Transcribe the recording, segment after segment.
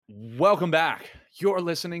Welcome back. You're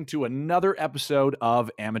listening to another episode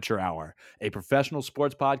of Amateur Hour, a professional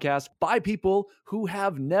sports podcast by people who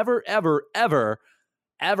have never, ever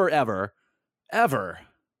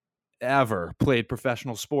played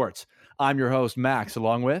professional sports. I'm your host, Max,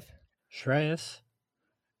 along with Shreyas.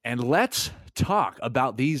 And let's talk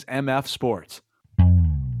about these MF sports.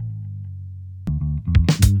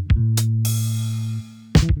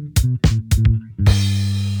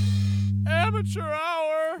 Amateur Hour.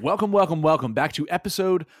 Welcome back to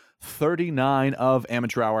episode 39 of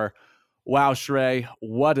Amateur Hour. Wow, Shrey,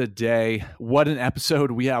 what a day. What an episode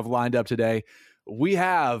we have lined up today. We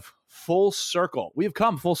have full circle. We have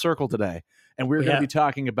come full circle today, and we're going to be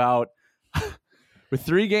talking about, with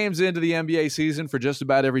 3 games into the NBA season for just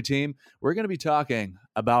about every team, we're going to be talking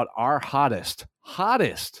about our hottest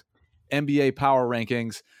NBA power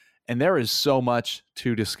rankings, and there is so much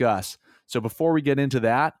to discuss. So before we get into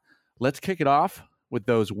that, let's kick it off with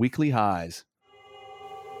those weekly highs.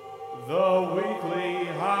 The weekly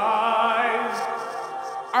highs.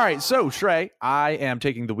 All right, so Shrey, I am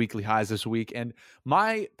taking the weekly highs this week, and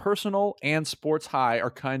my personal and sports high are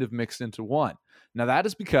kind of mixed into one. Now, that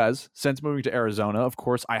is because since moving to Arizona, of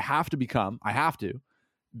course, I have to become a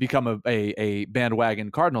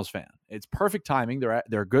bandwagon Cardinals fan. It's perfect timing.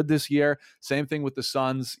 They're good this year. Same thing with the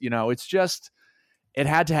Suns. You know, it's just, it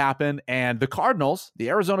had to happen. And the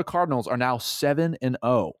Arizona Cardinals are now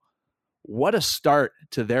 7-0. What a start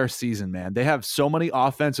to their season, man. They have so many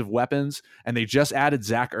offensive weapons, and they just added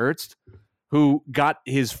Zach Ertz, who got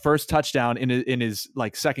his first touchdown in his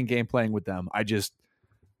second game playing with them.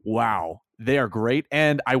 Wow, they are great.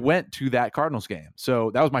 And I went to that Cardinals game.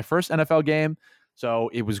 So that was my first NFL game. So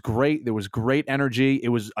it was great. There was great energy. It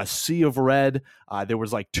was a sea of red. There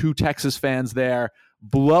was 2 Texas fans there.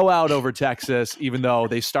 Blowout over Texas, even though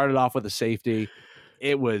they started off with a safety.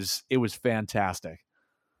 It was fantastic.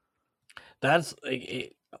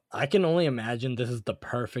 I can only imagine this is the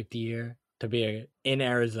perfect year to be in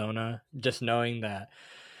Arizona, just knowing that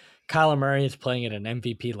Kyler Murray is playing at an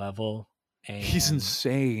MVP level. And he's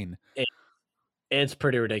insane. It's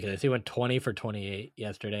pretty ridiculous. He went 20 for 28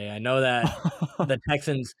 yesterday. I know that the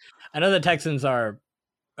Texans are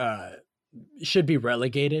should be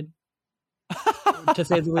relegated, to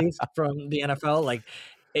say the least, from the NFL.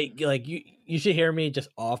 You should hear me just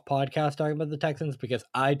off podcast talking about the Texans, because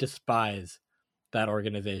I despise that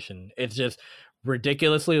organization. It's just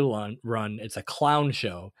ridiculously run. It's a clown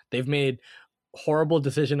show. They've made horrible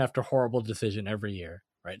decision after horrible decision every year,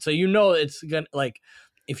 right? So it's gonna,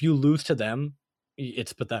 if you lose to them,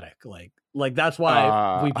 it's pathetic. That's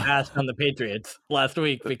why we passed on the Patriots last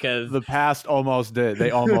week, because the past almost did.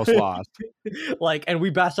 They almost lost. And we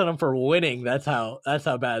bashed on them for winning. That's how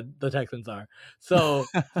bad the Texans are. So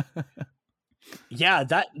yeah,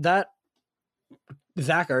 that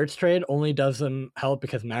Zach Ertz trade only does them help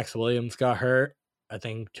because Max Williams got hurt, I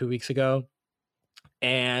think 2 weeks ago.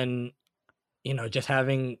 And just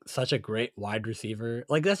having such a great wide receiver,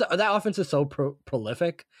 that offense is so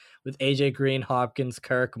prolific with AJ Green, Hopkins,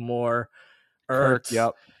 Kirk, Moore, Ertz.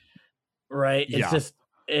 Yep. Right.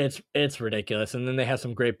 It's ridiculous. And then they have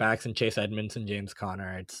some great backs in Chase Edmonds and James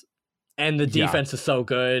Conner. And the defense is so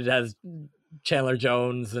good. It has Chandler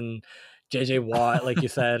Jones and JJ Watt, like you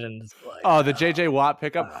said. And the JJ Watt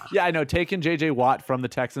pickup. Yeah, I know. Taking JJ Watt from the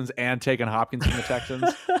Texans and taking Hopkins from the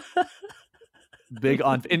Texans. Big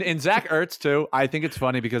on in Zach Ertz too. I think it's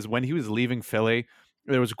funny because when he was leaving Philly,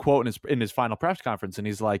 there was a quote in his final press conference, and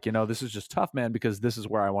he's like, this is just tough, man, because this is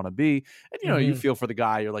where I want to be. And you feel for the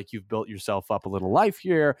guy. You're like, you've built yourself up a little life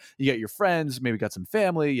here. You got your friends, maybe got some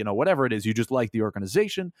family, whatever it is. You just like the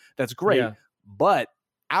organization. That's great. Yeah. But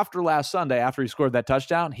after last Sunday, after he scored that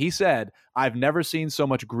touchdown, he said, "I've never seen so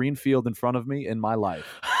much green field in front of me in my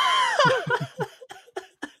life."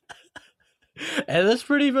 And that's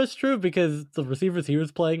pretty much true, because the receivers he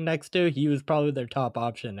was playing next to, he was probably their top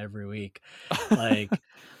option every week.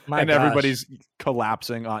 Everybody's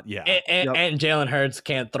collapsing on, And Jalen Hurts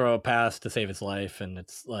can't throw a pass to save his life, and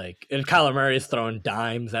it's and Kyler Murray's throwing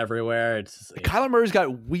dimes everywhere. Kyler Murray's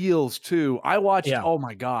got wheels too. I watched. Oh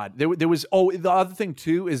my God, there was. Oh, the other thing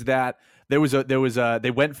too is that they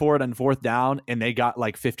went for it on 4th down, and they got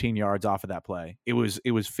 15 yards off of that play. It was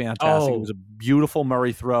fantastic. It was a beautiful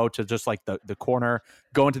Murray throw to just the corner,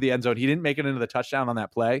 go into the end zone. He didn't make it into the touchdown on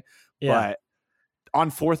that play, but on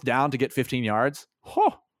 4th down to get 15 yards,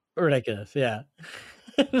 ridiculous. Yeah,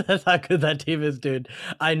 that's how good that team is, dude.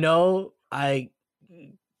 I know. I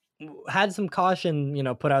had some caution,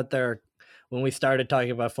 put out there when we started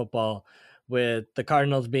talking about football, with the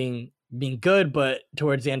Cardinals being good, but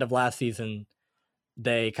towards the end of last season,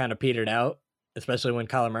 they kind of petered out. especially when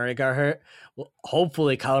Kyler Murray got hurt. Well,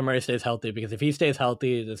 hopefully Kyler Murray stays healthy, because if he stays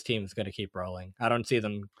healthy, this team's going to keep rolling. I don't see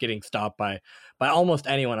them getting stopped by almost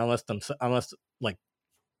anyone unless like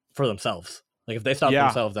for themselves. Like if they stop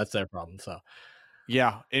themselves, that's their problem. So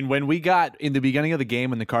yeah, and when we got in the beginning of the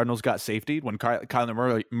game when the Cardinals got safetied, when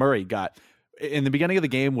Kyler Murray got in the beginning of the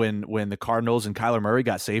game when the Cardinals and Kyler Murray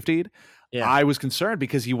got safetied, I was concerned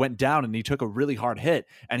because he went down and he took a really hard hit,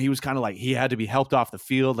 and he was kind of like he had to be helped off the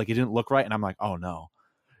field, like he didn't look right, and I'm like, oh no,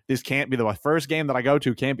 this can't be the first game that I go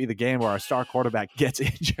to. Can't be the game where our star quarterback gets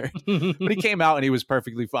injured. But he came out and he was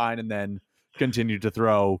perfectly fine, and then continued to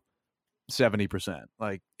throw 70%,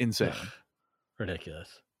 like insane, ridiculous.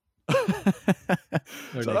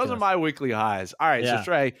 So those are my weekly highs. All right, so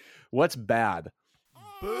Shrey, what's bad?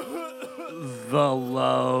 The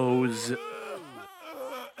lows.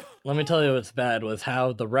 Let me tell you what's bad was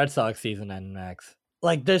how the Red Sox season ended, Max.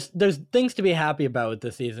 Like there's things to be happy about with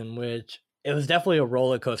this season, which it was definitely a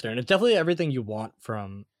roller coaster, and it's definitely everything you want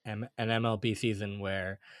from an MLB season,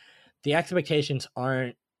 where the expectations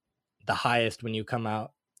aren't the highest when you come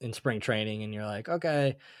out in spring training and you're like,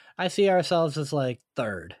 okay, I see ourselves as like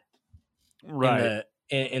third, right,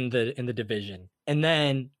 in the division, and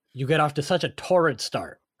then you get off to such a torrid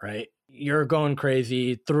start, right? You're going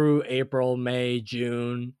crazy through April, May,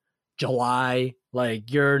 June, July.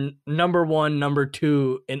 Like you're number one, number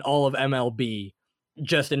two in all of MLB,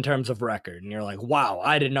 just in terms of record. And you're like, wow,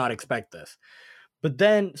 I did not expect this. But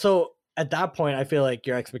then, so at that point, I feel like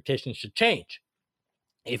your expectations should change.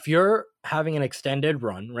 If you're having an extended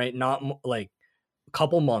run, right? Not like a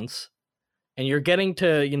couple months, and you're getting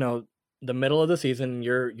to, the middle of the season,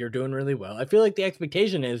 you're doing really well. I feel like the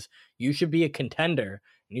expectation is you should be a contender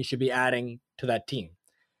and you should be adding to that team.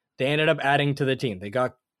 They ended up adding to the team. They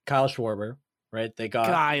got Kyle Schwarber, right? They got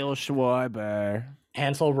Kyle Schwarber,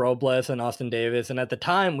 Hansel Robles, and Austin Davis. And at the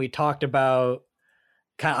time, we talked about,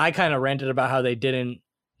 I kind of ranted about how they didn't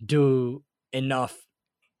do enough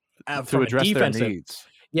to address their needs.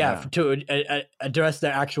 To address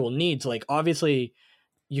their actual needs. Like obviously,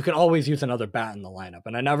 you can always use another bat in the lineup.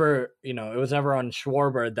 And I never, it was never on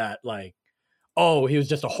Schwarber that like, oh, he was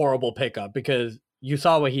just a horrible pickup, because you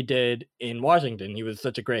saw what he did in Washington. He was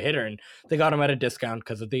such a great hitter, and they got him at a discount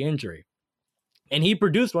because of the injury. And he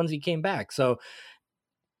produced once he came back. So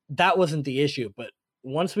that wasn't the issue. But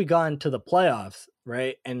once we got into the playoffs,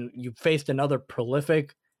 right, and you faced another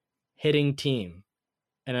prolific hitting team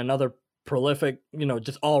and another prolific,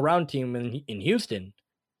 just all-around team in Houston,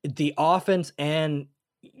 the offense and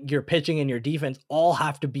your pitching and your defense all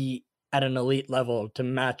have to be at an elite level to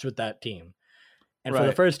match with that team. And for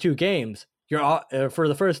the first two games, for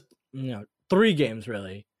the first 3 games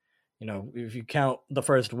really, if you count the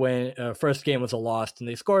first game was a loss, and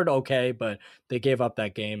they scored okay, but they gave up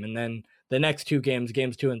that game. And then the next 2 games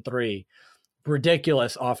 2 and 3,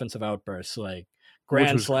 ridiculous offensive outbursts, like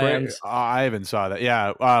grand slams. I even saw that.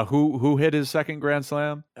 Yeah. Who hit his second grand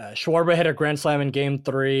slam? Schwarber hit a grand slam in game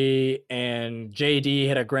 3, and JD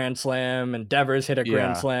hit a grand slam, and Devers hit a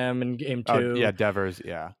grand slam in game 2. Yeah, Devers.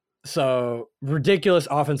 Yeah. So ridiculous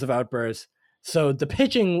offensive outbursts. So the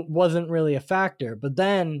pitching wasn't really a factor, but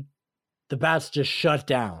then the bats just shut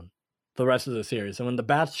down the rest of the series. And when the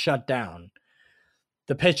bats shut down,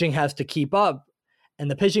 the pitching has to keep up.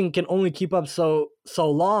 And the pitching can only keep up so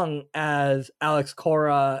long as Alex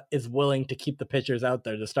Cora is willing to keep the pitchers out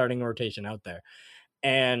there, the starting rotation out there.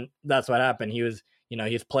 And that's what happened. He was,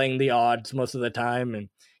 he's playing the odds most of the time. And,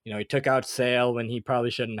 he took out Sale when he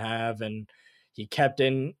probably shouldn't have. And he kept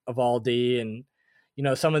in Evaldi. And,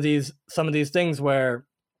 some of these things where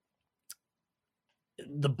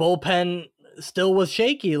the bullpen still was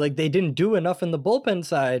shaky. Like they didn't do enough in the bullpen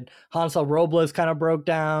side. Hansel Robles kind of broke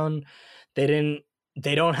down. They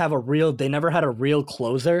never had a real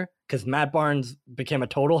closer, because Matt Barnes became a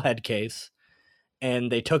total head case,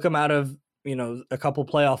 and they took him out of, a couple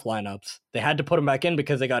playoff lineups. They had to put him back in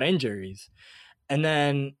because they got injuries. And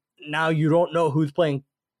then now you don't know who's playing,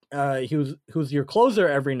 who's your closer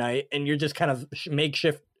every night. And you're just kind of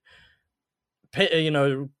makeshift,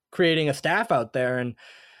 creating a staff out there. And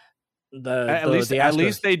at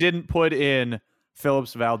least they didn't put in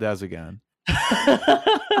Phillips Valdez again.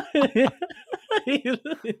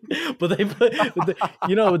 But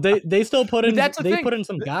they still put in, put in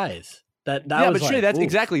some guys that was but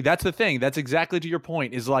Shrey, that's the thing. That's exactly to your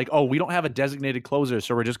point, is like, oh, we don't have a designated closer,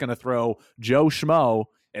 so we're just going to throw Joe Schmo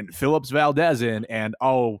and Phillips Valdez in, and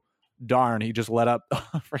oh darn, he just let up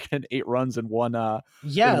freaking 8 runs in one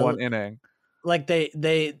inning. Like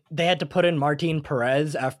they had to put in Martin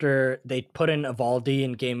Perez after they put in Evaldi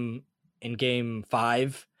in game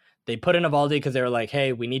 5. They put in Evaldi because they were like,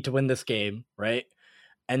 hey, we need to win this game, right?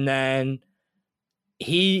 And then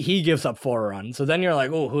he gives up 4 runs. So then you're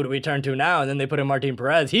like, oh, who do we turn to now? And then they put in Martin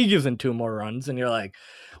Perez. He gives in 2 more runs, and you're like,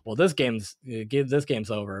 well, this game's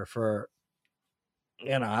over for.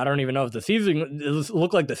 I don't even know if the season. It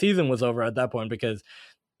looked like the season was over at that point because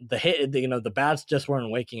the bats just weren't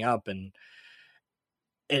waking up, and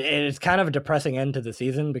it's kind of a depressing end to the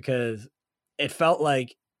season because it felt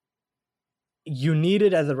like you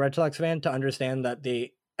needed, as a Red Sox fan, to understand that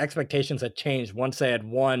the expectations had changed once they had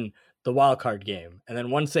won the wild card game, and then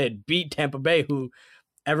once they had beat Tampa Bay, who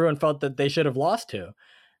everyone felt that they should have lost to,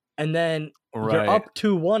 and then you're up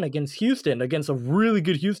 2-1 against Houston, against a really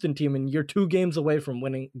good Houston team, and you're 2 games away from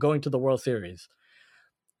going to the World Series,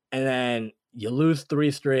 and then you lose 3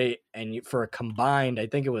 straight, and for a combined, I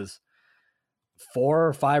think it was 4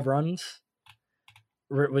 or 5 runs,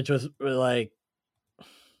 which was like,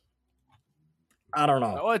 I don't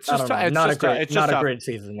know. Well, it's just not a great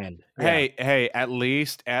season end. Yeah. Hey, at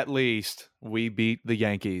least we beat the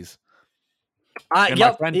Yankees.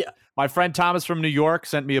 My friend Thomas from New York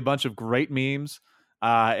sent me a bunch of great memes,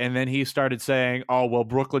 and then he started saying, "Oh, well,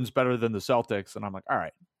 Brooklyn's better than the Celtics," and I'm like, "All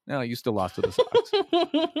right, no, you still lost to the Sox."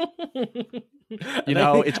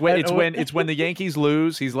 It's when the Yankees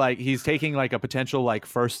lose, he's taking like a potential like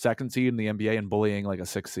 1st, 2nd seed in the NBA and bullying like a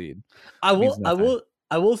 6th seed. I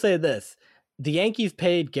will say this. The Yankees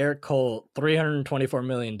paid Garrett Cole $324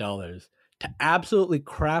 million to absolutely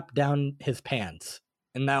crap down his pants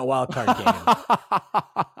in that wild card game.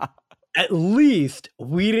 At least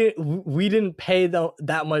we didn't pay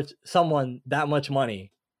that much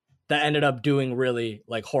money that ended up doing really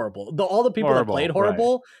like horrible. All the people that played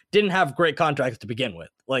horrible didn't have great contracts to begin with.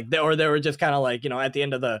 Like they were just kind of like, at the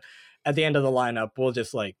end of the lineup, we'll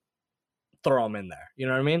just like throw them in there. You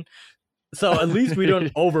know what I mean? So at least we don't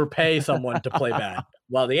overpay someone to play bad,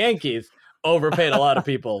 while the Yankees overpaid a lot of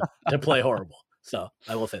people to play horrible. So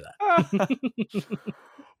I will say that.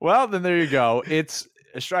 Well, then there you go.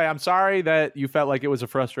 Shrey, I'm sorry that you felt like it was a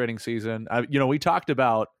frustrating season. We talked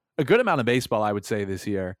about a good amount of baseball, I would say, this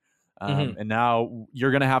year. And now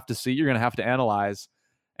you're going to have to analyze,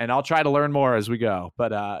 and I'll try to learn more as we go.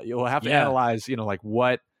 But you'll have to analyze, like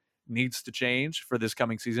what needs to change for this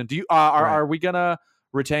coming season. Do you are we going to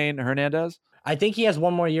retain Hernandez? I think he has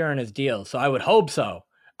 1 more year on his deal, so I would hope so.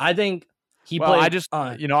 I think he played.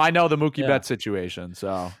 I know the Mookie Betts situation,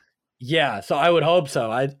 so yeah, so I would hope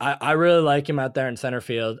so. I really like him out there in center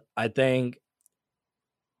field. I think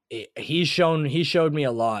he showed me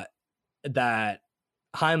a lot that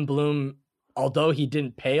Chaim Bloom, although he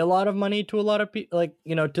didn't pay a lot of money to a lot of people,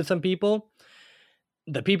 to some people,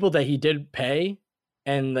 the people that he did pay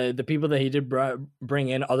and the people that he did bring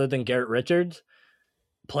in, other than Garrett Richards,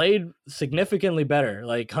 played significantly better.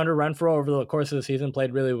 Like Hunter Renfroe over the course of the season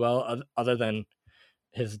played really well, other than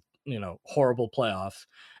his horrible playoffs.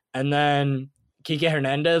 And then Kike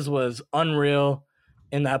Hernandez was unreal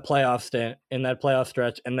in that playoff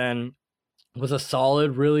stretch, and then was a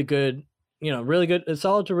solid, really good, a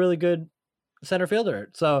solid to really good center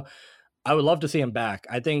fielder. So I would love to see him back.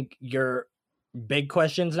 I think your big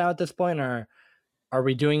questions now at this point are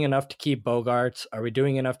we doing enough to keep Bogarts? Are we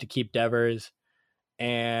doing enough to keep Devers?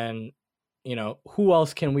 And, who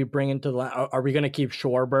else can we bring into the line? Are we going to keep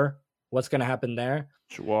Schwarber? What's going to happen there?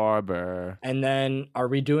 Schwarber. And then are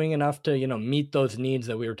we doing enough to, meet those needs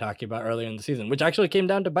that we were talking about earlier in the season, which actually came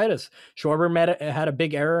down to bite us. Schwarber had a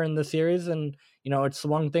big error in the series, and, it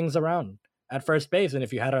swung things around at first base. And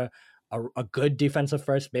if you had a good defensive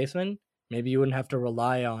first baseman, maybe you wouldn't have to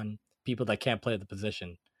rely on people that can't play the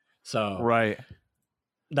position. So right.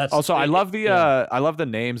 That's also, I love the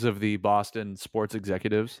names of the Boston sports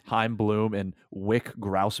executives: Chaim Bloom and Wick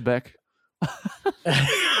Grousbeck.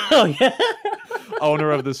 Oh yeah,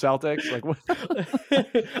 owner of the Celtics. Like, what?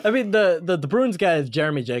 I mean, the Bruins guy is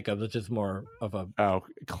Jeremy Jacobs, which is more of a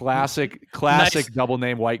classic nice, double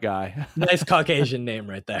name white guy. Nice Caucasian name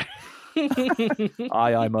right there.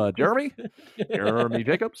 I'm Jeremy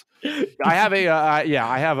Jacobs. I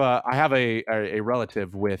have a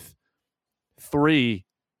relative with 3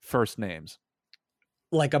 first names.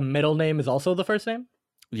 Like a middle name is also the first name?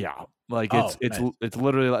 Yeah. Like it's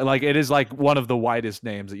literally like it is like one of the widest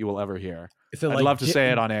names that you will ever hear. I'd love to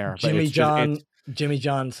say it on air. Jimmy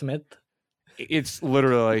John Smith. It's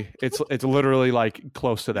literally like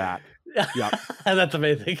close to that. Yeah. That's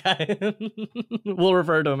amazing. We'll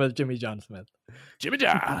refer to him as Jimmy John Smith. Jimmy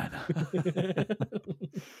John.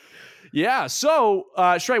 Yeah. So,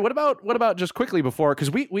 Shrey, what about just quickly before,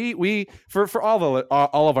 because we for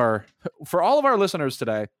all of our listeners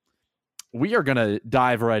today, we are gonna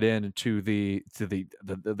dive right into the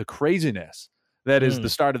craziness that is the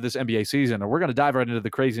start of this NBA season. And we're going to dive right into the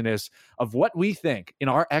craziness of what we think in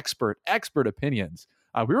our expert opinions.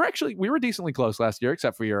 We were decently close last year,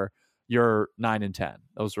 except for your 9 and 10.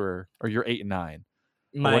 Those were, or your 8 and 9.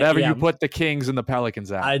 Whatever you put the Kings and the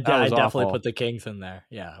Pelicans at. I definitely put the Kings in there.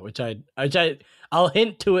 Yeah, I'll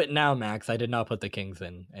hint to it now, Max. I did not put the Kings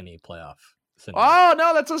in any playoff scenario. Oh,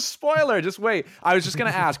 no, that's a spoiler. Just wait. I was just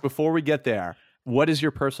going to ask before we get there, what is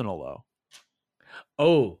your personal low?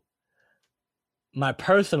 Oh, my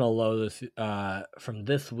personal low from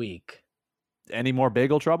this week. Any more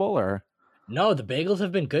bagel trouble or? No, the bagels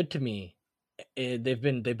have been good to me. They've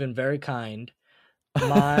been very kind.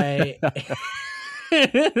 My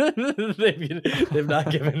they've not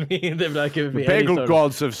given me the bagel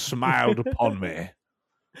gods have smiled upon me.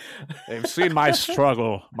 They've seen my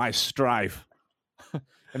struggle, my strife,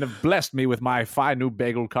 and have blessed me with my fine new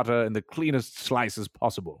bagel cutter and the cleanest slices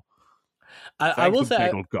possible. I will say,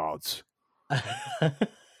 bagel gods.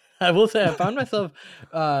 I will say, I found myself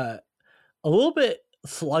a little bit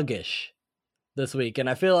sluggish this week, and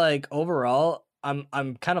I feel like overall,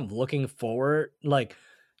 I'm kind of looking forward, like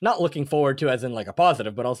not looking forward to as in like a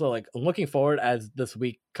positive, but also like looking forward as this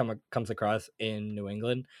week comes across in New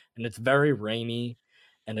England, and it's very rainy,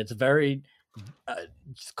 and it's very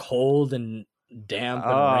just cold and damp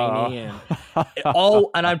and rainy and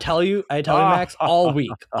and I tell you Max, all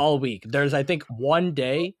week there's I think one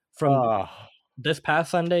day from this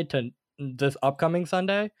past Sunday to this upcoming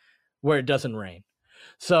Sunday where it doesn't rain,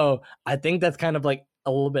 so I think that's kind of like a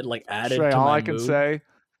little bit like added to all my I can mood, say,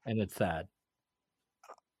 and it's sad.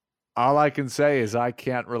 All I can say is I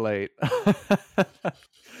can't relate.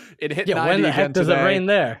 It hit 90 when the heck does it rain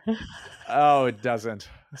there? Oh, it doesn't.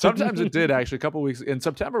 Sometimes it did, actually. A couple weeks in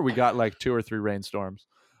September, we got like 2 or 3 rainstorms.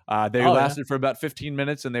 They lasted for about 15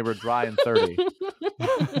 minutes, and they were dry in 30.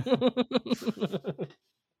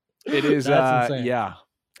 It is, yeah.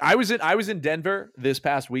 I was in Denver this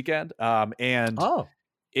past weekend, and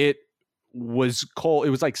it was cold.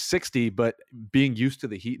 It was like 60, but being used to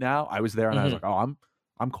the heat now, I was there and I was like, oh,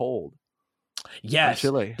 I'm cold. Yes, I'm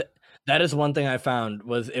chilly. That is one thing I found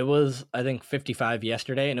it was I think 55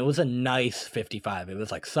 yesterday, and it was a nice 55. It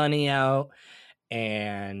was like sunny out,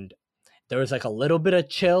 and there was like a little bit of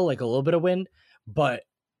chill, like a little bit of wind, but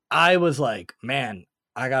I was like, man,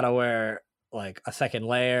 I gotta wear like a second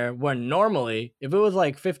layer, when normally if it was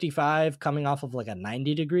like 55 coming off of like a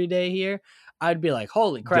 90-degree day here, I'd be like,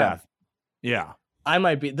 holy crap. Death. Yeah.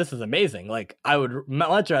 This is amazing. Like I would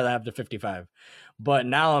much rather have the 55, but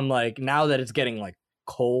now I'm like, now that it's getting like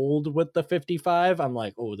cold with the 55, I'm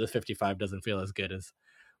like, oh, this 55 doesn't feel as good as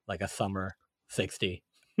like a summer 60.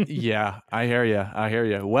 Yeah, I hear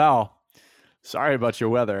you. Well, sorry about your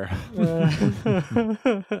weather. No,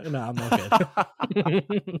 I'm okay.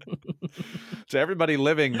 To everybody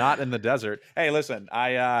living not in the desert, hey, listen,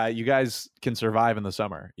 you guys can survive in the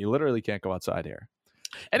summer. You literally can't go outside here.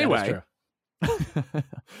 Anyway.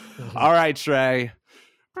 All right, Shrey.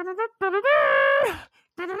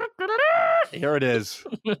 Here it is.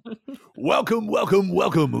 Welcome,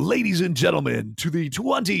 ladies and gentlemen, to the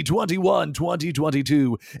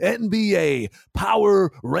 2021-2022 NBA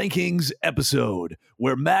Power Rankings episode,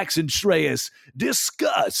 where Max and Shreyas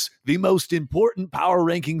discuss the most important power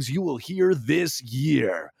rankings you will hear this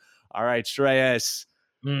year. All right, Shreyas.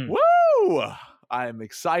 Woo! I'm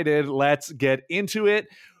excited. Let's get into it.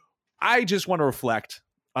 I just want to reflect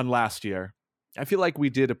on last year. I feel like we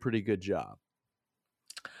did a pretty good job.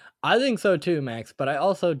 I think so too, Max, but I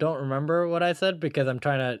also don't remember what I said because I'm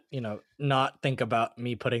trying to, not think about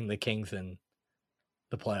me putting the Kings in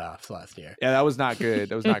the playoffs last year. Yeah, that was not good.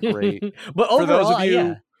 That was not great. But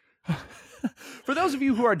overall, for those of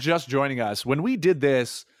you who are just joining us, when we did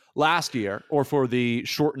this last year, or for the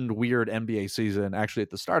shortened weird NBA season, actually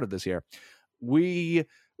at the start of this year,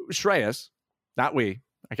 Shreyas, not we,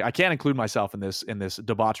 I can't include myself in this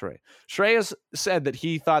debauchery. Shreyas said that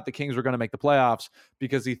he thought the Kings were going to make the playoffs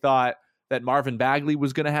because he thought that Marvin Bagley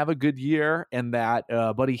was going to have a good year and that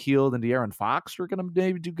Buddy Hield and De'Aaron Fox were going to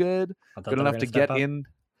maybe do good enough to get in.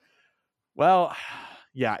 Well,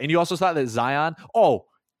 yeah. And you also thought that Zion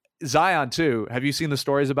too. Have you seen the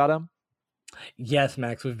stories about him? Yes,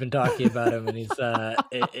 Max, we've been talking about him, and he's to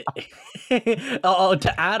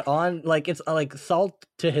add on, like, it's like salt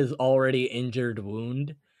to his already injured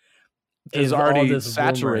wound. Is already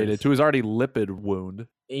saturated rumors to his already lipid wound.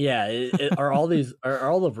 Yeah, are all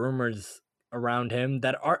the rumors around him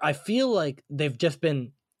that I feel like they've just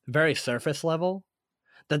been very surface level,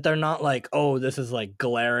 that they're not like, oh, this is like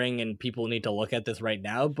glaring and people need to look at this right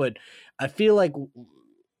now. But I feel like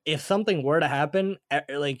if something were to happen,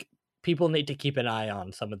 like, people need to keep an eye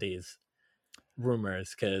on some of these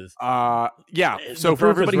rumors because yeah. So for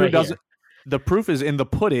everybody who doesn't, the proof is in the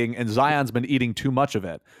pudding, and Zion's been eating too much of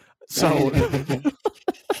it. So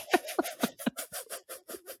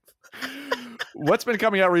what's been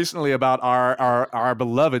coming out recently about our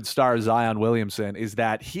beloved star Zion Williamson is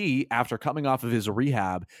that he, after coming off of his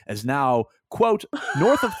rehab, is now, quote,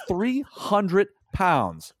 north of 300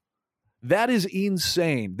 pounds. That is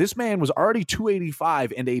insane. This man was already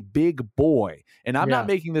 285 and a big boy. And I'm not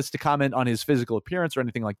making this to comment on his physical appearance or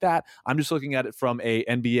anything like that. I'm just looking at it from a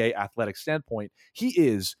NBA athletic standpoint. He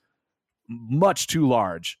is much too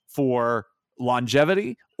large for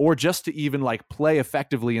longevity or just to even like play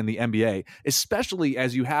effectively in the NBA, especially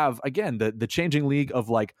as you have, again, the changing league of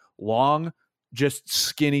like long, just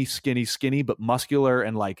skinny, but muscular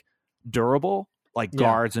and like durable, like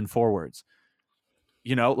guards and forwards.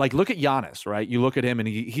 You know, like look at Giannis, right? You look at him and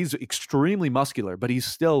he's extremely muscular, but he's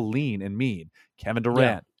still lean and mean. Kevin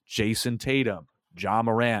Durant, Jason Tatum, Ja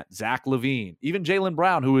Morant, Zach LaVine, even Jaylen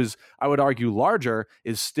Brown, who is, I would argue, larger,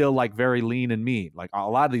 is still like very lean and mean. Like a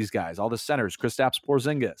lot of these guys, all the centers, Kristaps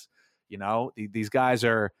Porzingis, you know, these guys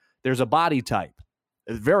are, there's a body type,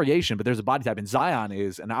 a variation, but there's a body type, and Zion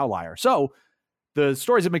is an outlier. So the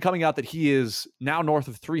stories have been coming out that he is now north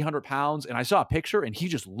of 300 pounds, and I saw a picture and he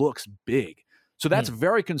just looks big. So that's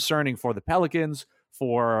very concerning for the Pelicans,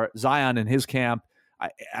 for Zion and his camp.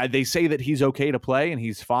 They say that he's okay to play and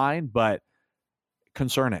he's fine, but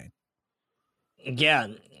concerning. Yeah.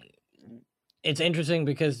 It's interesting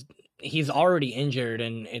because he's already injured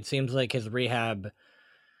and it seems like his rehab,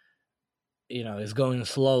 you know, is going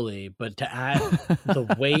slowly. But to add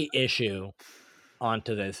the weight issue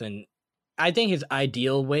onto this, and I think his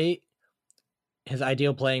ideal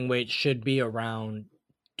playing weight should be around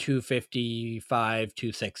 255,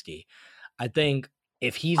 260. I think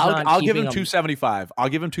if he's I'll give him 275. I'll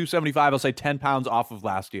give him 275. I'll say 10 pounds off of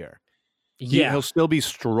last year. He'll still be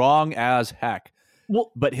strong as heck.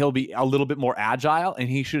 Well, but he'll be a little bit more agile, and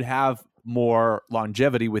he should have more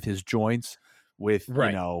longevity with his joints, with you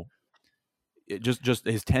know, just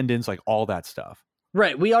his tendons, like all that stuff.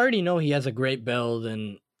 Right. We already know he has a great build,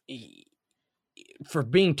 and for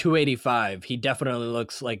being 285, he definitely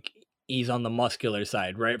looks like he's on the muscular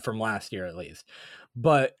side, right? From last year, at least.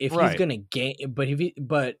 But if he's going to gain,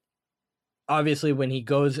 but obviously when he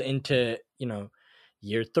goes into, you know,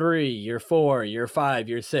 year 3, year 4, year 5,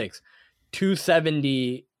 year 6,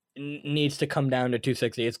 270 needs to come down to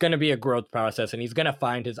 260. It's going to be a growth process, and he's going to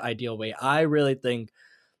find his ideal weight. I really think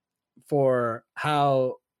for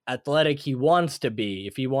how athletic he wants to be,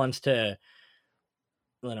 if he wants to,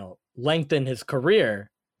 you know, lengthen his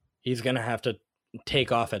career, he's going to have to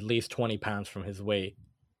take off at least 20 pounds from his weight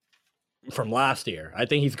from last year. I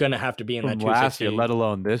think he's going to have to be in that 260. Last year, let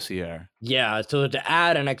alone this year. Yeah, so to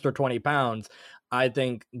add an extra 20 pounds, I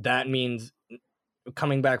think that means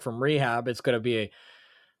coming back from rehab, it's going to be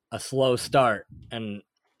a slow start, and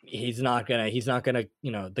he's not gonna,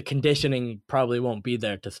 you know, the conditioning probably won't be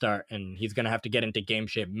there to start, and he's going to have to get into game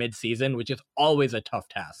shape mid-season, which is always a tough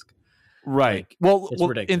task. Right. Like, well,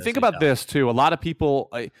 and think about this too. A lot of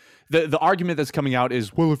people, the argument that's coming out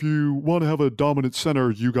is, well, if you want to have a dominant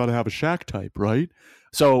center, you got to have a Shaq type, right?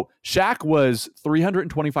 So Shaq was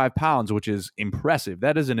 325 pounds, which is impressive.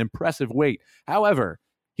 That is an impressive weight. However,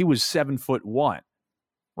 he was 7'1",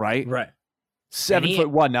 right? Right.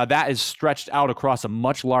 7'1". Now that is stretched out across a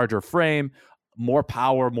much larger frame, more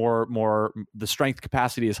power, more. The strength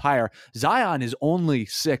capacity is higher. Zion is only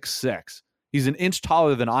 6'6". He's an inch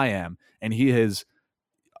taller than I am, and he is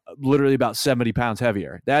literally about 70 pounds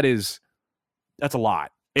heavier. That's a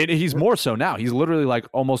lot. He's more so now. He's literally like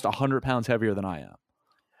almost 100 pounds heavier than I am.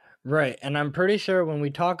 Right, and I'm pretty sure when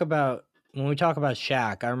we talk about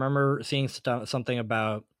Shaq, I remember seeing something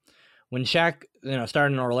about when Shaq, you know,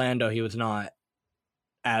 started in Orlando, he was not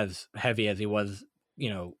as heavy as he was, you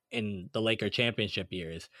know, in the Laker championship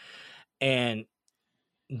years, and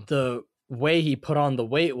the way he put on the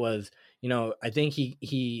weight was, you know, I think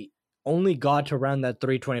he only got to around that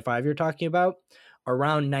 325 you're talking about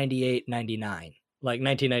around 98, 99, like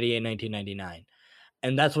 1998, 1999.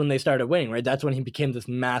 And that's when they started winning, right? That's when he became this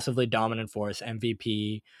massively dominant force,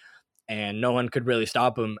 MVP, and no one could really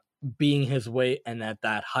stop him being his weight and at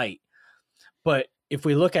that height. But if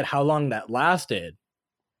we look at how long that lasted,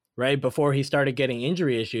 right, before he started getting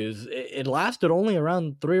injury issues, it lasted only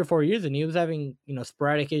around 3 or 4 years, and he was having, you know,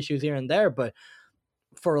 sporadic issues here and there, but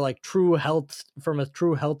for like true health, from a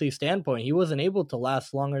true healthy standpoint, he wasn't able to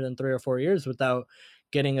last longer than 3 or 4 years without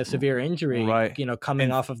getting a severe injury, right, you know,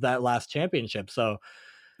 coming off of that last championship. So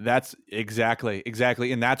That's exactly.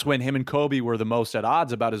 And that's when him and Kobe were the most at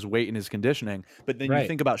odds about his weight and his conditioning. But then you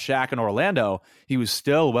think about Shaq in Orlando, he was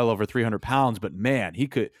still well over 300 pounds, but man, he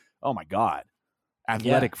could, oh my God,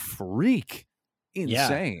 athletic freak.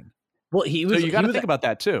 Insane. Yeah. Well, he was, so you got to think about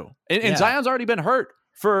that too. And Zion's already been hurt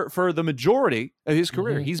for the majority of his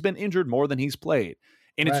career. Mm-hmm. He's been injured more than he's played.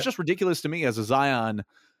 And it's just ridiculous to me as a Zion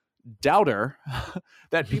doubter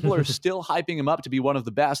that people are still hyping him up to be one of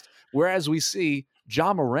the best, whereas we see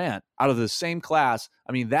Ja Morant out of the same class.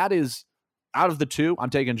 I mean, that is, out of the two,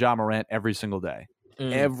 I'm taking Ja Morant every single day.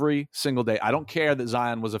 Every single day. I don't care that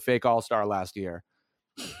Zion was a fake all-star last year.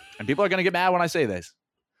 And people are going to get mad when I say this.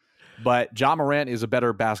 But Ja Morant is a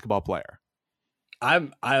better basketball player.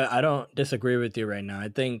 I don't disagree with you right now. I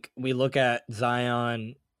think we look at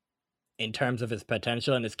Zion in terms of his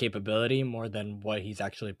potential and his capability more than what he's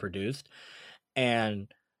actually produced.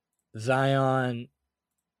 And Zion,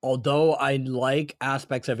 although I like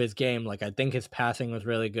aspects of his game, like I think his passing was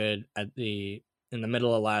really good in the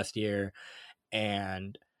middle of last year.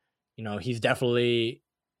 And, you know, he's definitely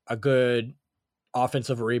a good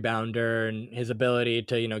offensive rebounder, and his ability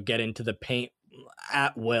to, you know, get into the paint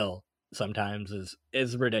at will sometimes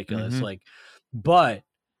is ridiculous. Mm-hmm. Like, but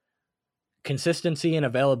consistency and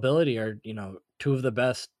availability are, you know, two of the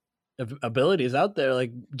best abilities out there.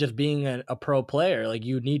 Like, just being a pro player, like,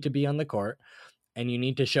 you need to be on the court and you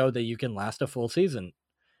need to show that you can last a full season,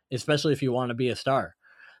 especially if you want to be a star.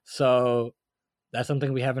 So that's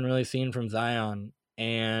something we haven't really seen from Zion.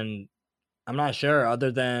 And I'm not sure,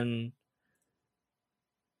 other than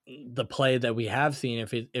the play that we have seen,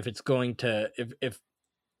 if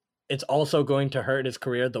it's also going to hurt his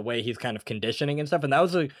career, the way he's kind of conditioning and stuff. And that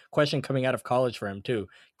was a question coming out of college for him too.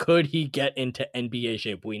 Could he get into NBA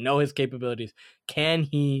shape? We know his capabilities. Can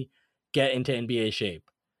he get into NBA shape?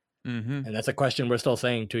 Mm-hmm. And that's a question we're still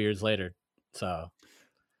saying 2 years later. So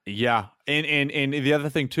yeah. And the other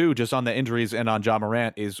thing too, just on the injuries and on Ja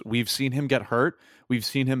Morant, is we've seen him get hurt. We've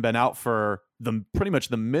seen him been out for pretty much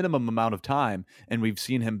the minimum amount of time, and we've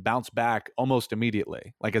seen him bounce back almost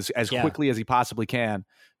immediately, like as quickly as he possibly can.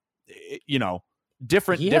 You know,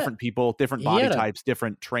 different people, different body types,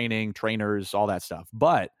 different trainers, all that stuff.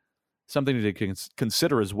 But something to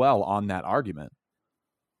consider as well on that argument.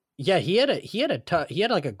 Yeah, he had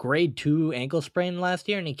like a grade 2 ankle sprain last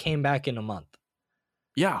year, and he came back in a month.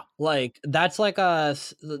 Yeah, like that's like a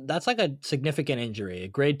significant injury. A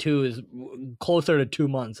grade 2 is closer to 2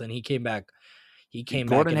 months, and he came back.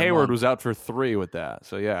 Gordon Hayward was out for 3 with that.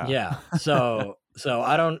 So yeah. So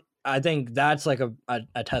I think that's like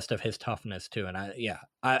a test of his toughness too. And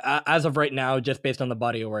I as of right now, just based on the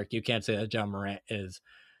body of work, you can't say that Ja Morant is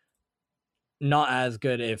not as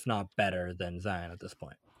good, if not better, than Zion at this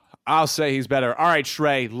point. I'll say he's better. All right,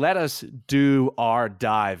 Shrey, let us do our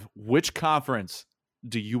dive. Which conference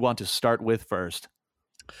do you want to start with first?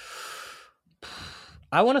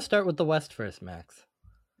 I want to start with the West first, Max.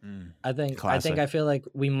 I feel like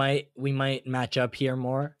we might match up here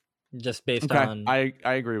more, just based on I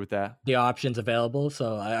agree with that, the options available.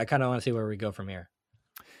 So I kind of want to see where we go from here.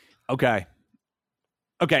 Okay.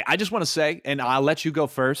 I just want to say, and I'll let you go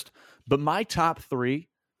first, but my top 3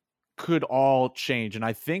 could all change, and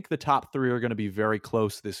I think the top 3 are going to be very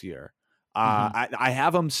close this year. I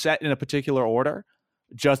have them set in a particular order,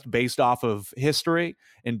 just based off of history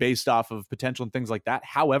and based off of potential and things like that.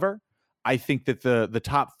 However, I think that the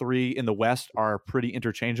top 3 in the West are pretty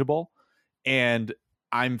interchangeable, and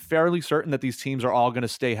I'm fairly certain that these teams are all going to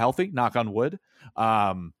stay healthy, knock on wood.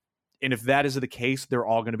 And if that is the case, they're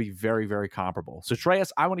all going to be very, very comparable. So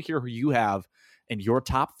Shreyas, I want to hear who you have in your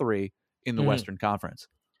top 3 in the Western Conference.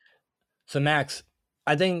 So Max,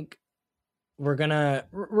 I think we're gonna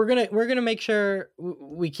make sure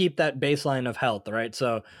we keep that baseline of health, right?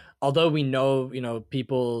 So although we know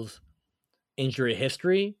people's injury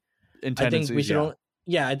history, I think we should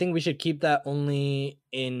I think we should keep that only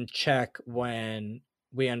in check when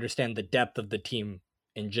we understand the depth of the team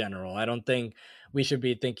in general. I don't think we should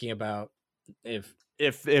be thinking about if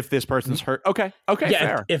this person's hurt. Okay,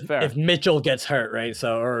 yeah, fair. If Mitchell gets hurt, right?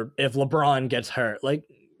 So, or if LeBron gets hurt,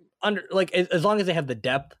 as long as they have the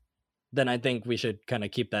depth, then I think we should kind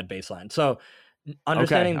of keep that baseline. So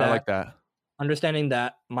understanding that, I like that. Understanding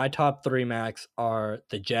that, my top 3, Max, are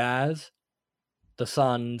the Jazz, the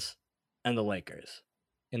Suns, and the Lakers,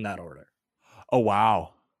 in that order. Oh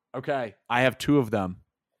wow. Okay, I have 2 of them.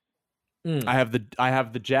 I have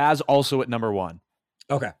the Jazz also at number 1.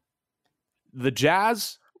 Okay. The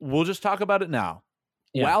Jazz, we'll just talk about it now.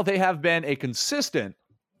 Yeah. While they have been a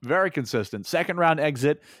very consistent second round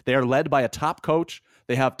exit, they are led by a top coach.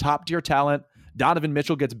 They have top tier talent. Donovan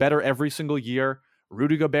Mitchell gets better every single year.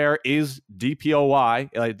 Rudy Gobert is DPOY.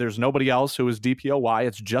 Like, there's nobody else who is DPOY.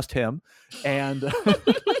 It's just him. And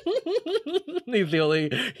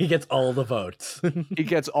he gets all the votes. He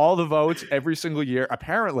gets all the votes every single year.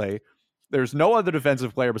 Apparently, there's no other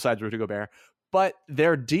defensive player besides Rudy Gobert, but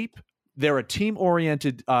they're deep. They're a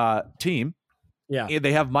team-oriented team. Yeah.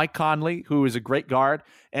 They have Mike Conley, who is a great guard,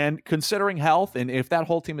 and considering health, and if that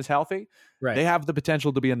whole team is healthy, Right. they have the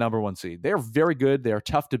potential to be a number one seed. They're very good. They're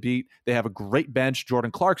tough to beat. They have a great bench. Jordan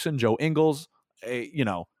Clarkson, Joe Ingles,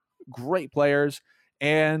 great players.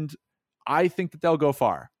 And I think that they'll go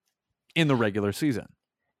far in the regular season.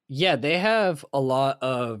 Yeah, they have a lot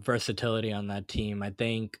of versatility on that team. I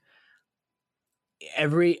think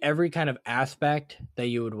every kind of aspect that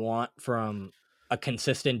you would want from a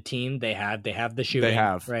consistent team, they have. They have the shooting,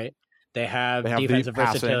 right? They have defensive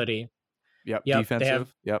versatility. Yep.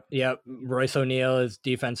 Defensive. Yep. Royce O'Neal is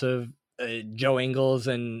defensive. Joe Ingles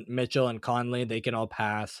and Mitchell and Conley, they can all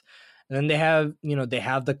pass. And then they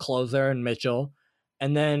have the closer and Mitchell.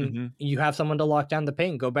 And then you have someone to lock down the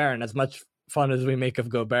paint, Gobert. And as much fun as we make of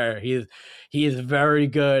Gobert, he is very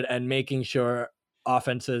good at making sure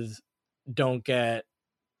offenses don't get,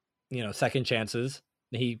 second chances.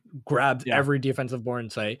 He grabs every defensive board in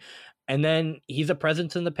sight. And then he's a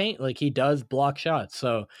presence in the paint. Like, he does block shots.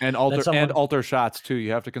 So and alter shots too.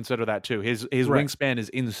 You have to consider that too. His wingspan is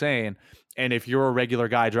insane. And if you're a regular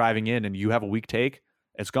guy driving in and you have a weak take,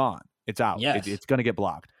 it's gone. It's out. Yes. It's going to get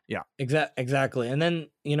blocked. Yeah. Exactly. And then,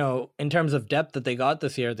 in terms of depth that they got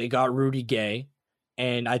this year, they got Rudy Gay.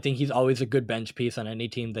 And I think he's always a good bench piece on any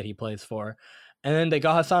team that he plays for. And then they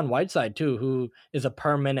got Hassan Whiteside too, who is a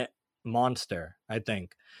per minute monster, I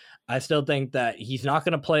think. I still think that he's not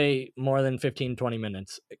going to play more than 15, 20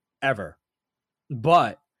 minutes ever.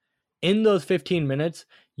 But in those 15 minutes,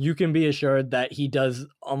 you can be assured that he does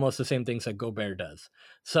almost the same things that Gobert does.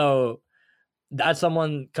 So that's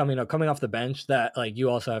someone coming off the bench that, like, you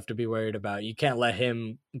also have to be worried about. You can't let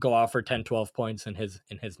him go off for 10, 12 points in his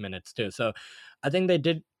minutes too. So I think they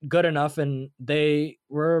did good enough, and they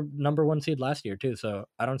were number one seed last year too. So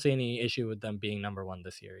I don't see any issue with them being number one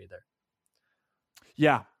this year either.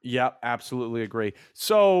 Yeah, absolutely agree.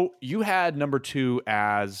 So you had number 2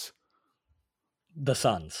 as the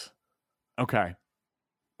Suns. Okay.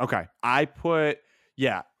 I put,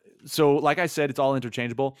 so like I said, it's all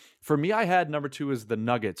interchangeable. For me, I had number 2 as the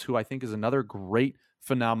Nuggets, who I think is another great,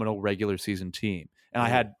 phenomenal regular season team. And I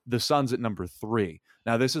had the Suns at number 3.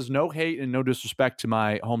 Now, this is no hate and no disrespect to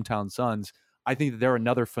my hometown Suns. I think that they're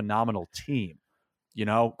another phenomenal team.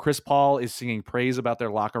 Chris Paul is singing praise about their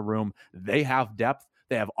locker room. They have depth.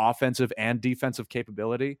 They have offensive and defensive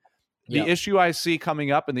capability. The issue I see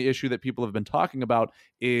coming up, and the issue that people have been talking about,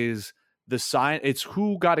 is it's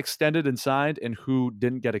who got extended and signed and who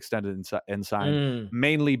didn't get extended and signed,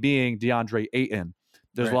 mainly being DeAndre Ayton.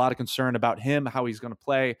 There's a lot of concern about him, how he's going to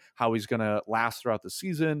play, how he's going to last throughout the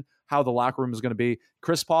season, how the locker room is going to be.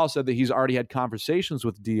 Chris Paul said that he's already had conversations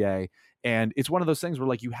with DA, and it's one of those things where,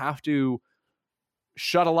 like, you have to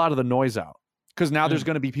shut a lot of the noise out, because now there's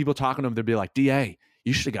going to be people talking to him. They'll be like, DA,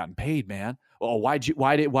 you should have gotten paid, man. Oh, why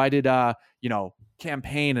did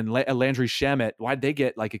Campaign and Landry Shamet, why did they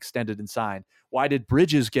get, like, extended and signed? Why did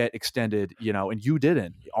Bridges get extended, and you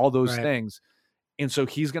didn't? All those things. And so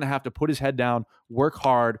he's going to have to put his head down, work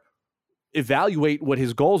hard, evaluate what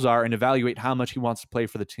his goals are, and evaluate how much he wants to play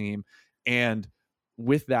for the team. And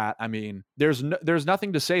with that, I mean, there's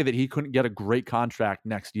nothing to say that he couldn't get a great contract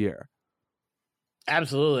next year.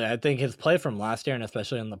 Absolutely. I think his play from last year, and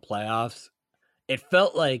especially in the playoffs, it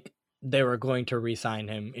felt like they were going to re-sign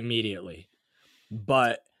him immediately.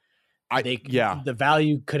 But the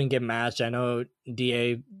value couldn't get matched. I know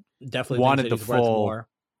DA definitely wanted the full, worth more.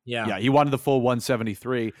 Yeah, he wanted the full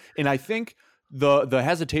 173. And I think the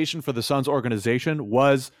hesitation for the Suns organization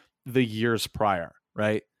was the years prior,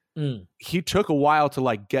 right? He took a while to,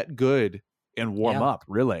 like, get good and warm up,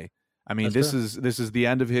 really. I mean, this is the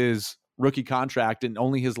end of his rookie contract, and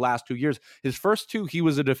only his last 2 years. His first 2, he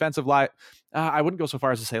was a defensive I wouldn't go so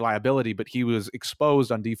far as to say liability, but he was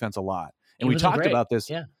exposed on defense a lot. And we talked about this.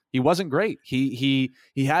 Yeah. He wasn't great. He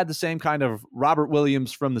had the same kind of Robert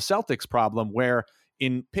Williams from the Celtics problem, where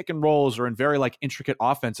in pick and rolls or in very, like, intricate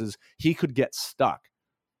offenses, he could get stuck.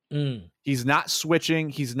 He's not switching.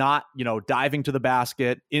 He's not, diving to the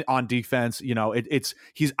basket on defense.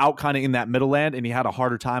 He's out kind of in that middle end, and he had a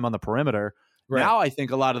harder time on the perimeter. Right. Now I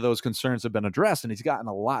think a lot of those concerns have been addressed, and he's gotten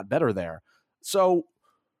a lot better there. So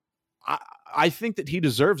I think that he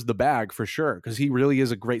deserves the bag for sure, because he really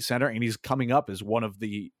is a great center, and he's coming up as one of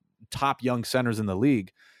the top young centers in the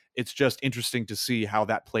league. It's just interesting to see how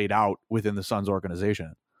that played out within the Suns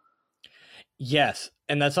organization. Yes,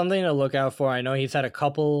 and that's something to look out for. I know he's had a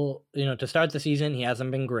couple, to start the season, he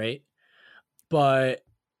hasn't been great, but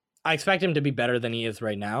I expect him to be better than he is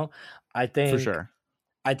right now. I For think sure.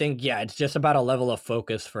 yeah, it's just about a level of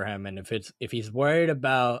focus for him, and if he's worried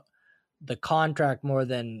about the contract more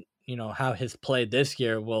than, how his play this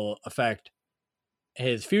year will affect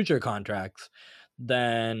his future contracts,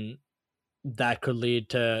 then that could lead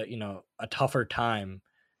to, a tougher time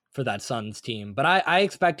for that Suns team. But I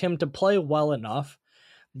expect him to play well enough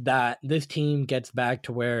that this team gets back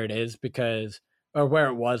to where it is or where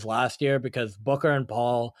it was last year, because Booker and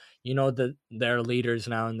Paul, that they're leaders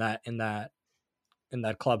now in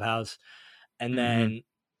that clubhouse. And Mm-hmm. then And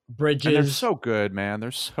they're Bridges, so good, man.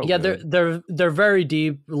 They're so yeah, good. they're very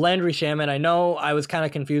deep. Landry Shaman, I know I was kind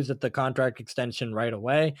of confused at the contract extension right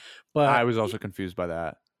away, I but was also confused by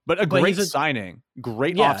that. But a but great he's a signing,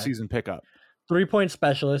 great yeah, offseason pickup. 3-point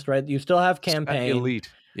specialist, right? You still have Campaign, Elite.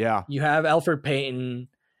 Yeah. you have Alfred Payton,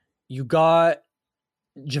 you got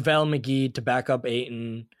JaVale McGee to back up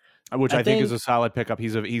Ayton. Which I I think is think a solid pickup.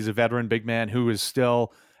 He's a veteran big man who is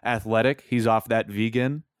still athletic. He's off that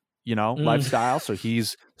vegan, lifestyle. So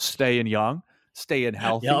he's staying young, staying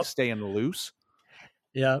healthy, Yep. staying loose.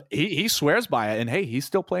 Yep. He swears by it. And hey, he's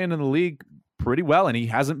still playing in the league pretty well, and he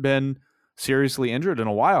hasn't been seriously injured in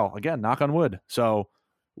a while. Again, knock on wood. So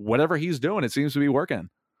whatever he's doing, it seems to be working.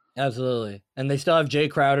 Absolutely. And they still have Jay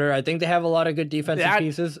Crowder. I think they have a lot of good defensive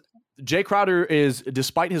pieces. Jay Crowder is,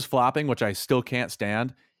 despite his flopping, which I still can't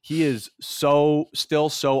stand, he is still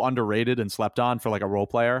so underrated and slept on for like a role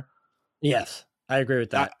player. Yes, I agree with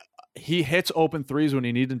that. He hits open threes when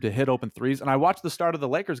you need him to hit open threes. And I watched the start of the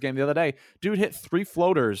Lakers game the other day. Dude hit 3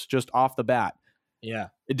 floaters just off the bat. Yeah.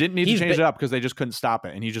 It didn't need to change it up because they just couldn't stop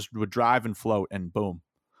it. And he just would drive and float and boom.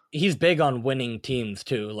 He's big on winning teams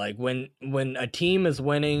too. Like when a team is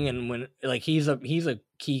winning, and when like he's a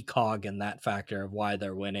key cog in that factor of why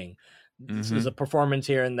they're winning. This is a performance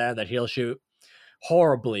here and there that he'll shoot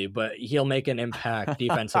horribly, but he'll make an impact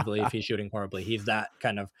defensively if he's shooting horribly. He's that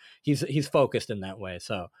kind of he's focused in that way.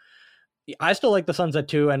 So I still like the Suns at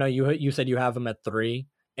 2. I know you said you have them at 3,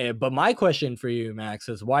 but my question for you, Max,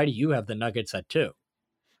 is why do you have the Nuggets at 2?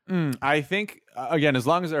 I think, again, as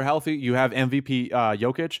long as they're healthy, you have MVP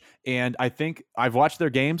Jokic. And I think I've watched their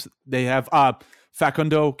games. They have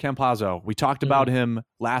Facundo Campazzo. We talked about him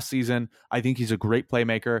last season. I think he's a great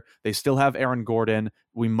playmaker. They still have Aaron Gordon.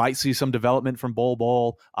 We might see some development from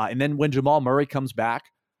Bol. And then when Jamal Murray comes back,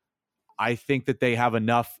 I think that they have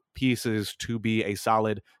enough pieces to be a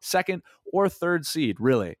solid 2nd or 3rd seed,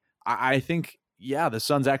 really. I think, the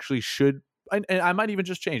Suns actually should. And I might even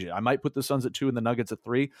just change it. I might put the Suns at 2 and the Nuggets at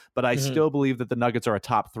 3, but I still believe that the Nuggets are a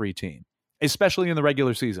top 3 team, especially in the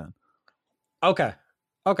regular season. Okay.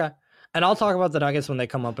 And I'll talk about the Nuggets when they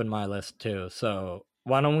come up in my list too. So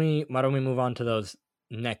why don't we move on to those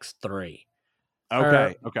next 3?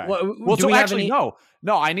 Okay. Well, so actually, no.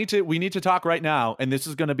 We need to talk right now, and this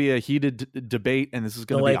is going to be a heated debate, and this is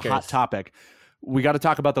going to be a hot topic. We got to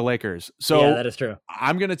talk about the Lakers. So yeah, that is true.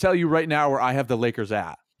 I'm going to tell you right now where I have the Lakers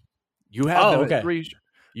at. You have them at 3.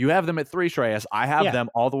 You have them at 3, Shreyas. I have them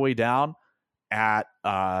all the way down at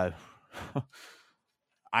I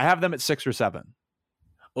have them at 6 or 7.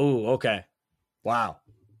 Oh, okay. Wow.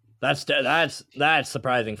 That's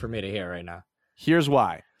surprising for me to hear right now. Here's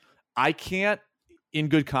why. I can't, in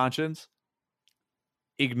good conscience,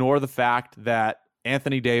 ignore the fact that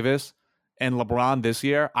Anthony Davis and LeBron this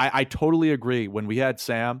year, I totally agree. When we had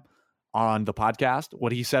Sam on the podcast,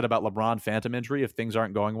 what he said about LeBron phantom injury, if things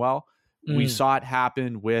aren't going well, we saw it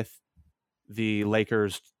happen with the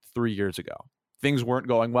Lakers 3 years ago. Things weren't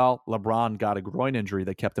going well. LeBron got a groin injury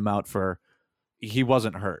that kept him out he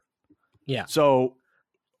wasn't hurt. Yeah. So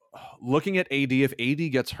looking at AD, if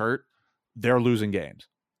AD gets hurt, they're losing games.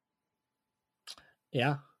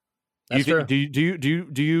 Yeah. That's true.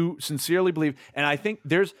 Do you sincerely believe? And I think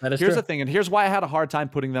here's the thing, and here's why I had a hard time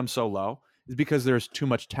putting them so low, is because there's too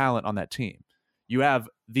much talent on that team. You have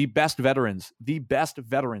the best veterans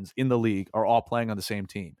in the league are all playing on the same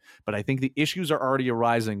team. But I think the issues are already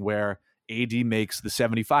arising where AD makes the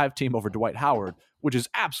 75 team over Dwight Howard, which is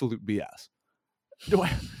absolute BS.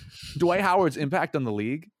 Dwight Howard's impact on the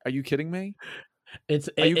league? Are you kidding me? It's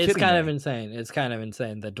kind of insane. It's kind of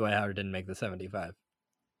insane that Dwight Howard didn't make the 75.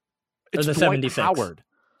 It's the Dwight 76. Howard.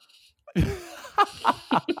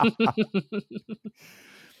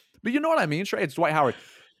 But you know what I mean, Shrey? It's Dwight Howard.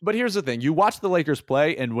 But here's the thing. You watch the Lakers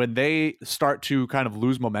play, and when they start to kind of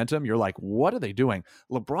lose momentum, you're like, what are they doing?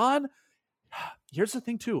 LeBron, here's the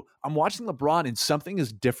thing, too. I'm watching LeBron, and something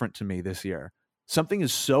is different to me this year. Something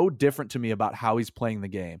is so different to me about how he's playing the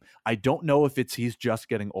game. I don't know if he's just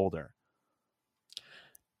getting older.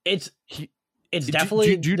 it's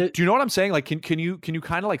definitely. Do you know what I'm saying? Like, can you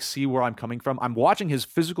kind of like see where I'm coming from? I'm watching his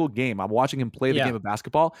physical game. I'm watching him play the game of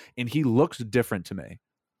basketball, and he looks different to me.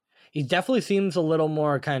 He definitely seems a little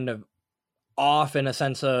more kind of off in a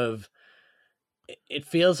sense of it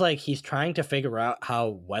feels like he's trying to figure out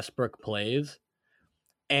how Westbrook plays,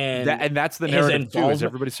 and that's the narrative too. Is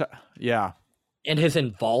everybody's and his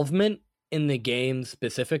involvement in the game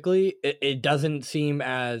specifically, it doesn't seem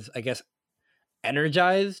as, I guess,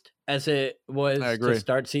 energized as it was to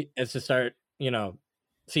start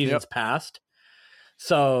seasons past.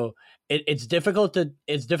 So it's difficult to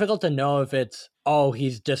know if it's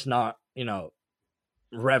he's just not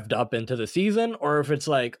revved up into the season, or if it's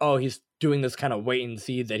like he's doing this kind of wait and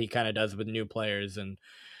see that he kind of does with new players,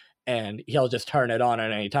 and he'll just turn it on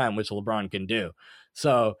at any time, which LeBron can do.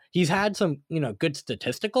 So he's had some good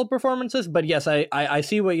statistical performances, but yes, I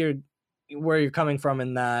see where you're coming from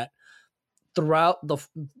in that throughout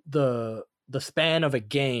the span of a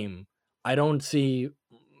game, I don't see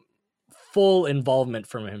full involvement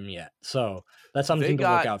from him yet. So that's something to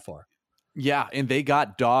look out for. Yeah, and they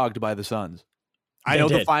got dogged by the Suns. I know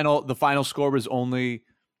the final score was only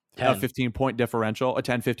 10. A 15-point differential, a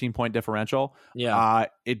 10-15-point differential. Yeah.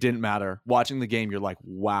 It didn't matter. Watching the game, you're like,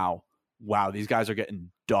 wow, these guys are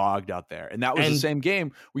getting dogged out there. And that was the same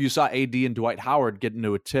game where you saw AD and Dwight Howard get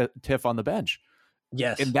into a tiff on the bench.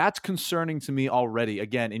 Yes. And that's concerning to me already.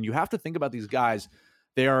 Again, and you have to think about these guys.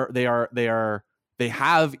 They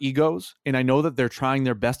have egos, and I know that they're trying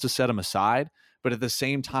their best to set them aside, but at the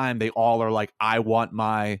same time, they all are like, I want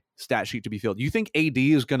my stat sheet to be filled. You think AD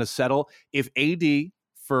is going to settle if AD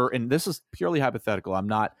and this is purely hypothetical, I'm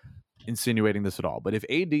not insinuating this at all, but if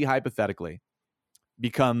AD hypothetically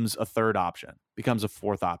becomes a third option, becomes a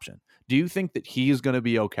fourth option, do you think that he is going to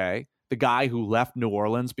be okay? The guy who left New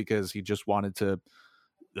Orleans because he just wanted to,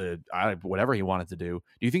 whatever he wanted to do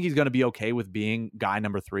you think he's going to be okay with being guy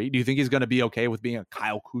number 3? Do you think he's going to be okay with being a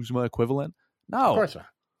Kyle Kuzma equivalent? No. Of course not.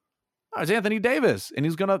 No, it's Anthony Davis, and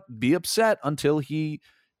he's going to be upset until he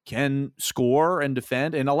can score and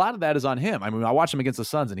defend, and a lot of that is on him. I mean, I watched him against the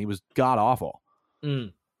Suns, and he was god-awful.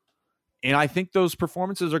 And I think those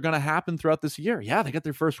performances are going to happen throughout this year. Yeah, they got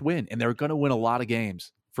their first win, and they're going to win a lot of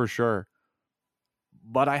games, for sure.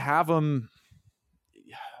 But I have them...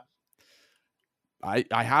 I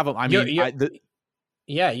have them... I mean...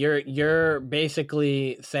 You're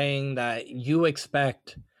basically saying that you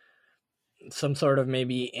expect some sort of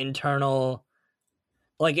maybe internal...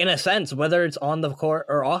 like in a sense, whether it's on the court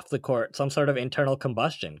or off the court, some sort of internal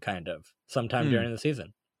combustion kind of sometime during the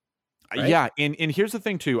season. Right? Yeah. And here's the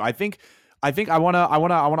thing too. I think I want to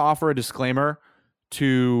offer a disclaimer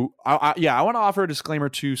to, I want to offer a disclaimer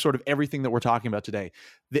to sort of everything that we're talking about today.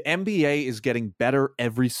 The NBA is getting better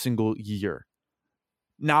every single year.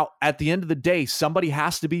 Now, at the end of the day, somebody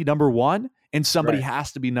has to be number 1 and somebody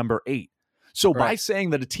has to be number 8. So by saying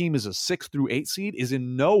that a team is a 6 through 8 seed is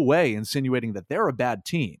in no way insinuating that they're a bad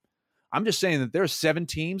team. I'm just saying that there are 7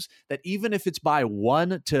 teams that even if it's by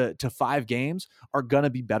 1 to 5 games are going to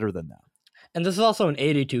be better than them. And this is also an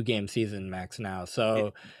 82 game season, Max, now.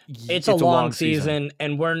 So it's a long season,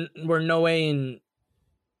 and we're no way in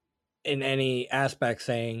any aspect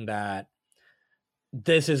saying that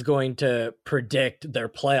this is going to predict their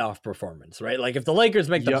playoff performance, right? Like if the Lakers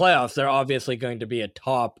make the playoffs, they're obviously going to be a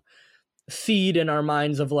top seed in our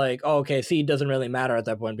minds of like, seed doesn't really matter at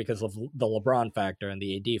that point because of the LeBron factor and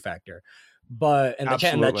the AD factor, but and that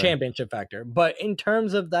championship factor. But in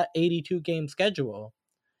terms of that 82 game schedule,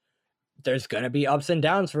 there's going to be ups and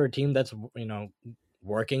downs for a team that's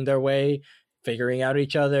working their way, figuring out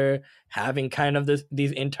each other, having kind of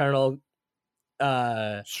these internal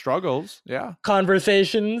struggles, heated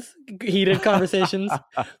conversations.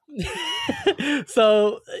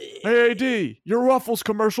 So, hey AD, your Ruffles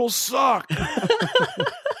commercials suck.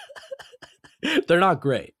 They're not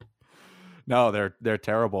great. No, they're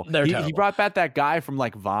terrible. He brought back that guy from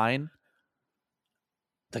like Vine.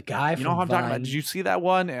 The guy from Vine. I'm talking about? Did you see that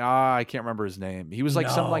one? I can't remember his name. He was like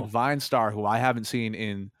some like Vine star who I haven't seen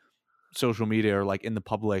in social media or like in the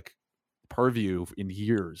public purview in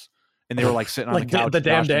years. And they were like sitting on like the couch. The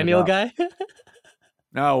damn Daniel guy?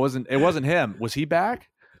 No, it wasn't him. Was he back?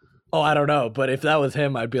 Oh, I don't know. But if that was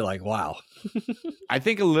him, I'd be like, wow. I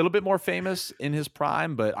think a little bit more famous in his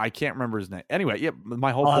prime, but I can't remember his name. Anyway,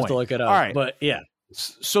 my whole point. I'll have to look it up. All right. But yeah.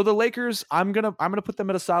 So the Lakers, I'm gonna put them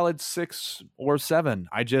at a solid 6 or 7.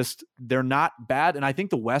 They're not bad, and I think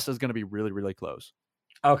the West is gonna be really, really close.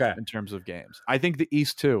 Okay. In terms of games. I think the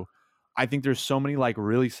East too. I think there's so many like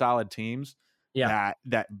really solid teams. Yeah.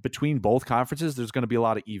 That between both conferences, there's going to be a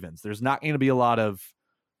lot of evens. There's not going to be a lot of,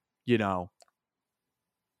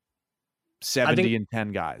 70 and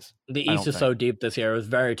 10 guys. The East is so deep this year. It was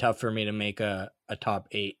very tough for me to make a top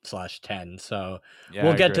 8/10. So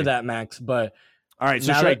we'll get to that, Max. But all right,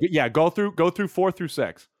 so Shrey, go through 4 through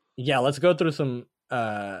 6. Yeah, let's go through some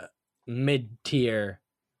mid-tier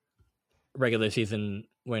regular season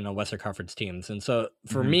Western Conference teams. And so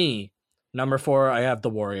for me, number 4, I have the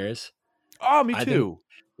Warriors. Oh, me too.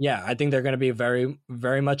 I think they're going to be very,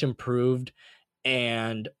 very much improved.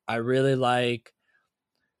 And I really like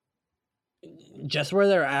just where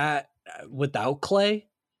they're at without Clay.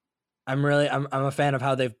 I'm a fan of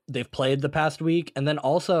how they've played the past week. And then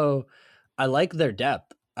also I like their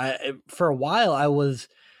depth. For a while I was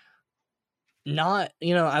not,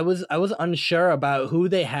 I was unsure about who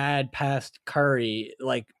they had past Curry,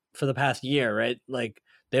 like for the past year, right? Like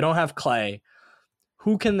they don't have Clay.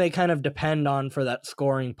 Who can they kind of depend on for that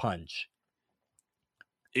scoring punch?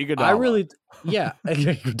 Iguodala.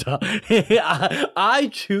 I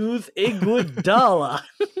choose Iguodala.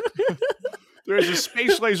 There's a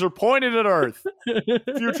space laser pointed at Earth.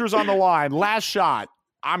 Future's on the line. Last shot.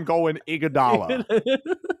 I'm going Iguodala.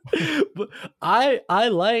 But I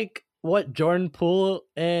like what Jordan Poole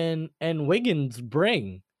and Wiggins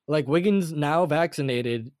bring. Like Wiggins, now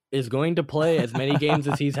vaccinated, is going to play as many games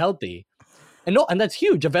as he's healthy. And that's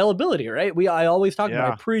huge availability, right? I always talk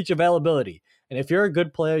about, I preach availability. And if you're a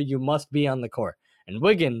good player, you must be on the court. And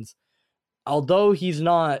Wiggins, although he's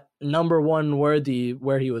not number 1 worthy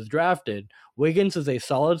where he was drafted, Wiggins is a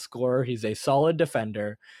solid scorer. He's a solid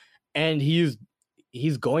defender, and he's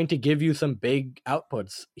going to give you some big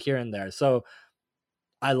outputs here and there. So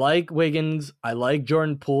I like Wiggins. I like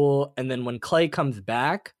Jordan Poole. And then when Clay comes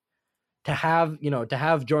back, to have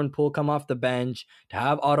Jordan Poole come off the bench, to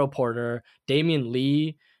have Otto Porter, Damian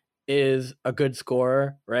Lee is a good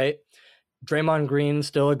scorer, right? Draymond Green,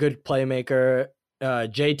 still a good playmaker.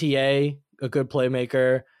 JTA, a good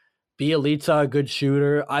playmaker. Bielitsa, a good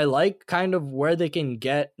shooter. I like kind of where they can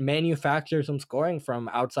manufacture some scoring from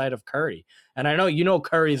outside of Curry. And I know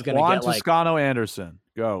Curry's going to get like Toscano Anderson,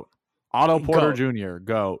 go. Otto Porter Jr.,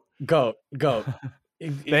 go. Go.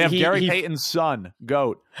 They have Gary Payton's son,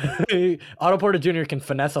 GOAT. Otto Porter Jr. can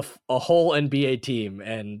finesse a whole NBA team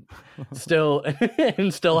and still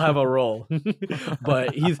have a role.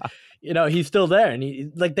 But he's still there,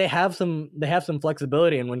 and they have some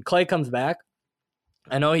flexibility. And when Clay comes back,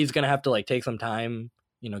 I know he's gonna have to like take some time,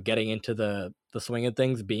 getting into the swing of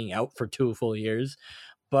things, being out for 2 full years.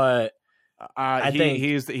 But I think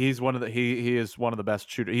he is one of the best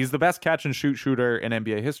shooters. He's the best catch and shoot shooter in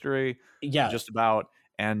NBA history. Yeah, just about.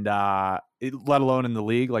 And let alone in the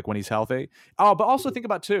league, like when he's healthy. Oh, but also think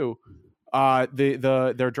about too,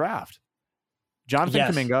 their draft, Jonathan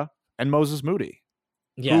Kuminga and Moses Moody,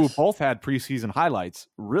 who both had preseason highlights.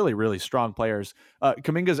 Really, really strong players.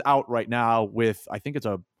 Kuminga's out right now with, I think it's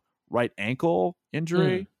a right ankle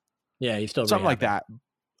injury. Yeah, he's still something like that.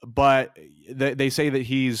 But they say that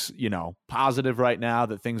he's, positive right now,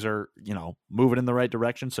 that things are, moving in the right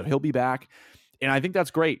direction. So he'll be back. And I think that's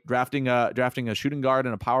great, drafting a shooting guard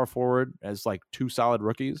and a power forward as like 2 solid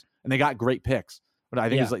rookies. And they got great picks. But I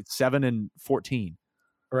think it's like 7 and 14.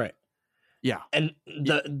 Right. Yeah. And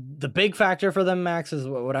the big factor for them, Max, is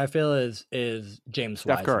what I feel is James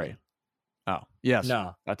Steph Wiseman. Curry. Oh, yes.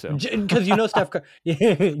 No. That too. Because Steph Curry,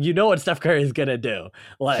 you know what Steph Curry is going to do.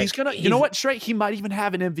 Like he's going to, you know what, Shrey? He might even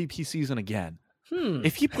have an MVP season again.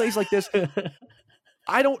 If he plays like this,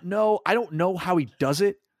 I don't know how he does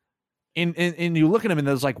it. And you look at him and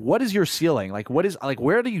there's like, what is your ceiling? Like,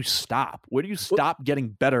 where do you stop? Where do you stop getting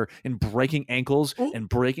better and breaking ankles and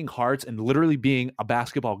breaking hearts and literally being a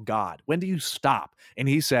basketball god? When do you stop? And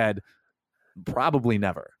he said, probably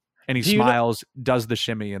never. And he smiles, does the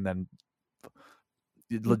shimmy, and then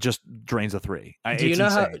just drains a 3. Do you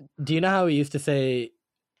know how he used to say,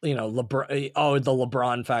 LeBron, the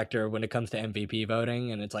LeBron factor when it comes to MVP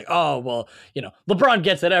voting, and it's like, oh well, LeBron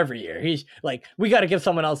gets it every year. He's like, we got to give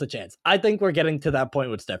someone else a chance. I think we're getting to that point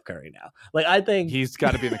with Steph Curry now. Like, I think he's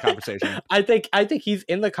got to be in the conversation. I think he's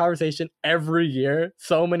in the conversation every year,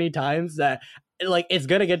 so many times that like it's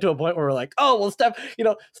gonna get to a point where we're like, oh well, Steph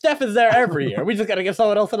is there every year. We just got to give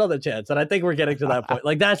someone else another chance. And I think we're getting to that point.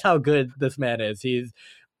 Like, that's how good this man is.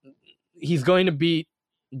 He's going to beat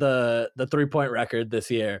the 3-point record this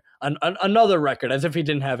year, another record, as if he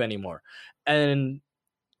didn't have any more. And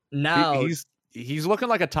now he's looking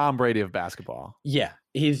like a Tom Brady of basketball. Yeah,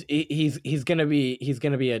 he's gonna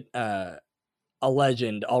be a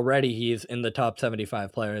legend already. He's in the top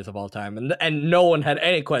 75 players of all time, and no one had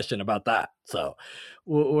any question about that. So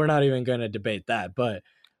we're not even going to debate that. But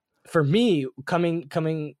for me,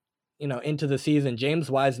 coming into the season, James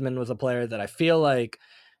Wiseman was a player that I feel like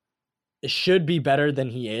should be better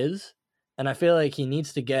than he is. And I feel like he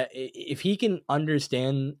needs to get, if he can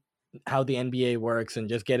understand how the NBA works and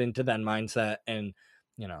just get into that mindset and,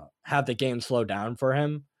 have the game slow down for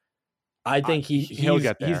him, I think he'll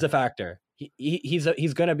get there. He's a factor. He's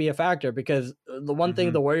going to be a factor, because the one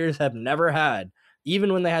thing the Warriors have never had,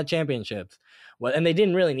 even when they had championships, and they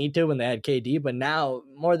didn't really need to when they had KD, but now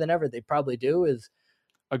more than ever they probably do, is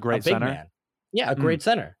a great big center. Man. Yeah, a great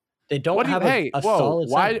center. They don't have a solid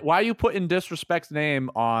why center. why are you putting disrespect's name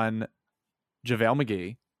on JaVale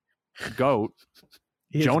McGee, GOAT,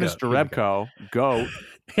 Jonas Jerebko, GOAT?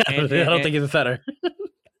 I don't think he's a center.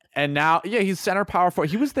 And now, he's center power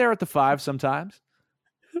forward. He was there at the 5 sometimes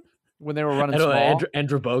when they were running small.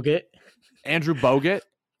 Andrew Bogut.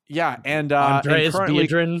 Yeah, and Andreas currently,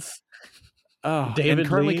 Biedrins. David and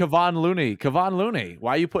currently Lee. Kevon Looney.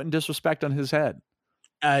 Why are you putting disrespect on his head?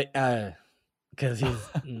 Because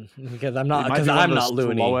I'm not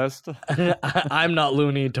Looney. I'm not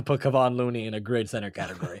Looney to put Kevon Looney in a great center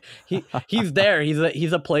category. He's there. He's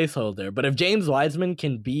a placeholder. But if James Wiseman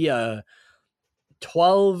can be a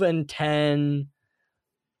 12 and 10,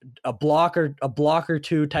 a blocker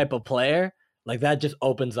 2 type of player, like, that just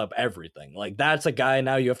opens up everything. Like, that's a guy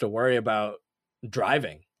now you have to worry about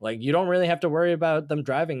driving. Like, you don't really have to worry about them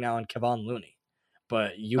driving now on Kevon Looney,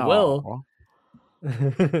 but you will.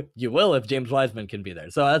 You will if James Wiseman can be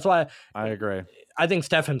there. So that's why I agree. I think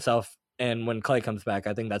Steph himself, and when Clay comes back,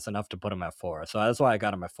 I think that's enough to put him at 4. So that's why I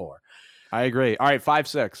got him at 4. I agree. All right,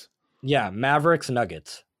 5-6. Yeah, Mavericks,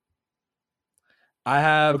 Nuggets.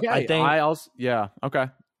 Okay.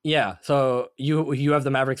 Yeah, so you have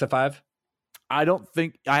the Mavericks at 5? I don't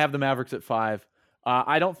think I have the Mavericks at 5.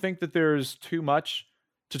 I don't think that there's too much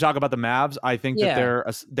to talk about the Mavs. I think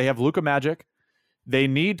that they have Luka Magic. They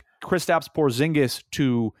need Kristaps Porzingis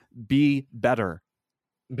to be better.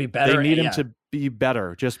 They need him to be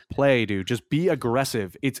better. Just play, dude. Just be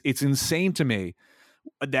aggressive. It's insane to me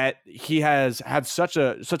that he has had such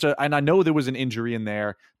a, and I know there was an injury in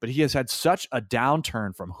there, but he has had such a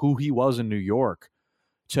downturn from who he was in New York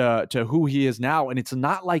to who he is now. And it's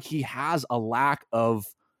not like he has a lack of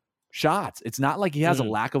shots. It's not like he has a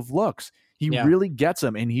lack of looks. He really gets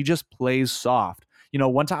them, and he just plays soft.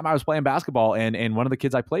 One time I was playing basketball, and one of the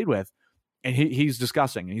kids I played with, and he's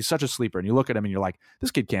disgusting, and he's such a sleeper. And you look at him and you're like,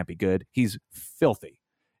 this kid can't be good. He's filthy.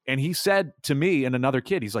 And he said to me and another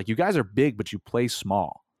kid, he's like, you guys are big, but you play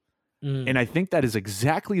small. And I think that is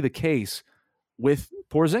exactly the case with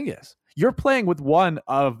Porzingis. You're playing with one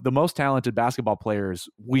of the most talented basketball players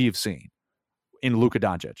we've seen in Luka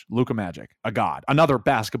Doncic, Luka Magic, a god, another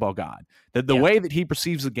basketball god. The way that he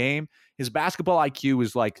perceives the game, his basketball IQ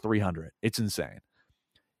is like 300. It's insane.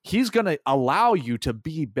 He's going to allow you to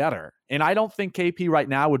be better. And I don't think KP right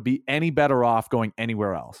now would be any better off going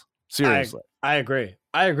anywhere else. Seriously. I agree.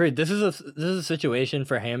 This is a situation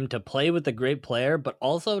for him to play with a great player, but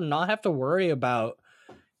also not have to worry about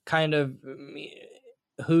kind of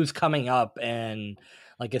who's coming up and,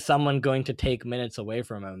 like, is someone going to take minutes away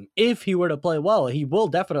from him? If he were to play well, he will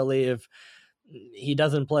definitely. If he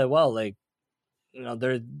doesn't play well, like,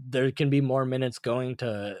 there can be more minutes going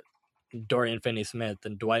to Dorian Finney-Smith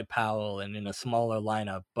and Dwight Powell and in a smaller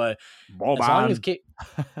lineup. But as long as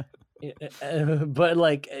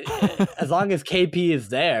as long as KP is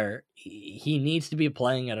there, he needs to be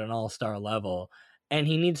playing at an all-star level, and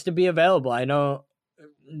he needs to be available. I know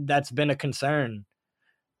that's been a concern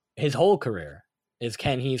his whole career, is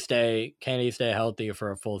can he stay healthy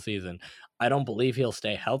for a full season? I don't believe he'll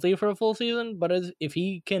stay healthy for a full season, but if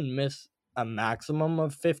he can miss a maximum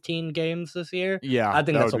of 15 games this year, I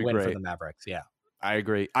think that's a win for the Mavericks. Yeah. I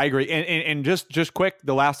agree. And just quick,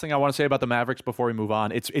 the last thing I want to say about the Mavericks before we move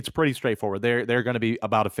on, it's pretty straightforward. They're going to be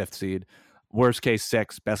about a 5th seed, worst case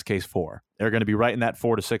 6, best case 4. They're going to be right in that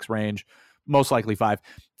 4 to 6 range, most likely 5.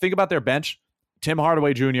 Think about their bench: Tim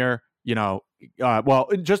Hardaway Jr.,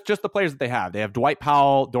 just the players that they have. They have Dwight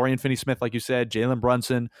Powell, Dorian Finney-Smith, like you said, Jalen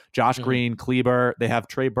Brunson, Josh Green, Kleber. They have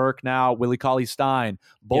Trey Burke now, Willie Cauley-Stein,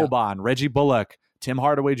 Boban, Reggie Bullock, Tim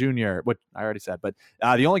Hardaway Jr., which I already said. But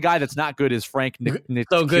the only guy that's not good is Frank Nick.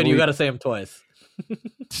 So good, you got to say him twice.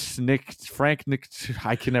 Frank Nick.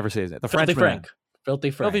 I can never say his name. The Filthy Frenchman.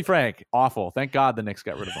 Filthy Frank. Awful. Thank God the Knicks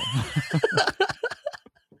got rid of him.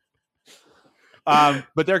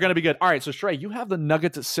 But they're going to be good. All right, so Shrey, you have the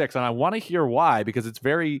Nuggets at 6, and I want to hear why, because it's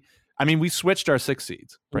we switched our 6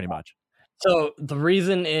 seeds pretty much. So the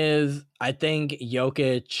reason is, I think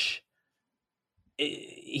Jokic,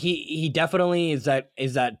 he definitely is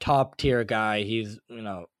that top tier guy. He's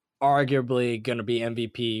arguably going to be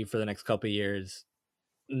MVP for the next couple of years,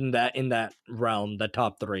 in that realm, the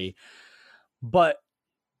top 3. But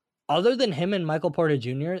other than him and Michael Porter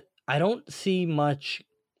Jr., I don't see much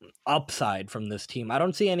upside from this team. I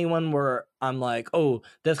don't see anyone where I'm like, oh,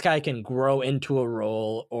 this guy can grow into a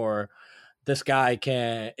role, or this guy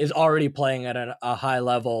is already playing at a high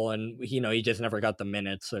level and he just never got the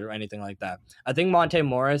minutes or anything like that. I think Monte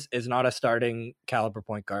Morris is not a starting caliber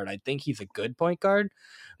point guard. I think he's a good point guard,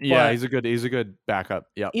 Yeah, but he's a good backup.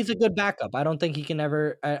 Yep. he's a good backup. I don't think he can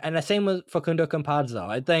ever. And the same with Facundo Campazzo.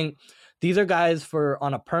 I think these are guys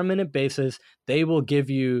on a permanent basis. They will give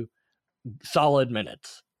you solid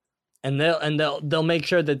minutes, and they'll make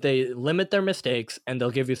sure that they limit their mistakes, and they'll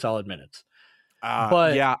give you solid minutes.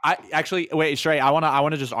 But yeah, I actually wait, Shrey. I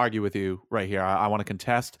want to just argue with you right here. I want to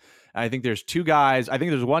contest. I think there's two guys. I think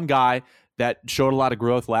there's one guy that showed a lot of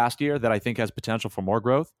growth last year that I think has potential for more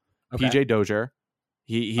growth. okay. PJ Dozier.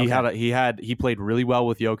 He played really well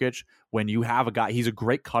with Jokic. When you have a guy, he's a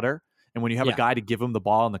great cutter, and when you have a guy to give him the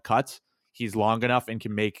ball in the cuts, he's long enough and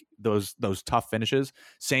can make those tough finishes.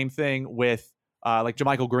 Same thing with like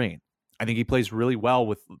JaMychal Green. I think he plays really well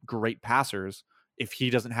with great passers. If he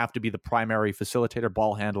doesn't have to be the primary facilitator,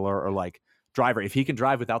 ball handler, or like driver, if he can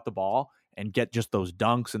drive without the ball and get just those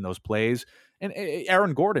dunks and those plays, and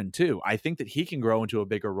Aaron Gordon too, I think that he can grow into a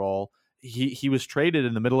bigger role. He was traded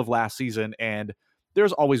in the middle of last season, and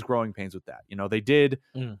there's always growing pains with that. They did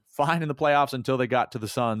fine in the playoffs until they got to the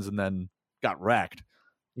Suns and then got wrecked.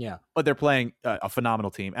 Yeah, but they're playing a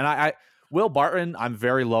phenomenal team, and I Will Barton, I'm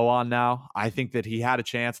very low on now. I think that he had a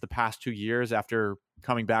chance the past 2 years after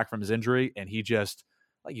coming back from his injury, and he just,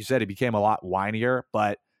 like you said, he became a lot whinier.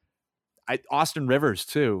 But Austin Rivers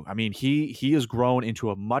too. I mean, he has grown into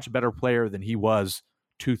a much better player than he was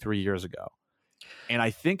 2-3 years ago. And I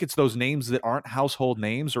think it's those names that aren't household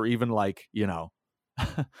names, or even like,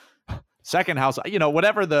 second house,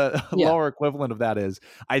 whatever the lower equivalent of that is.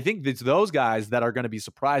 I think it's those guys that are going to be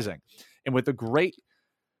surprising. And with a great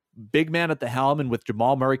big man at the helm, and with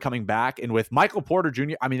Jamal Murray coming back, and with Michael Porter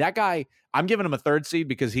Jr., I mean, that guy, I'm giving him a 3rd seed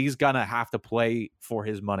because he's going to have to play for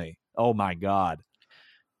his money. Oh my God.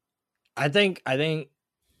 I think,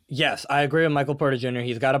 yes, I agree with Michael Porter Jr.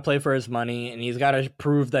 He's got to play for his money, and he's got to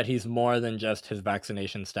prove that he's more than just his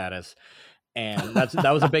vaccination status. And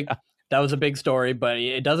that was a big story, but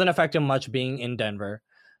it doesn't affect him much being in Denver.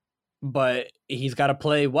 But he's got to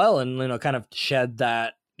play well and kind of shed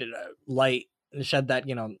that light, shed that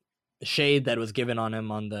shade that was given on him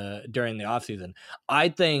during the offseason. I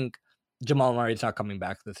think Jamal Murray's not coming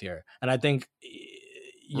back this year, and I think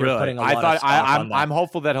you're putting a lot of stock on that. I'm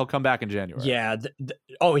hopeful that he'll come back in January. Yeah.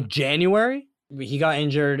 In January? He got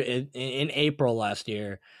injured in April last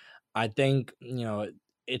year. I think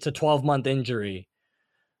it's a 12-month injury.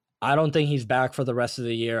 I don't think he's back for the rest of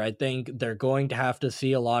the year. I think they're going to have to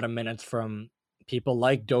see a lot of minutes from people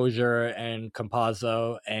like Dozier and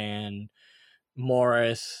Campazzo and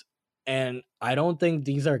Morris. And I don't think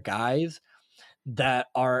these are guys that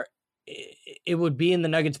it would be in the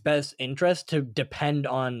Nuggets' best interest to depend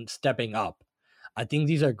on stepping up. I think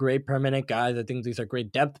these are great permanent guys. I think these are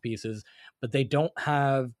great depth pieces, but they don't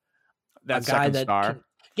have that second star.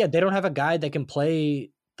 They don't have a guy that can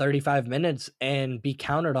play 35 minutes and be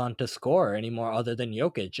counted on to score anymore other than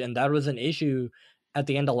Jokic. And that was an issue at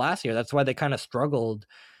the end of last year. That's why they kind of struggled,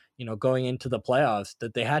 going into the playoffs,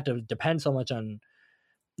 that they had to depend so much on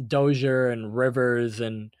Dozier and Rivers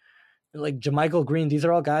and like JaMychal Green. These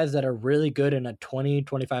are all guys that are really good in a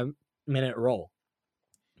 20-25 minute role.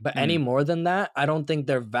 But any more than that, I don't think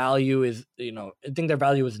their value is, I think their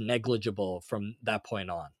value is negligible from that point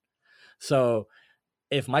on. So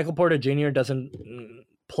if Michael Porter Jr. doesn't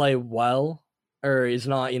play well, or is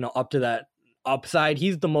not, up to that upside,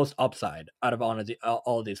 he's the most upside out of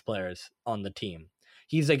all of these players on the team.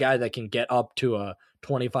 He's a guy that can get up to a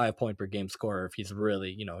 25 point per game scorer if he's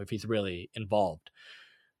really involved.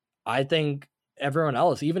 I think everyone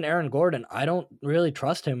else, even Aaron Gordon, I don't really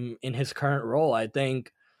trust him in his current role. I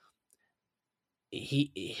think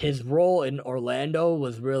his role in Orlando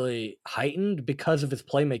was really heightened because of his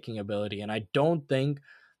playmaking ability. And I don't think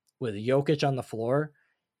with Jokic on the floor,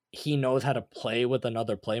 he knows how to play with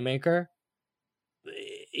another playmaker.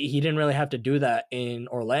 He didn't really have to do that in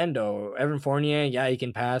Orlando. Evan Fournier, he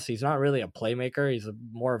can pass. He's not really a playmaker. He's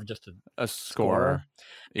more of just a scorer.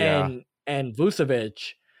 Yeah. And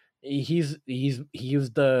Vucevic, he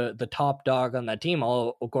was the top dog on that team.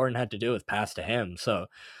 All Gordon had to do was pass to him. So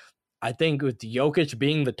I think with Jokic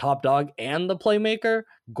being the top dog and the playmaker,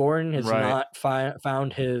 Gordon has not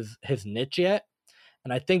found his niche yet.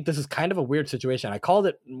 And I think this is kind of a weird situation. I called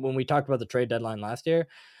it when we talked about the trade deadline last year.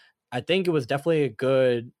 I think it was definitely a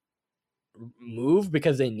good move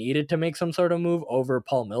because they needed to make some sort of move over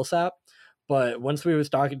Paul Millsap. But once we was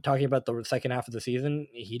talking about the second half of the season,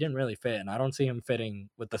 he didn't really fit, and I don't see him fitting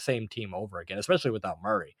with the same team over again, especially without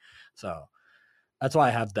Murray. So that's why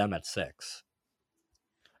I have them at 6.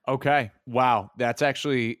 Okay. Wow. That's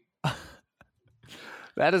actually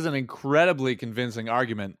that is an incredibly convincing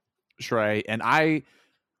argument, Shrey. And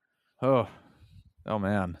oh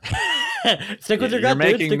man. Stick with your gut,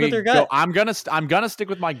 dude. Stick with your gut. I'm gonna stick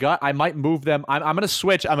with my gut. I might move them. I'm gonna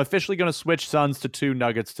switch. I'm officially gonna switch Suns to 2,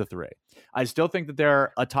 Nuggets to 3. I still think that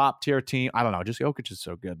they're a top tier team. I don't know. Just Jokic is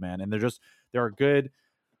so good, man, and they're a good.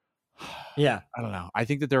 Yeah, I don't know. I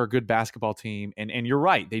think that they're a good basketball team, and you're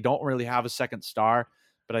right. They don't really have a second star,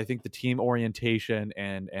 but I think the team orientation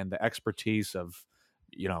and the expertise of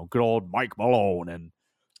good old Mike Malone and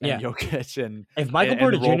Jokic and if Michael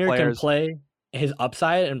Porter Jr. can play his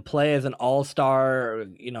upside and play as an all-star,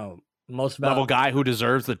 most level guy who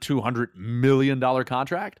deserves the $200 million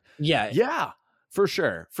contract. Yeah, for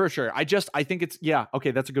sure. I think it's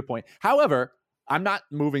okay. That's a good point. However, I'm not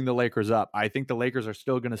moving the Lakers up. I think the Lakers are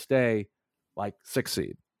still going to stay like 6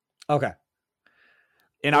 seed. Okay,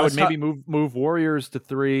 and I would maybe move Warriors to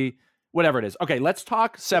 3, whatever it is. Okay, let's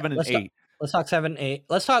talk 7 and 8. Let's talk 7, 8.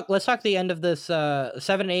 Let's talk the end of this 7,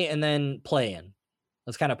 8, and then play in.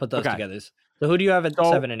 Let's kind of put those together. So who do you have at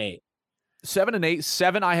 7 and 8? 7 and 8.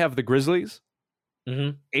 7, I have the Grizzlies.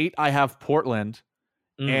 8, I have Portland.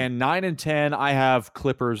 And 9 and 10, I have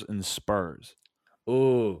Clippers and Spurs.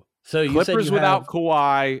 Ooh. So you Clippers said without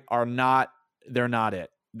Kawhi they're not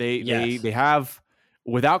it. They have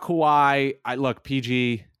without Kawhi, look,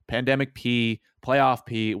 PG, pandemic P, playoff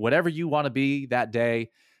P, whatever you want to be that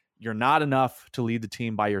day, you're not enough to lead the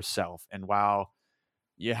team by yourself. And while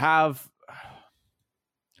you have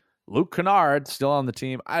Luke Kennard still on the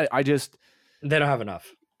team, they don't have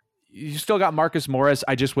enough. You still got Marcus Morris.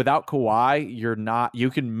 Without Kawhi, you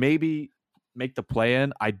can maybe make the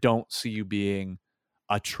play-in. I don't see you being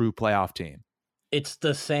a true playoff team. It's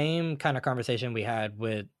the same kind of conversation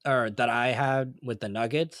that I had with the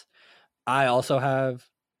Nuggets. I have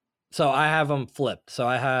them flipped. So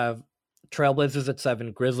I have Trailblazers at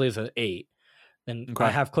 7, Grizzlies at 8, and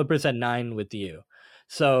I have Clippers at 9 with you.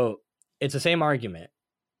 So it's the same argument.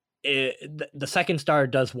 The second star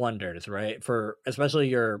does wonders, right? For especially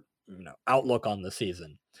your outlook on the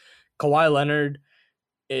season. Kawhi Leonard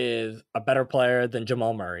is a better player than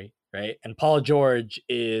Jamal Murray, right? And Paul George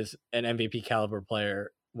is an MVP caliber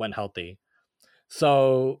player when healthy.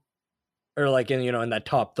 So, or like in that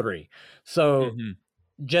top 3. So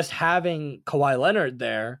just having Kawhi Leonard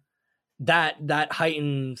there, that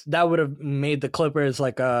heightens, that would have made the Clippers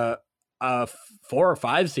like a 4 or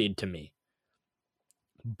 5 seed to me.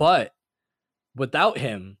 But without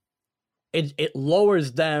him, it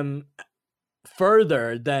lowers them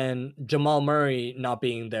further than Jamal Murray not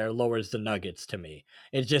being there lowers the Nuggets to me.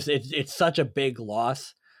 It's such a big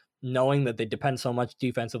loss knowing that they depend so much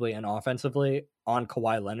defensively and offensively on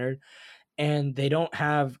Kawhi Leonard, and they don't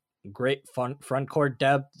have great front court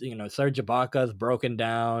depth. Serge Ibaka's broken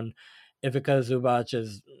down. Ivica Zubac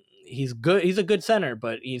he's good. He's a good center,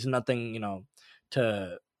 but he's nothing,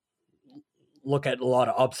 to look at a lot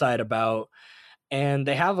of upside about. And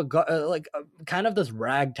they have kind of this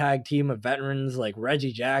ragtag team of veterans like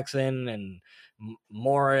Reggie Jackson and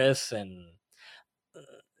Morris, and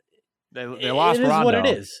they lost Rondo. It is Rondo. What it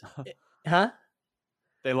is, huh?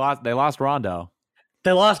 They lost Rondo.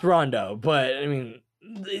 They lost Rondo, but I mean,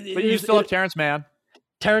 but you still have Terrence Mann.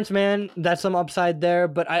 Terrence Mann, that's some upside there,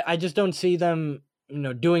 but I just don't see them,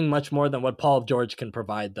 doing much more than what Paul George can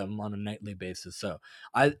provide them on a nightly basis. So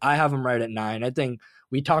I have them right at 9. I think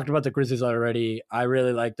we talked about the Grizzlies already. I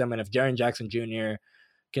really like them, and if Jaren Jackson Jr.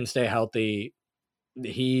 can stay healthy,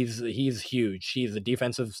 he's huge. He's a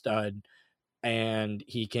defensive stud, and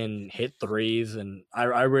he can hit threes, and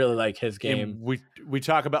I really like his game. And we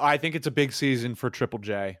talk about. I think it's a big season for Triple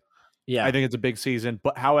J. Yeah, I think it's a big season.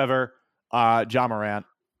 But however, Ja Morant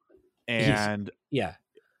and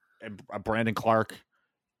Brandon Clark,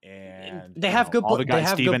 and they have good. All the guys,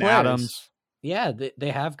 Steven Adams. Yeah,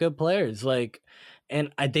 they have good players.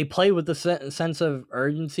 And they play with the sense of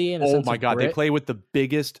urgency and oh my god, they play with the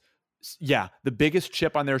biggest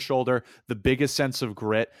chip on their shoulder, the biggest sense of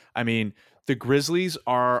grit. I mean, the Grizzlies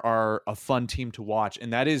are a fun team to watch,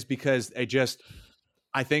 and that is because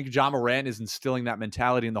I think Ja Morant is instilling that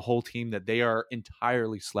mentality in the whole team that they are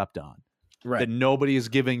entirely slept on. Right. That nobody is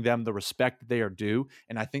giving them the respect that they are due.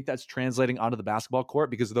 And I think that's translating onto the basketball court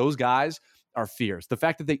because those guys are fierce. The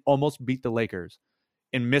fact that they almost beat the Lakers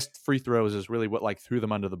and missed free throws is really what threw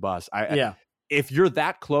them under the bus. If you're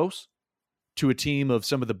that close to a team of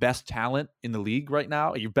some of the best talent in the league right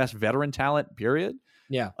now, your best veteran talent, period.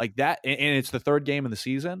 Yeah. Like that. And it's the 3rd game in the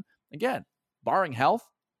season. Again, barring health,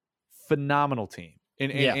 phenomenal team.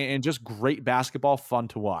 And just great basketball, fun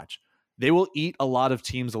to watch. They will eat a lot of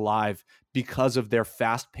teams alive because of their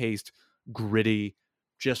fast-paced, gritty,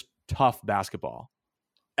 just tough basketball.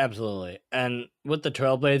 Absolutely. And with the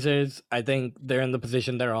Trailblazers, I think they're in the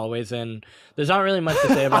position they're always in. There's not really much to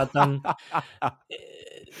say about them.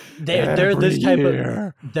 They're this type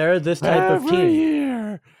of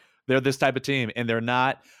team. They're this type of team, and they're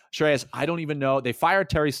not. Shreyas, I don't even know. They fired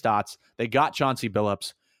Terry Stotts. They got Chauncey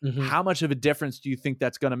Billups. Mm-hmm. How much of a difference do you think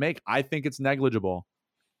that's going to make? I think it's negligible.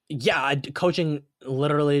 Yeah, coaching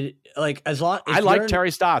literally like as long. I like Terry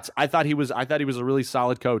Stotts. I thought he was a really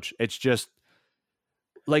solid coach. It's just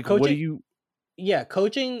like coaching, what do you? Yeah,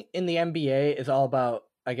 coaching in the NBA is all about,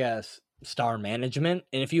 I guess, star management.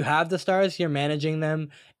 And if you have the stars, you're managing them.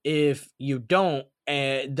 If you don't,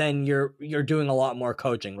 then you're doing a lot more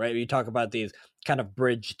coaching, right? You talk about these kind of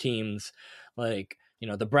bridge teams, like, you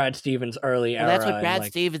know, the Brad Stevens early era. That's what Brad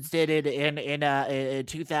Stevens did in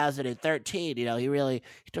 2013. You know, he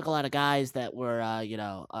took a lot of guys that were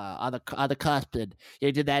on the cusp, and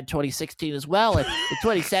he did that in 2016 as well. And in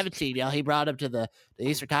 2017, you know, he brought him to the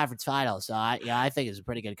Eastern Conference Finals. So I think he's a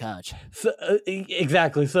pretty good coach. So,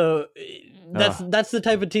 exactly. So that's the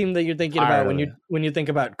type of team that you're thinking about when you think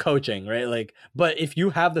about coaching, right? Like, but if you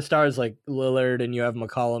have the stars like Lillard and you have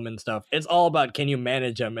McCollum and stuff, it's all about, can you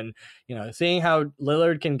manage them? And, you know, seeing how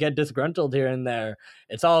Lillard can get disgruntled here and there,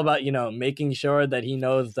 it's all about, you know, making sure that he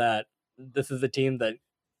knows that this is a team that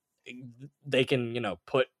they can, you know,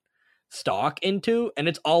 put stock into. And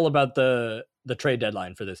it's all about the trade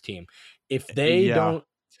deadline for this team. If they don't,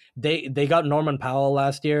 they got Norman Powell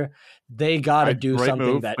last year. They got to do something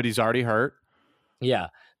move, but he's already hurt. Yeah,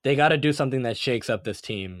 they got to do something that shakes up this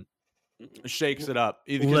team. Shakes it up.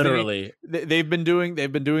 Literally. They've been doing the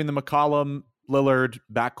McCollum Lillard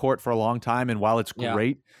backcourt for a long time, and while it's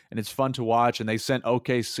great and it's fun to watch, and they sent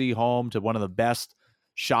OKC home to one of the best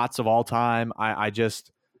shots of all time, I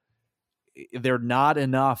just, they're not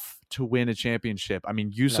enough to win a championship. I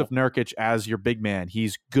mean, Yusuf Nurkic as your big man,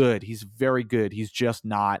 he's good. He's very good. He's just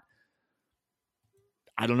not,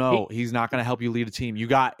 I don't know. He's not going to help you lead a team. You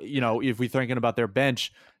got, you know, if we're thinking about their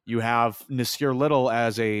bench, you have Nasir Little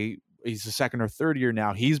he's a second or third year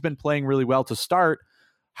now. He's been playing really well to start.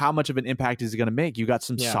 How much of an impact is he going to make? You got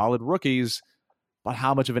some solid rookies, but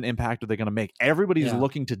how much of an impact are they going to make? Everybody's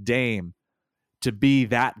looking to Dame to be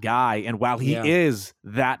that guy. And while he is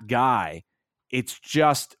that guy, it's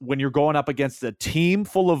just when you're going up against a team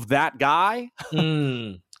full of that guy.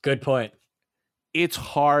 Good point. It's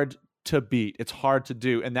hard to beat. It's hard to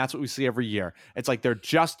do. And that's what we see every year. It's like they're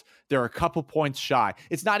a couple points shy.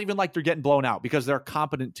 It's not even like they're getting blown out because they're a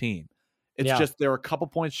competent team. It's just they're a couple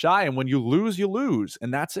points shy. And when you lose, you lose.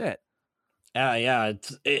 And that's it. Yeah.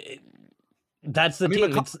 That's the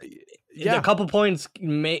team. A couple points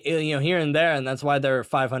here and there. And that's why they're a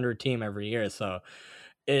 500 team every year. So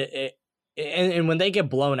and when they get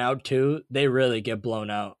blown out too, they really get blown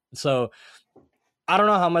out. So I don't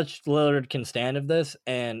know how much Lillard can stand of this,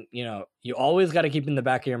 and you know, you always got to keep in the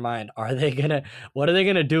back of your mind: what are they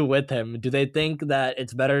gonna do with him? Do they think that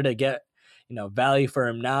it's better to get, you know, value for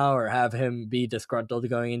him now, or have him be disgruntled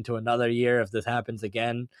going into another year if this happens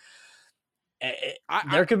again?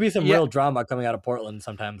 There could be some real drama coming out of Portland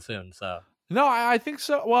sometime soon. So no, I think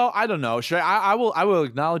so. Well, I don't know. I will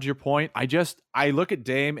acknowledge your point. I look at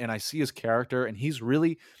Dame and I see his character, and he's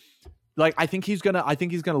really. Like, I think he's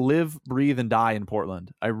gonna live, breathe, and die in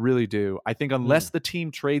Portland. I really do. I think unless the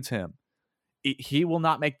team trades him, he will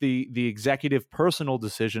not make the executive personal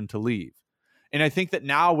decision to leave. And I think that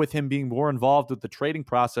now with him being more involved with the trading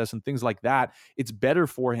process and things like that, it's better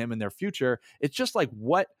for him in their future. It's just like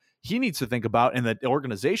what he needs to think about, and the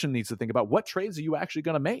organization needs to think about, what trades are you actually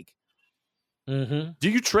going to make? Mm-hmm. Do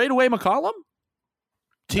you trade away McCollum?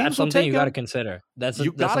 That's something you got to consider. That's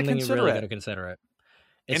something you really got to consider it.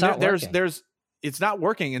 It's not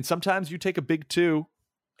working. And sometimes you take a big two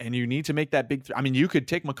and you need to make that big three. I mean, you could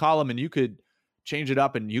take McCollum and you could change it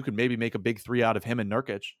up and you could maybe make a big three out of him and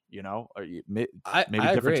Nurkic, you know, or maybe I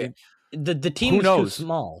different agree. team. The team is too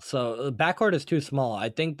small. So the backcourt is too small. I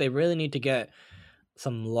think they really need to get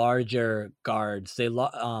some larger guards. They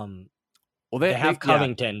have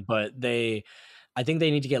Covington, but I think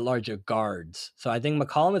they need to get larger guards. So I think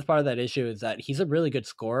McCollum is part of that issue, is that he's a really good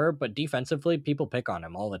scorer, but defensively people pick on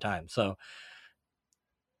him all the time. So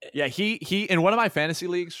yeah, he in one of my fantasy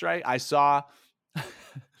leagues, right? I saw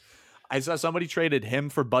somebody traded him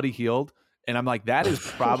for Buddy Hield, and I'm like, that is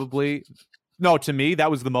probably no, to me,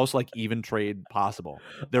 that was the most like even trade possible.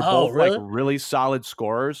 They're both like really solid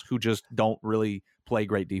scorers who just don't really play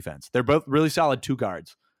great defense. They're both really solid two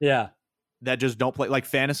guards. Yeah. that just don't play like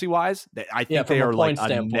fantasy wise. I think from they a are like point a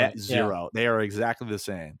standpoint, net zero. They are exactly the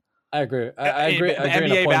same. I agree. I agree. I agree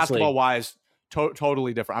in a NBA points basketball league. wise,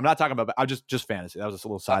 totally different. I'm not talking about. I'm just fantasy. That was just a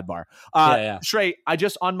little sidebar. Yeah. Shrey, I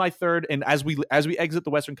just on my third, and as we exit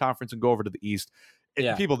the Western Conference and go over to the East,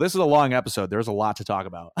 people, this is a long episode. There's a lot to talk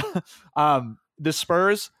about. The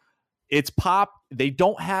Spurs, it's Pop. They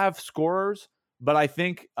don't have scorers, but I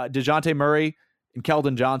think DeJounte Murray and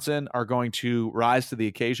Keldon Johnson are going to rise to the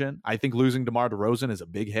occasion. I think losing DeMar DeRozan is a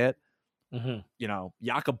big hit. You know,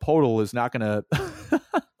 Jakob Poeltl is not going to.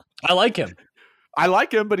 I like him. I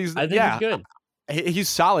like him, but he's he's good. He's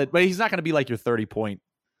solid, but he's not going to be like your 30-point.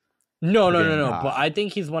 No. But I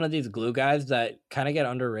think he's one of these glue guys that kind of get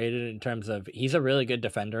underrated in terms of he's a really good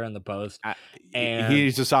defender in the post, and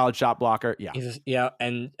he's a solid shot blocker. Yeah,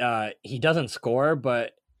 and he doesn't score,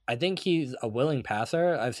 but I think he's a willing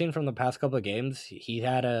passer. I've seen from the past couple of games, he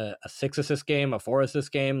had a 6 assist game, a 4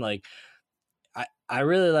 assist game. Like, I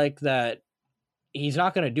really like that. He's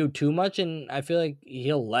not going to do too much, and I feel like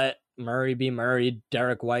he'll let Murray be Murray,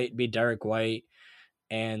 Derek White be Derek White,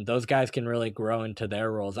 and those guys can really grow into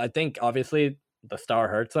their roles. I think obviously the star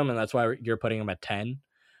hurts them, and that's why you're putting him at 10.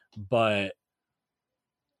 But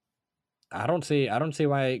I don't see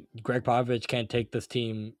why Greg Popovich can't take this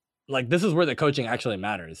team. Like, this is where the coaching actually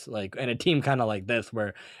matters. Like, in a team kind of like this,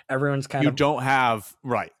 where everyone's kind of don't have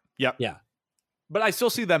right. Yep. Yeah. But I still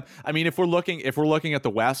see them. I mean, if we're looking at the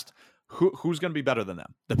West, who's going to be better than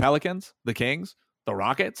them? The Pelicans, the Kings, the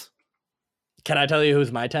Rockets. Can I tell you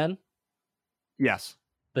who's my 10? Yes.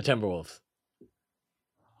 The Timberwolves.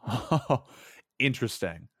 Oh,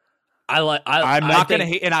 interesting. I'm not going to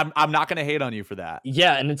hate, and I'm not going to hate on you for that.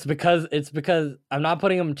 Yeah, and it's because I'm not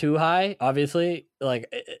putting them too high. Obviously,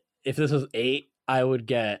 like if this was 8, I would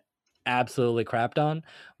get absolutely crapped on.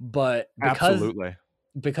 But because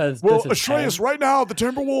Shreyas, right now the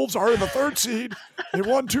Timberwolves are in the 3rd seed. They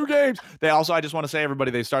won 2 games. They also, I just want to say,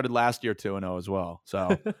 everybody, they started last year 2-0 as well.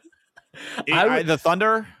 So the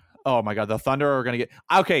Thunder. Oh my God, the Thunder are going to get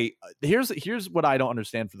okay. Here's what I don't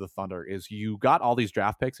understand for the Thunder is you got all these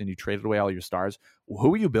draft picks and you traded away all your stars.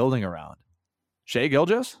 Who are you building around? Shai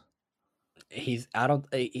Gilgeous? I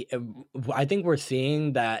think we're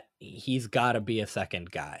seeing that he's got to be a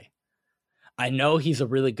second guy. I know he's a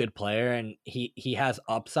really good player and he has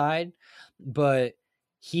upside, but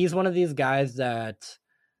he's one of these guys that's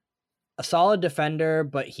a solid defender,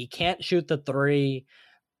 but he can't shoot the 3.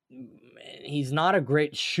 He's not a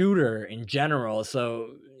great shooter in general. So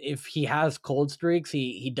if he has cold streaks,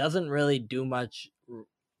 he doesn't really do much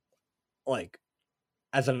like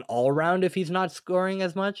as an all-round if he's not scoring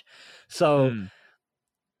as much. So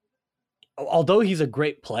although he's a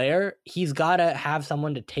great player, he's got to have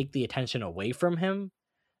someone to take the attention away from him.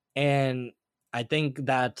 And I think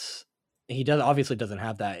he obviously doesn't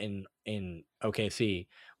have that in OKC,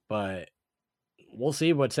 but we'll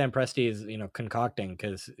see what Sam Presti is, concocting,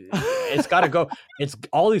 because it's got to go. It's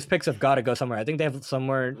all these picks have got to go somewhere. I think they have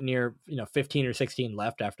somewhere near 15 or 16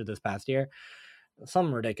 left after this past year.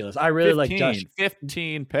 Something ridiculous. I really like Josh.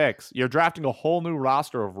 15 picks. You're drafting a whole new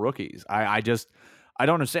roster of rookies. I don't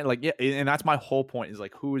understand. Like, yeah, and that's my whole point. Is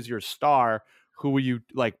like, who is your star? Who are you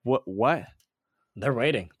like? What? They're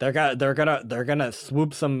waiting. They're gonna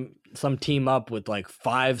swoop some team up with like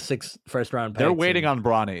 5-6 first round picks. They're waiting on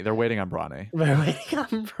Bronny.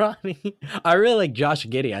 I really like Josh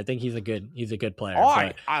Giddey. I think he's a good player.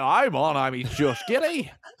 My name is Josh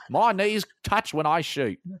Giddey. My knees touch when I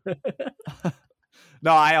shoot.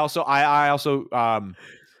 No, I also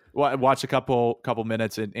watched a couple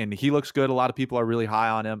minutes and he looks good. A lot of people are really high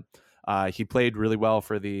on him. He played really well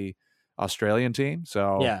for the Australian team.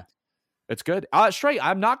 So yeah. It's good. Shrey,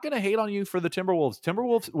 I'm not going to hate on you for the Timberwolves.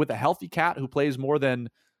 Timberwolves with a healthy Cat who plays more than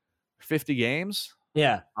 50 games.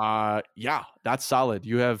 Yeah. Yeah, that's solid.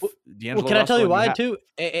 You have D'Angelo. Well, can I tell you why too?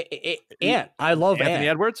 Ant. I love Anthony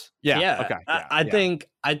Edwards. Yeah. Okay. Yeah,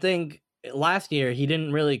 I think last year he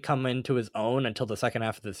didn't really come into his own until the second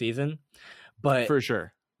half of the season. But for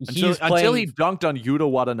sure. Until he dunked on Yuta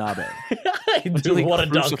Watanabe. Dude, what a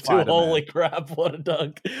dunk, too. Holy crap, what a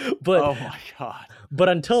dunk. But oh my God. But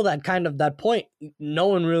until that point, no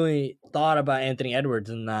one really thought about Anthony Edwards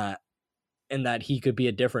in that he could be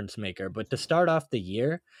a difference maker. But to start off the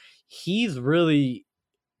year, he's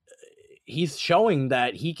showing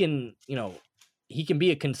that he can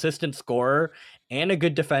be a consistent scorer and a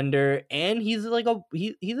good defender, and he's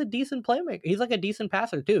a decent playmaker. He's like a decent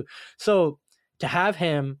passer too. So to have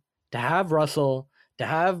him, to have Russell, to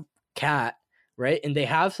have Cat, right? And they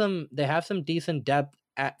have some decent depth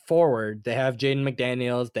at forward. They have Jaden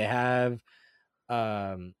McDaniels. They have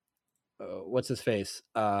what's his face?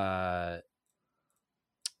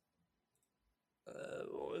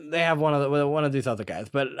 they have one of these other guys,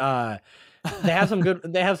 but they have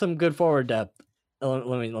some good forward depth. Let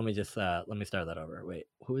me start that over. Wait,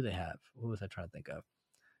 who do they have? Who was I trying to think of?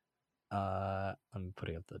 I'm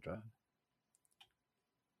putting up the draw.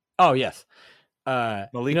 Oh yes,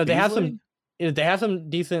 Malik they have Beasley? some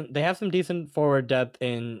decent forward depth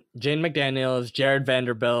in Jane McDaniels, Jared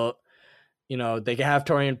Vanderbilt. They have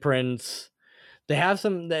Torian Prince. They have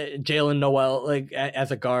some Jalen Noel like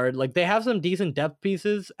as a guard. Like they have some decent depth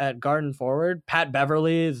pieces at guard and forward. Pat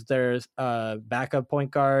Beverly is their backup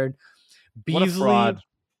point guard. Beasley. What a fraud.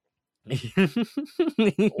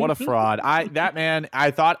 What a fraud.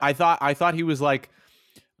 I thought he was like,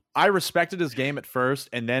 I respected his game at first,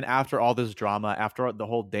 and then after all this drama, after the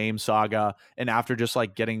whole Dame saga, and after just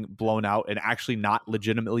like getting blown out and actually not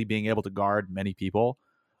legitimately being able to guard many people,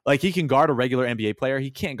 like he can guard a regular NBA player,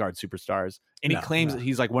 he can't guard superstars, and he claims that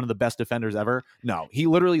he's like one of the best defenders ever. No, he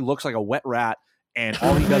literally looks like a wet rat, and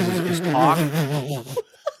all he does is talk.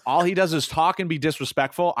 All he does is talk and be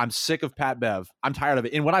disrespectful. I'm sick of Pat Bev. I'm tired of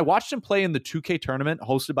it. And when I watched him play in the 2K tournament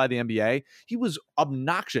hosted by the NBA, he was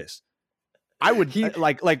obnoxious. I would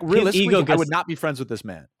realistically, I would not be friends with this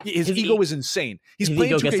man. His ego is insane. He's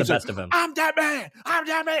playing 2K. Gets the best of him. I'm that man. I'm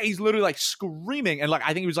that man. He's literally like screaming, and like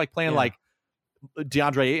I think he was like playing like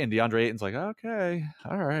DeAndre Ayton. DeAndre Ayton's like, okay,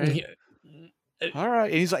 all right, all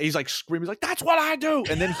right. And he's like screaming, he's like, that's what I do.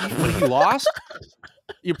 And then when he lost,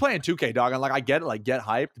 you're playing 2K, dog. And like I get it, like get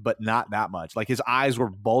hyped, but not that much. Like his eyes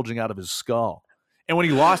were bulging out of his skull. And when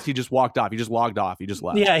he lost, he just walked off. He just logged off. He just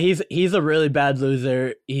left. Yeah, he's a really bad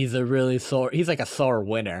loser. He's like a sore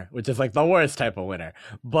winner, which is like the worst type of winner.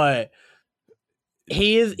 But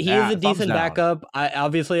he is a decent backup.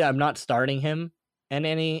 I'm not starting him in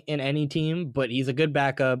any team, but he's a good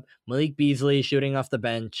backup. Malik Beasley shooting off the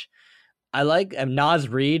bench. I like Naz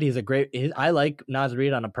Reid. I like Naz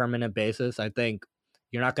Reid on a permanent basis. I think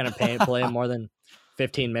you're not going to play him more than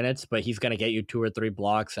 15 minutes, but he's going to get you 2 or 3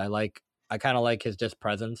 blocks. I kind of like his just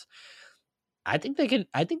presence. I think they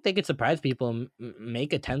could surprise people and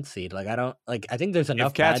make a 10th seed. Like I think there's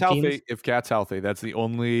enough. If Cat's healthy, that's the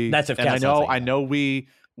only. That's if Cat's healthy. I know we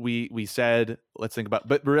said let's think about,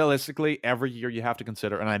 but realistically, every year you have to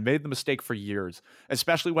consider. And I made the mistake for years,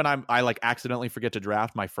 especially when I like accidentally forget to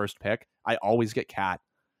draft my first pick. I always get Cat,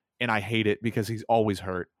 and I hate it because he's always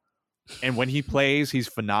hurt. And when he plays, he's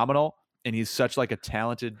phenomenal, and he's such like a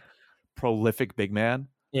talented, prolific big man.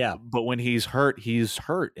 Yeah. But when he's hurt,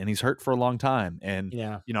 and he's hurt for a long time. And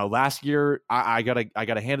last year I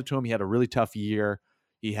gotta hand it to him. He had a really tough year.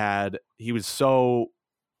 He was so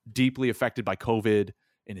deeply affected by COVID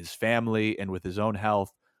in his family and with his own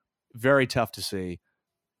health. Very tough to see.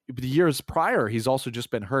 But the years prior, he's also just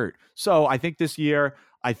been hurt. So I think this year,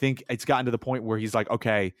 it's gotten to the point where he's like,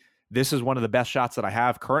 okay, this is one of the best shots that I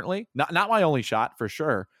have currently. Not my only shot for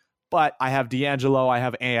sure, but I have D'Angelo, I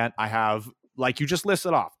have Ant, I have, like you just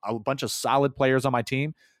listed off, a bunch of solid players on my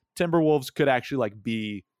team. Timberwolves could actually like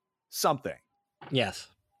be something. Yes.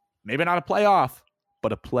 Maybe not a playoff,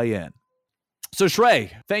 but a play-in. So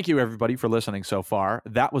Shrey, thank you everybody for listening so far.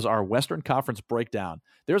 That was our Western Conference breakdown.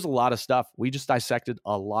 There's a lot of stuff. We just dissected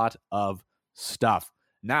a lot of stuff.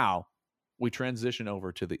 Now we transition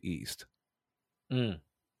over to the East. The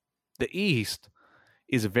East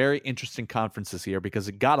is a very interesting conference this year because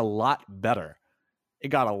it got a lot better. It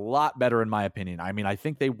got a lot better in my opinion. I mean, I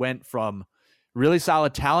think they went from really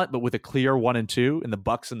solid talent, but with a clear 1 and 2 in the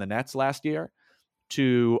Bucks and the Nets last year,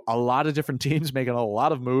 to a lot of different teams making a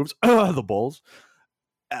lot of moves. The Bulls,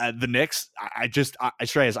 the Knicks.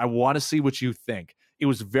 Shreyas, I want to see what you think. It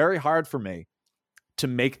was very hard for me to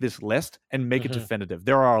make this list and make it definitive.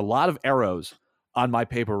 There are a lot of arrows on my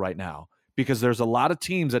paper right now because there's a lot of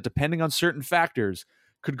teams that, depending on certain factors,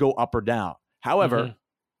 could go up or down. However,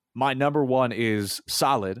 my number 1 is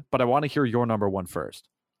solid, but I want to hear your number 1 first.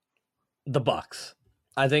 The Bucks.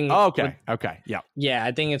 I think. Okay. Yeah. Yeah,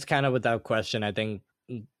 I think it's kind of without question. I think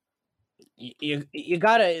you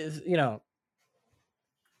gotta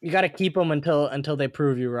keep them until they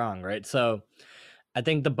prove you wrong, right? So I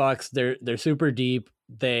think the Bucks, they're super deep.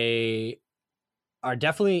 They are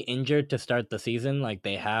definitely injured to start the season. Like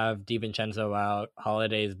they have DiVincenzo out,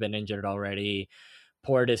 Holiday's been injured already,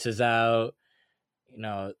 Portis is out.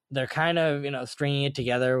 They're kind of stringing it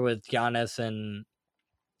together with Giannis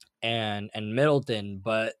and Middleton,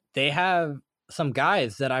 but they have some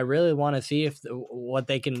guys that I really want to see what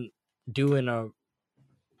they can do in a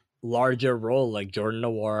larger role, like Jordan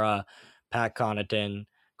Nwora, Pat Connaughton,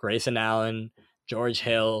 Grayson Allen, George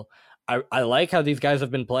Hill. I like how these guys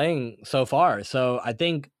have been playing so far. So I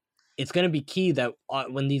think it's going to be key that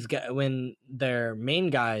when their main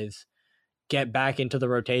guys get back into the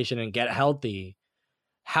rotation and get healthy,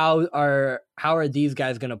 how are these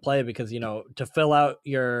guys going to play? Because, to fill out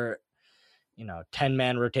your,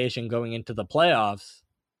 10-man rotation going into the playoffs,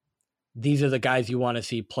 these are the guys you want to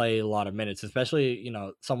see play a lot of minutes, especially,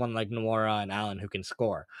 someone like Nwora and Allen who can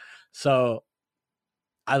score. So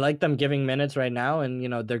I like them giving minutes right now,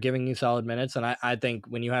 and, they're giving you solid minutes. And I think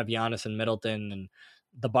when you have Giannis and Middleton, and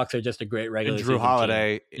the Bucks are just a great regular and Drew season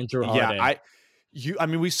Holiday. team. And Drew Holiday.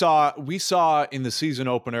 We saw in the season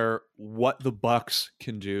opener what the Bucks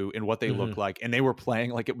can do and what they look like, and they were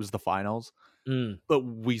playing like it was the finals. But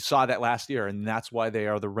we saw that last year, and that's why they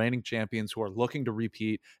are the reigning champions who are looking to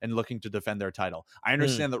repeat and looking to defend their title. I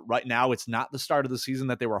understand that right now it's not the start of the season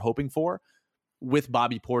that they were hoping for, with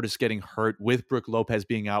Bobby Portis getting hurt, with Brook Lopez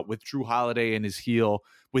being out, with Drew Holiday in his heel,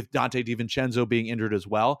 with Dante DiVincenzo being injured as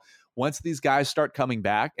well. Once these guys start coming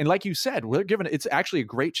back, and like you said, it's actually a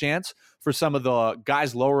great chance for some of the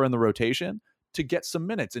guys lower in the rotation to get some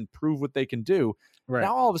minutes and prove what they can do. Right.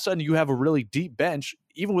 Now, all of a sudden, you have a really deep bench,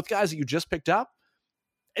 even with guys that you just picked up,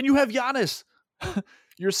 and you have Giannis.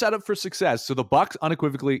 You're set up for success. So the Bucks,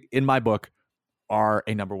 unequivocally, in my book, are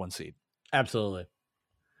a number 1 seed. Absolutely.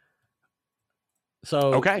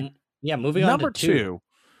 So, okay. Moving on number to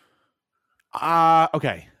 2.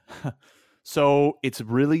 Okay. So it's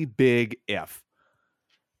really big if.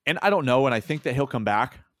 And I don't know, and I think that he'll come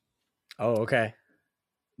back. Oh, okay.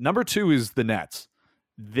 Number 2 is the Nets.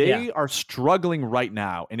 They are struggling right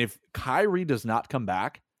now. And if Kyrie does not come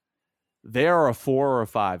back, they are a 4 or a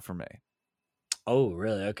 5 for me. Oh,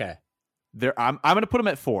 really? Okay. I'm going to put them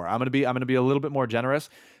at 4. I'm going to be a little bit more generous,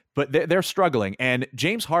 but they're struggling. And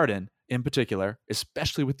James Harden in particular,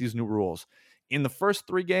 especially with these new rules, in the first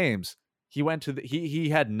 3 games, he went to he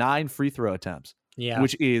had 9 free throw attempts,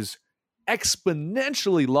 which is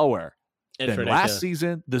exponentially lower than last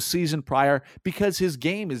season, the season prior, because his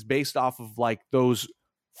game is based off of like those,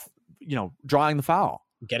 drawing the foul,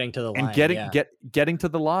 getting to the line, and getting to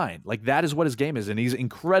the line. Like that is what his game is, and he's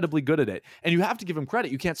incredibly good at it. And you have to give him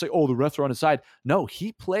credit. You can't say, "Oh, the refs are on his side." No,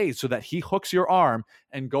 he plays so that he hooks your arm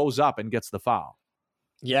and goes up and gets the foul.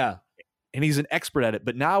 Yeah. And he's an expert at it.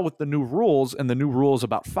 But now with the new rules and the new rules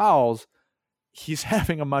about fouls, he's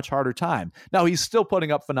having a much harder time. Now, he's still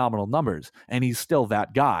putting up phenomenal numbers, and he's still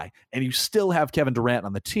that guy. And you still have Kevin Durant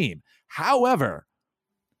on the team. However,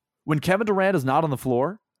 when Kevin Durant is not on the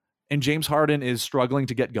floor and James Harden is struggling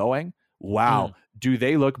to get going, wow, do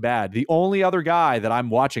they look bad. The only other guy that I'm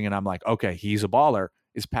watching and I'm like, okay, he's a baller,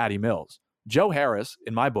 is Patty Mills. Joe Harris,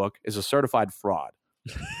 in my book, is a certified fraud.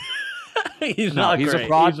 He's a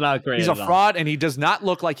fraud. He's not great. He's a fraud, and he does not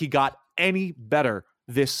look like he got any better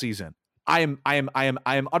this season. I am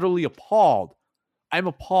utterly appalled. I'm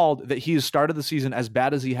appalled that he has started the season as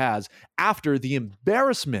bad as he has after the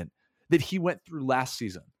embarrassment that he went through last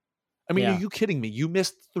season. I mean, are you kidding me? You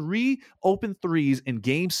missed 3 open threes in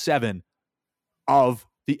Game 7 of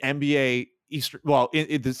the NBA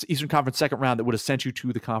in this Eastern Conference second round that would have sent you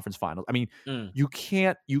to the conference finals. I mean, you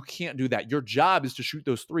can't do that. Your job is to shoot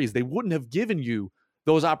those threes. They wouldn't have given you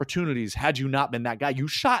those opportunities had you not been that guy. You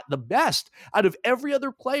shot the best out of every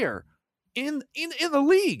other player in the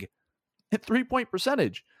league at 3-point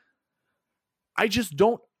percentage. I just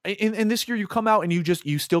don't. In this year, you come out and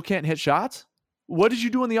you still can't hit shots. What did you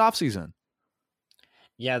do in the offseason?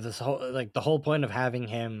 Yeah, the whole point of having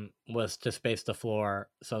him was to space the floor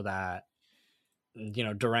so that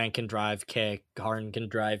Durant can drive kick, Harden can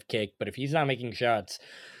drive kick, but if he's not making shots,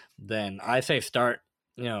 then I say start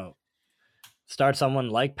someone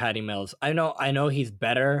like Patty Mills. I know he's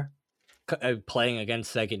better playing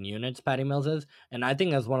against second units, Patty Mills is, and I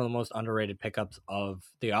think that's one of the most underrated pickups of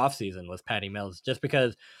the offseason was Patty Mills, just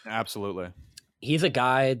because absolutely he's a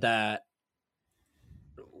guy that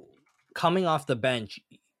coming off the bench,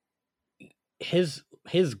 his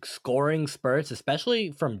scoring spurts,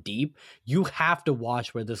 especially from deep, you have to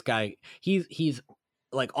watch where this guy he's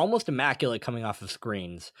like almost immaculate coming off of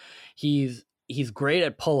screens. He's great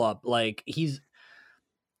at pull up. Like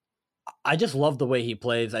I just love the way he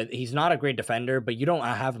plays. He's not a great defender, but you don't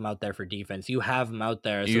have him out there for defense. You have him out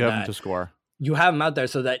there. You have him to score. You have him out there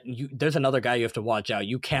so that there's another guy you have to watch out.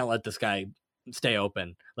 You can't let this guy stay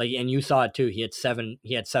open. Like, and you saw it too. He had 7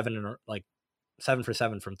 like 7 for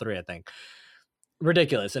 7 from 3, I think.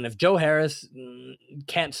 Ridiculous. And if Joe Harris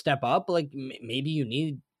can't step up, like maybe you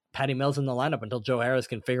need Patty Mills in the lineup until Joe Harris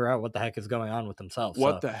can figure out what the heck is going on with himself.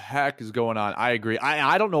 What the heck is going on? I agree.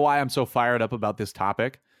 I don't know why I'm so fired up about this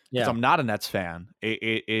topic. Because I'm not a Nets fan.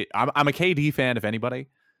 I'm a KD fan, if anybody.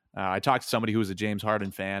 I talked to somebody who was a James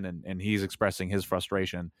Harden fan, and he's expressing his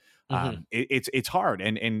frustration. It's hard.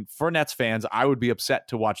 And for Nets fans, I would be upset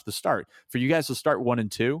to watch the start. For you guys to start 1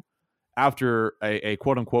 and 2 after a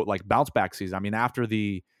quote unquote like bounce back season. I mean, after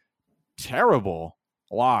the terrible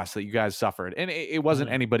loss that you guys suffered, and it wasn't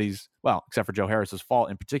anybody's, well, except for Joe Harris's fault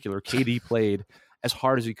in particular. KD played as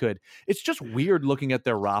hard as he could. It's just weird looking at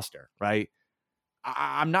their roster, right?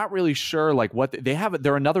 I'm not really sure like what they have.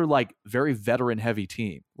 They're another like very veteran heavy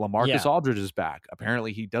team. LaMarcus Aldridge is back.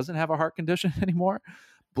 Apparently he doesn't have a heart condition anymore.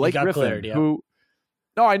 Blake Griffin, cleared, who,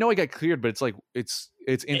 no, I know he got cleared, but it's like, it's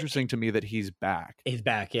interesting to me that he's back. He's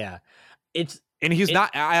back. Yeah. And he's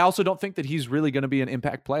not, I also don't think that he's really going to be an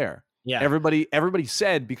impact player. Yeah. Everybody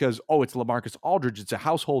said because, it's LaMarcus Aldridge. It's a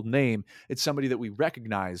household name. It's somebody that we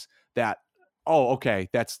recognize that, okay,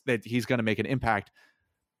 that he's going to make an impact,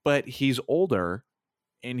 but he's older.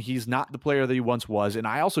 And he's not the player that he once was. And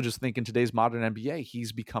I also just think in today's modern NBA,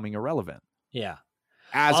 he's becoming irrelevant. Yeah.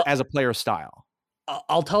 As a player style.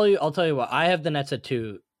 I'll tell you what, I have the Nets at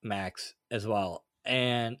 2 max as well.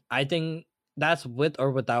 And I think that's with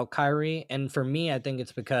or without Kyrie. And for me, I think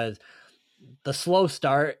it's because the slow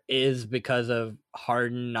start is because of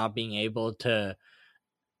Harden not being able to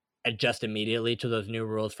adjust immediately to those new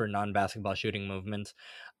rules for non-basketball shooting movements.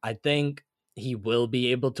 I think he will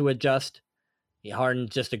be able to adjust. Harden's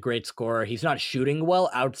just a great scorer. He's not shooting well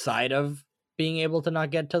outside of being able to not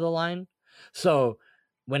get to the line. So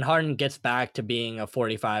when Harden gets back to being a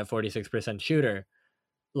 45, 46% shooter,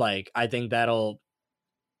 like I think that'll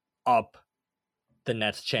up the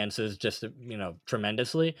Nets' chances just,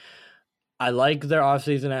 tremendously. I like their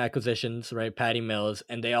offseason acquisitions, right? Patty Mills,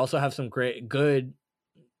 and they also have some good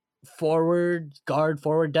forward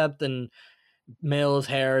depth and Mills,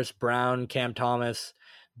 Harris, Brown, Cam Thomas.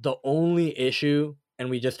 The only issue, and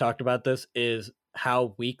we just talked about this, is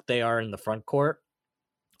how weak they are in the front court.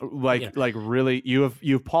 Like really, you have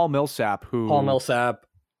Paul Millsap,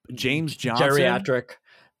 James Johnson,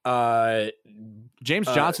 geriatric. James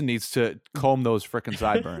Johnson needs to comb those frickin'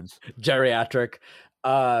 sideburns. Geriatric.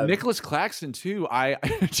 Nicholas Claxton too.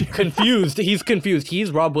 Confused. He's confused. He's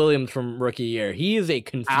Rob Williams from rookie year. He is a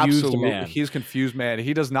confused man. He's confused, man.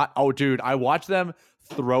 He does not. Oh, dude, I watched them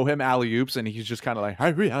throw him alley oops, and he's just kind of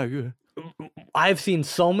like. I've seen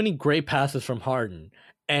so many great passes from Harden,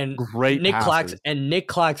 and Nick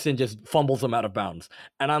Claxton just fumbles them out of bounds,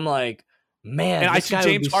 and I'm like, man. And I see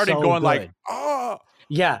James Harden going like, oh,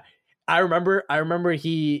 yeah. I remember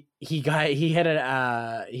he had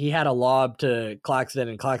a lob to Claxton,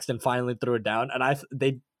 and Claxton finally threw it down, and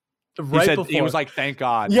he was like, thank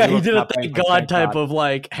God. Yeah, he did a thank God type of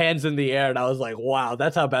like hands in the air, and I was like, wow,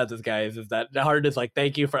 that's how bad this guy is that Harden is like,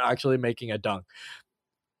 thank you for actually making a dunk.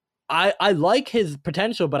 I like his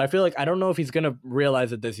potential, but I feel like I don't know if he's gonna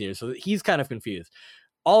realize it this year, so he's kind of confused.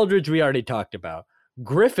 Aldridge, we already talked about.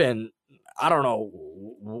 Griffin, I don't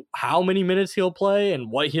know how many minutes he'll play and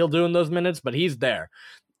what he'll do in those minutes, but he's there.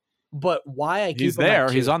 But why I keep he's there?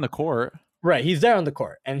 He's on the court, right? He's there on the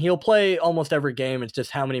court, and he'll play almost every game. It's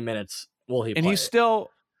just how many minutes will he? And play he's still,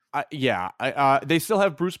 they still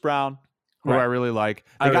have Bruce Brown, who I really like.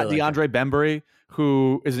 They got DeAndre Bembry,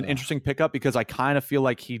 who is an interesting pickup because I kind of feel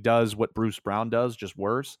like he does what Bruce Brown does, just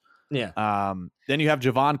worse. Yeah. Then you have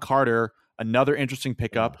Javon Carter, another interesting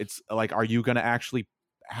pickup. It's like, are you going to actually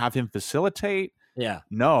have him facilitate? Yeah.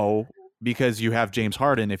 No, because you have James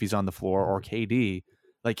Harden if he's on the floor, or KD.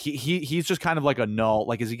 Like he's just kind of like a null.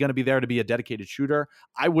 Like, is he going to be there to be a dedicated shooter?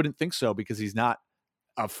 I wouldn't think so, because he's not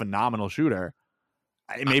a phenomenal shooter.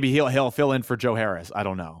 Maybe he'll fill in for Joe Harris. I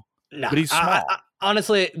don't know. No, but he's small.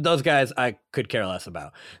 Honestly, those guys I could care less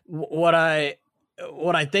about. What I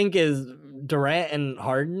think is Durant and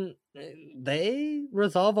Harden, they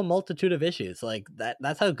resolve a multitude of issues. Like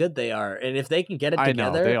that's how good they are. And if they can get it together, I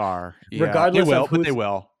know, they are. Yeah, regardless they will, of who's, but they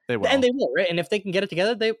will. They will. And they will, right? And if they can get it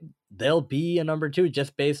together, they'll be a number 2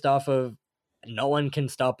 just based off of no one can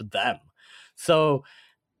stop them. So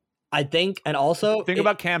I think, and also think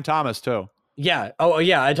about Cam Thomas too. Yeah. Oh,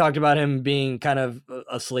 yeah. I talked about him being kind of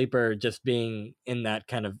a sleeper, just being in that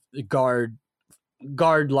kind of guard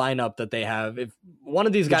lineup that they have. If one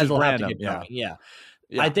of these guys will have to get going. Yeah.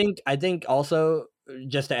 I think also,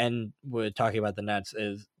 just to end with talking about the Nets,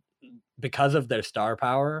 is because of their star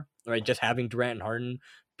power, right? Just having Durant and Harden,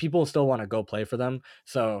 people still want to go play for them.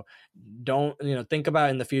 So don't, think about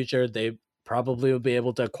in the future, they probably will be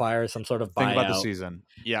able to acquire some sort of buyout. Think about the season.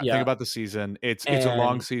 Yeah, think about the season. It's a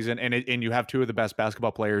long season, and you have 2 of the best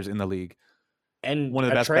basketball players in the league, and one of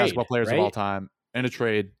the best basketball players of all time, and a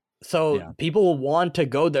trade. So people will want to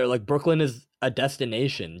go there. Like Brooklyn is a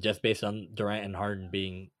destination just based on Durant and Harden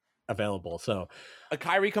being available. So a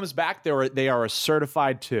Kyrie comes back, they are a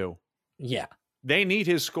certified 2. Yeah. They need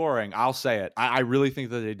his scoring. I'll say it. I really think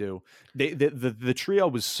that they do. The trio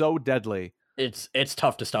was so deadly. It's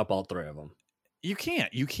tough to stop all 3 of them. You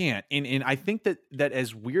can't. And I think that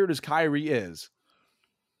as weird as Kyrie is,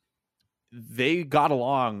 they got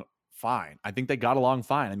along fine. I think they got along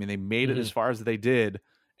fine. I mean, they made it as far as they did,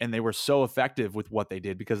 and they were so effective with what they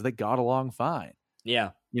did because they got along fine.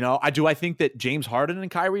 Yeah. I think that James Harden and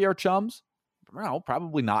Kyrie are chums. No,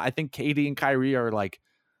 probably not. I think KD and Kyrie are like,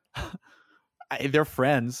 they're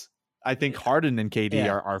friends. I think Harden and KD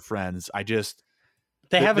are friends.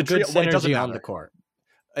 They have a good synergy on the court.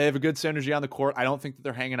 They have a good synergy on the court. I don't think that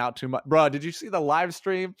they're hanging out too much. Bro, did you see the live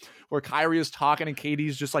stream where Kyrie is talking and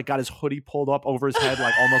KD's just like got his hoodie pulled up over his head,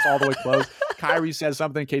 like almost all the way closed? Kyrie says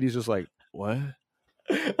something, KD's just like, what?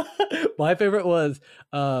 My favorite was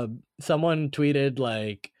someone tweeted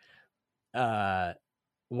like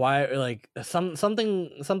why, like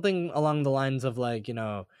something along the lines of like,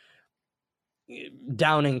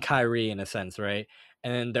 downing Kyrie in a sense, right?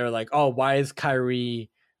 And they're like, oh, why is Kyrie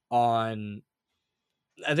on,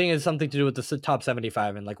 I think it's something to do with the top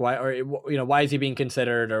 75 and like why, or why is he being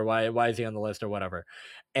considered, or why is he on the list or whatever?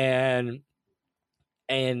 And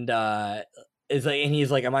is like, and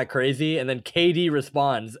he's like, am I crazy? And then KD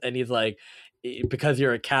responds and he's like, because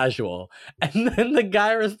you're a casual. And then the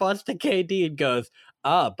guy responds to KD and goes,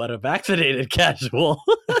 but a vaccinated casual.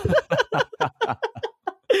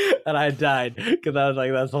 And I died because I was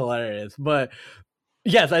like, that's hilarious. But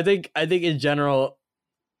yes, I think in general,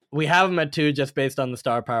 we have them at 2 just based on the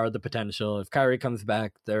star power, the potential. If Kyrie comes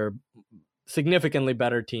back, they're significantly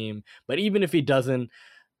better team. But even if he doesn't,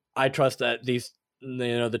 I trust that these,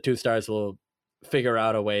 the 2 stars will figure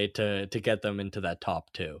out a way to get them into that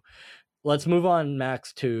top 2. Let's move on,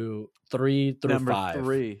 Max, to 3 through Number 5.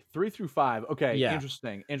 3 through 5. Okay, yeah.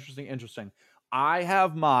 Interesting. I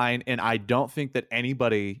have mine, and I don't think that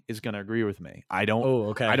anybody is going to agree with me. I don't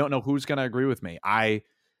know who's going to agree with me.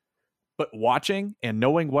 But watching and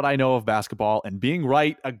knowing what I know of basketball and being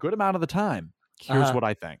right a good amount of the time, here's what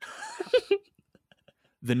I think.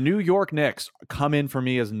 The New York Knicks come in for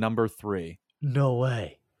me as number 3. No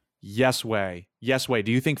way. Yes way.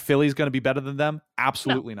 Do you think Philly's going to be better than them?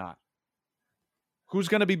 Absolutely not. Who's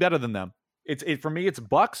going to be better than them? For me, it's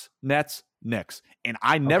Bucks, Nets, Knicks. And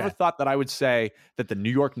I never thought that I would say that the New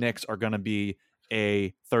York Knicks are going to be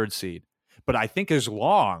a 3rd seed. But I think as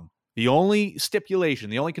long, the only stipulation,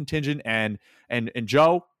 the only contingent, and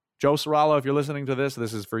Joe Serralo, if you're listening to this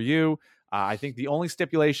is for you. I think the only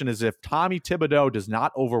stipulation is if Tommy Thibodeau does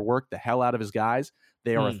not overwork the hell out of his guys,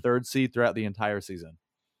 they are a 3rd seed throughout the entire season.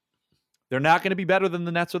 They're not going to be better than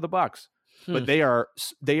the Nets or the Bucks. But they are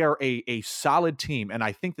a solid team, and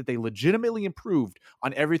I think that they legitimately improved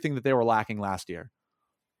on everything that they were lacking last year.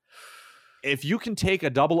 If you can take a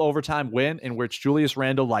double overtime win in which Julius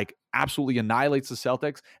Randle like absolutely annihilates the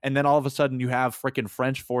Celtics, and then all of a sudden you have freaking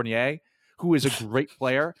French Fournier, who is a great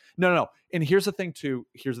player. No. And here's the thing too.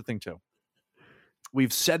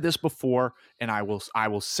 We've said this before, and I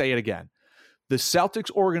will say it again. The Celtics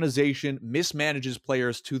organization mismanages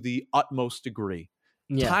players to the utmost degree.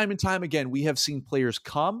 Yeah. Time and time again, we have seen players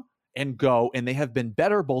come and go, and they have been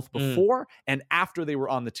better both before and after they were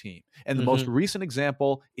on the team. And the most recent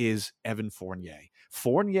example is Evan Fournier.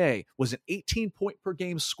 Fournier was an 18-point per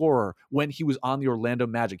game scorer when he was on the Orlando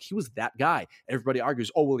Magic. He was that guy. Everybody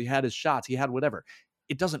argues, oh, well, he had his shots. He had whatever.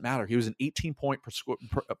 It doesn't matter. He was an 18-point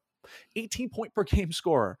per game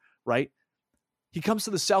scorer, right? He comes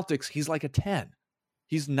to the Celtics. He's like a 10.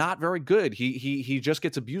 He's not very good. He just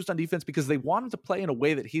gets abused on defense because they want him to play in a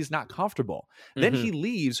way that he's not comfortable. Then he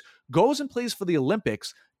leaves, goes and plays for the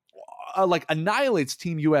Olympics, like annihilates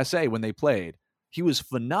Team USA when they played. He was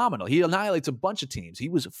phenomenal. He annihilates a bunch of teams. He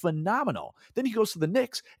was phenomenal. Then he goes to the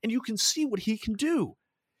Knicks, and you can see what he can do.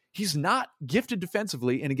 He's not gifted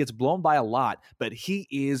defensively, and he gets blown by a lot, but he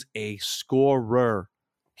is a scorer.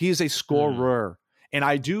 He is a scorer. And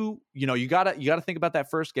I do, you gotta think about that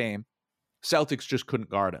first game. Celtics just couldn't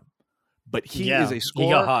guard him, but he is a scorer.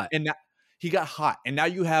 He got hot. And he got hot. And now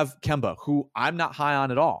you have Kemba, who I'm not high on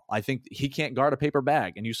at all. I think he can't guard a paper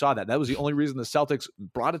bag. And you saw that. That was the only reason the Celtics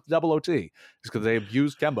brought it to double OT, is because they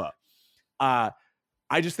abused Kemba. I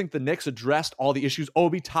just think the Knicks addressed all the issues.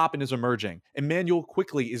 Obi Toppin is emerging. Emmanuel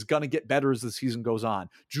quickly is going to get better as the season goes on.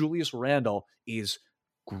 Julius Randle is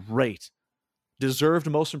great. Deserved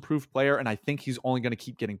most improved player, and I think he's only going to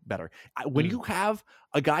keep getting better. When you have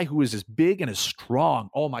a guy who is as big and as strong,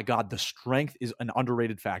 oh my God, the strength is an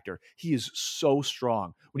underrated factor. He is so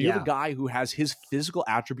strong. When you have a guy who has his physical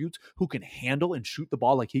attributes, who can handle and shoot the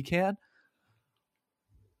ball like he can,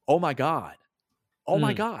 oh my God. Oh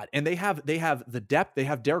my God. And they have the depth, they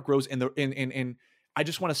have Derrick Rose, and I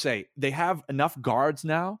just want to say, they have enough guards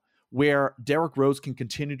now where Derrick Rose can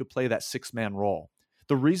continue to play that 6-man role.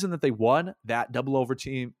 The reason that they won that double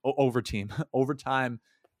overtime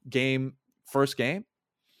game, first game,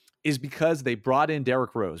 is because they brought in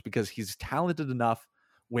Derrick Rose, because he's talented enough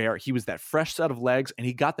where he was that fresh set of legs and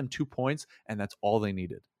he got them 2 points, and that's all they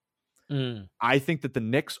needed. I think that the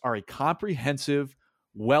Knicks are a comprehensive,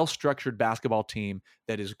 well-structured basketball team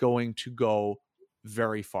that is going to go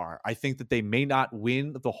very far. I think that they may not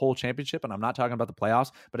win the whole championship, and I'm not talking about the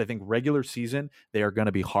playoffs, but I think regular season, they are going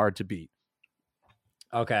to be hard to beat.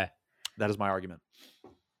 Okay. That is my argument.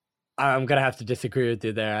 I'm going to have to disagree with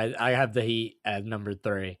you there. I have the Heat at number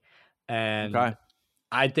 3. And Okay.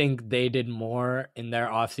 I think they did more in their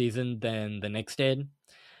offseason than the Knicks did.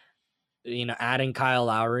 You know, adding Kyle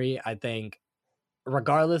Lowry, I think,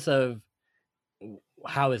 regardless of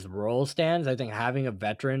how his role stands, I think having a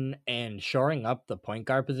veteran and shoring up the point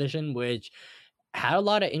guard position, which had a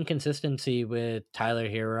lot of inconsistency with Tyler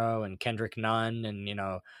Hero and Kendrick Nunn, and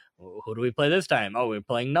who do we play this time? Oh, we're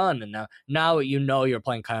playing Nunn, and now you're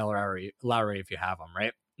playing Kyle Lowry if you have him,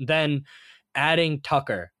 right? Then adding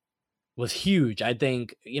Tucker was huge. I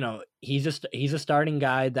think he's a starting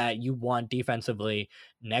guy that you want defensively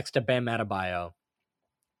next to Bam Adebayo,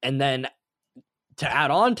 and then to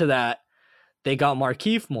add on to that, they got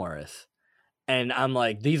Markieff Morris. And I'm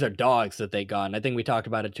like, these are dogs that they got. And I think we talked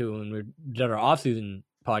about it too when we did our offseason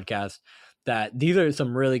podcast, that these are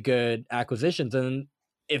some really good acquisitions. And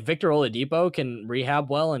if Victor Oladipo can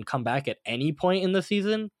rehab well and come back at any point in the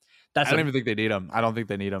season, I don't even think they need him. I don't think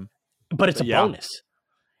they need him. But it's a bonus.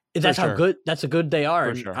 That's how good they are. For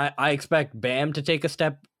and sure. I expect Bam to take a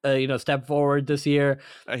step forward this year.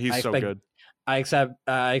 He's so good. I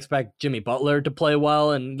expect Jimmy Butler to play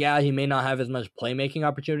well, and yeah, he may not have as much playmaking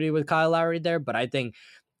opportunity with Kyle Lowry there, but I think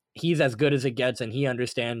he's as good as it gets, and he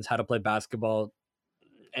understands how to play basketball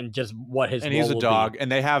and just what his and role he's a will dog, be.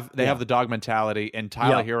 and they have the dog mentality. And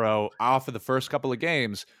Tyler Hero, off of the first couple of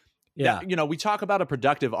games, we talk about a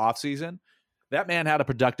productive offseason. That man had a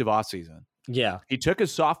productive offseason. Yeah, he took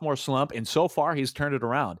his sophomore slump, and so far he's turned it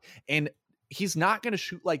around. And he's not going to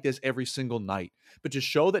shoot like this every single night, but to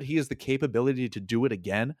show that he has the capability to do it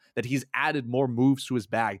again, that he's added more moves to his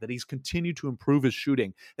bag, that he's continued to improve his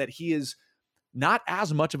shooting, that he is not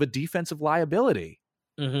as much of a defensive liability.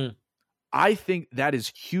 Mm-hmm. I think that is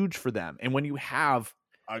huge for them. And when you have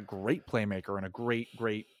a great playmaker and a great,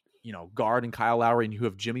 guard in Kyle Lowry, and you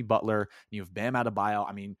have Jimmy Butler, and you have Bam Adebayo,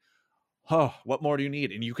 I mean, what more do you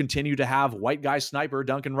need? And you continue to have white guy sniper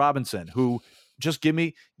Duncan Robinson, who just give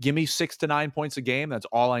me 6 to 9 points a game. That's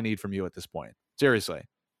all I need from you at this point. Seriously.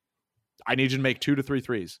 I need you to make 2 to 3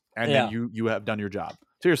 threes, and then you have done your job.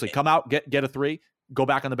 Seriously, come out, get a 3, go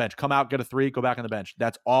back on the bench. Come out, get a 3, go back on the bench.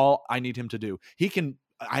 That's all I need him to do. He can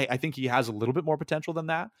I think he has a little bit more potential than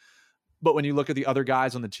that. But when you look at the other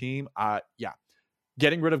guys on the team,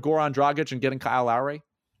 getting rid of Goran Dragic and getting Kyle Lowry,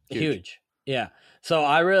 huge. Yeah. So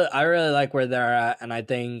I really like where they're at, and I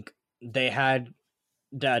think they had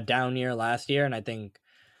a down year last year, and I think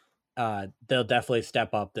they'll definitely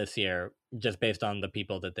step up this year just based on the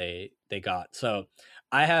people that they got. So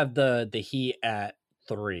I have the Heat at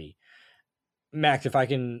 3. Max, if I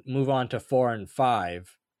can move on to 4 and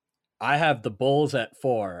 5, I have the Bulls at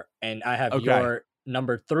 4, and I have your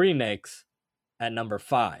number 3 Knicks at number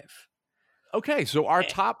 5. Okay, so our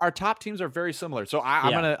top teams are very similar. So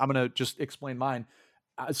I'm gonna just explain mine.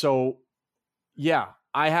 I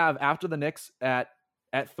have, after the Knicks at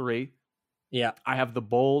 3. Yeah, I have the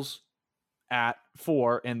Bulls at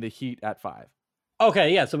 4 and the Heat at 5.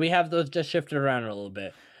 Okay, yeah. So we have those just shifted around a little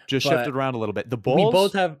bit. Shifted around a little bit. The Bulls.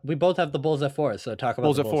 We both have the Bulls at 4. So talk about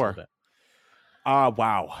Bulls the at Bulls 4. a bit.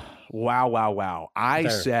 Wow.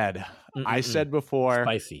 I said before,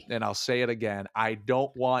 spicy, and I'll say it again. I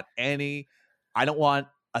don't want a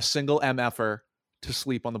single MFer to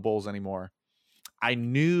sleep on the Bulls anymore. I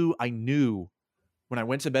knew when I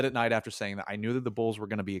went to bed at night after saying that, I knew that the Bulls were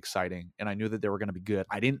going to be exciting, and I knew that they were going to be good.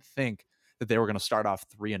 I didn't think that they were going to start off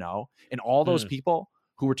 3-0. And all those people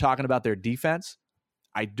who were talking about their defense,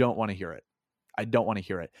 I don't want to hear it.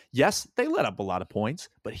 Yes, they let up a lot of points,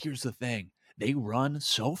 but here's the thing. They run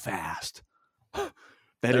so fast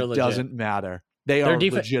that it doesn't matter. They are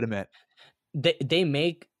legitimate.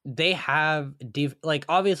 They have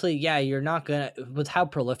obviously, you're not gonna, with how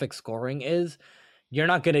prolific scoring is, you're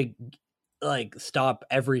not gonna stop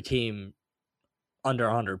every team under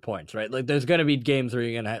 100 points, right? Like there's gonna be games where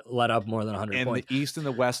you're gonna let up more than 100 points. And the East and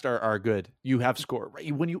the West are good. You have score, right?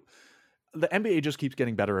 The NBA just keeps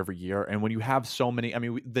getting better every year, and when you have so many,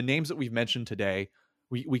 the names that we've mentioned today,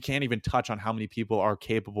 we can't even touch on how many people are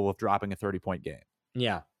capable of dropping a 30-point game.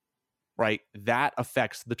 Yeah. right, that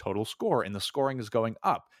affects the total score, and the scoring is going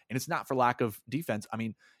up. And it's not for lack of defense. I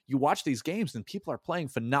mean, you watch these games and people are playing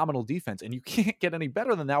phenomenal defense, and you can't get any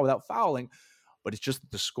better than that without fouling. But it's just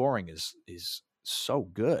the scoring is so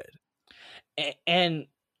good. And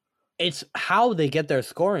it's how they get their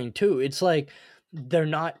scoring too. It's like they're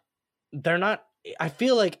not I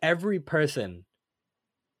feel like every person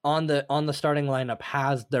on the starting lineup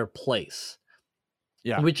has their place.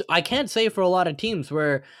 Yeah. Which I can't say for a lot of teams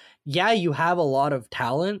where, yeah, you have a lot of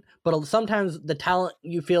talent, but sometimes the talent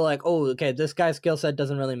you feel like, oh, okay, this guy's skill set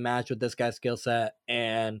doesn't really match with this guy's skill set.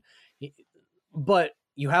 But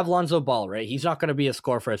you have Lonzo Ball, right? He's not going to be a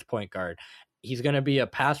score first point guard. He's going to be a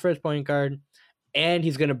pass first point guard, and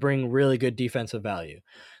he's going to bring really good defensive value.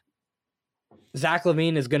 Zach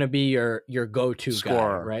LaVine is going to be your go-to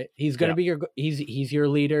scorer, guy, right? He's going to be he's your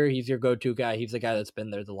leader. He's your go-to guy. He's the guy that's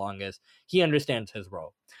been there the longest. He understands his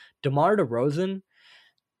role. DeMar DeRozan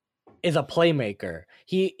is a playmaker.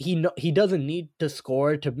 He doesn't need to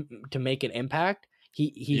score to make an impact.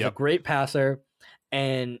 He's a great passer,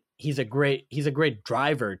 and he's a great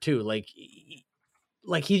driver too. Like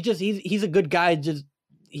he's a good guy. Just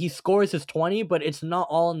he scores his 20, but it's not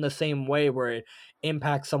all in the same way where it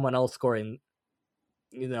impacts someone else scoring,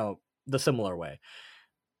 the similar way.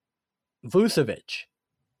 Vucevic,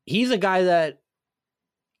 he's a guy that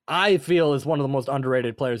I feel is one of the most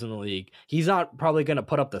underrated players in the league. He's not probably going to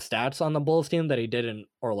put up the stats on the Bulls team that he did in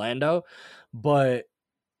Orlando, but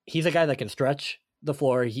he's a guy that can stretch the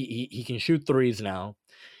floor. He can shoot threes now.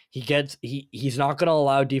 He's not going to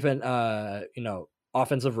allow defense,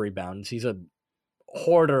 offensive rebounds. He's a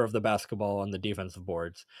hoarder of the basketball on the defensive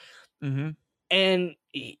boards. Mm-hmm. And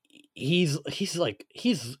his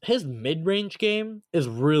mid-range game is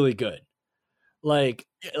really good. Like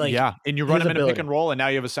yeah, and you run him in a pick and roll, and now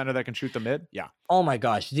you have a center that can shoot the mid. Yeah. Oh my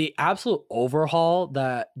gosh, the absolute overhaul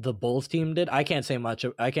that the Bulls team did. I can't say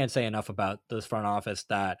enough about this front office.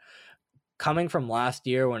 That coming from last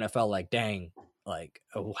year when it felt like, dang, like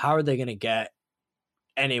how are they going to get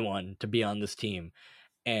anyone to be on this team?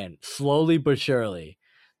 And slowly but surely,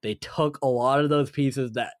 they took a lot of those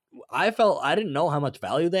pieces that I felt I didn't know how much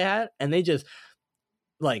value they had, and they just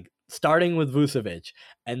starting with Vucevic,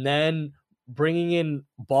 and then bringing in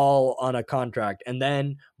Ball on a contract, and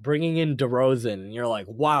then bringing in DeRozan, and you're like,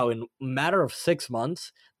 wow! In a matter of 6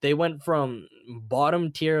 months, they went from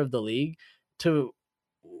bottom tier of the league to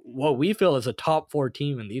what we feel is a top 4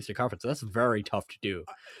 team in the Eastern Conference. That's very tough to do.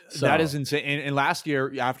 So, that is insane. And last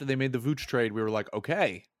year, after they made the Vooch trade, we were like,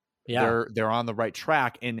 okay, they're on the right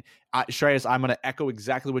track. And Shreyas, I'm going to echo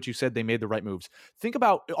exactly what you said. They made the right moves. Think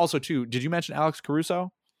about also too. Did you mention Alex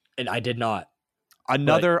Caruso? And I did not.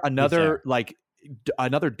 Another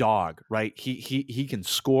dog, right? He can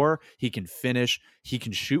score, he can finish, he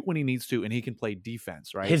can shoot when he needs to, and he can play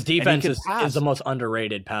defense, right? His defense is the most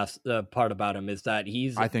underrated part about him is that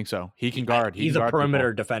I think so. He can guard. He's a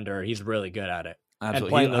perimeter defender. He's really good at it. Absolutely. And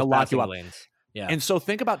playing those passing lanes. Yeah. And so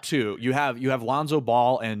think about too, you have Lonzo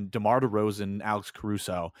Ball and DeMar DeRozan, Alex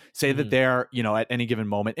Caruso. Say that they're, at any given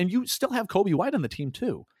moment, and you still have Kobe White on the team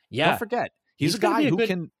too. Yeah. Don't forget. He's a guy who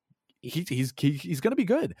can he's going to be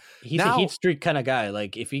good. He's a heat streak kind of guy.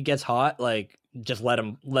 Like if he gets hot, like just let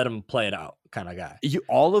him play it out kind of guy.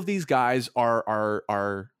 All of these guys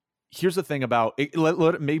are here's the thing about it,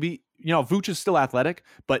 maybe, Vooch is still athletic,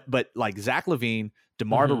 but like Zach LaVine,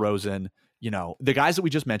 DeMar DeRozan, the guys that we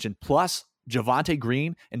just mentioned, plus Javonte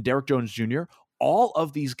Green and Derrick Jones Jr., all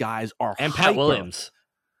of these guys are Pat Williams.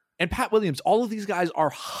 And Pat Williams, all of these guys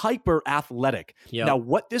are hyper athletic. Yep. Now,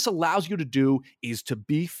 what this allows you to do is to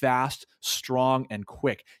be fast, strong, and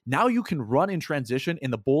quick. Now you can run in transition,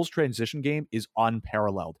 and the Bulls' transition game is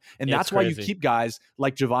unparalleled. And that's why you keep guys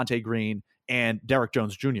like Javonte Green and Derrick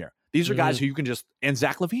Jones Jr. These are guys who you can and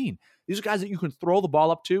Zach LaVine. These are guys that you can throw the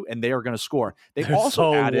ball up to, and they are going to score. They're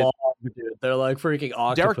also added. Long, dude. They're like freaking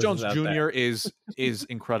octopuses. Derrick Jones Jr. is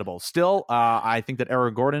incredible. Still, I think that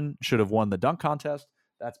Aaron Gordon should have won the dunk contest.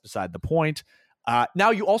 That's beside the point.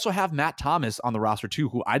 Now you also have Matt Thomas on the roster too,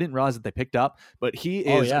 who I didn't realize that they picked up, but he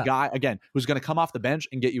is a guy, again, who's going to come off the bench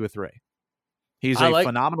and get you a 3. He's a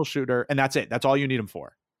phenomenal shooter, and that's it. That's all you need him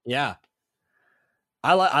for. Yeah.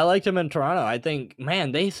 I liked him in Toronto. I think,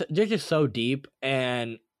 man, they're just so deep,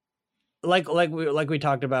 and like we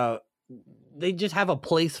talked about, they just have a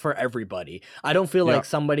place for everybody. I don't feel like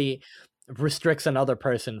somebody restricts another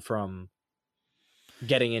person from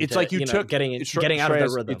getting into. It's like getting out of their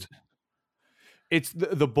rhythm. It's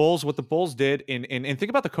the Bulls. What the Bulls did, and think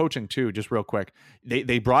about the coaching too. Just real quick,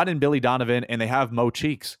 they brought in Billy Donovan, and they have Mo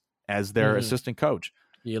Cheeks as their assistant coach.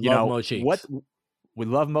 You love Mo Cheeks. We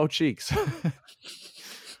love Mo Cheeks.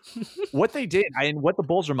 What they did, and what the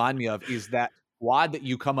Bulls remind me of, is that squad that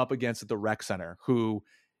you come up against at the rec center, who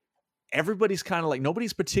everybody's kind of like,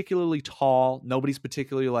 nobody's particularly tall, nobody's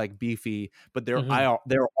particularly like beefy, but they're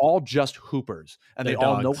all just hoopers, and They're they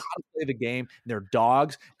all know dogs. how to play the game. They're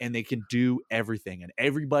dogs, and they can do everything, and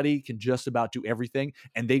everybody can just about do everything,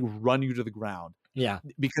 and they run you to the ground. Yeah.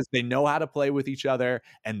 Because they know how to play with each other,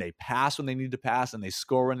 and they pass when they need to pass, and they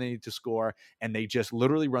score when they need to score, and they just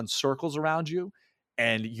literally run circles around you,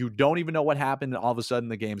 and you don't even know what happened, and all of a sudden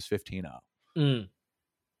the game's 15-0.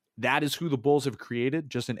 That is who the Bulls have created,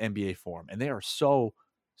 just in NBA form, and they are so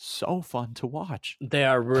fun to watch. They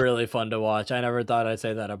are really fun to watch. I never thought I'd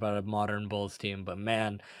say that about a modern Bulls team, but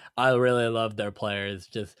man, I really love their players.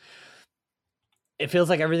 Just, it feels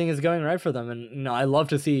like everything is going right for them, and I love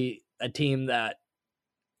to see a team that,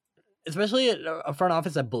 especially a front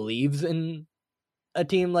office that believes in a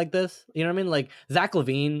team like this. You know what I mean? Like Zach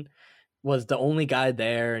LaVine was the only guy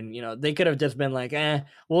there, and they could have just been like,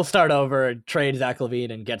 we'll start over, trade Zach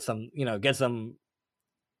LaVine, and get some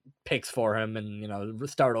picks for him, and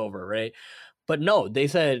start over, right? But no, they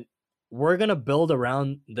said, we're gonna build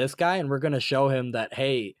around this guy, and we're gonna show him that,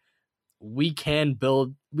 hey, we can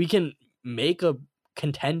make a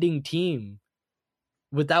contending team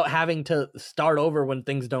without having to start over when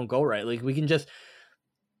things don't go right. Like we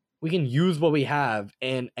can use what we have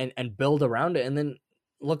and build around it, and then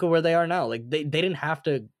look at where they are now. Like they didn't have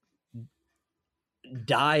to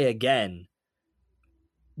die again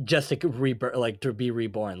just to to be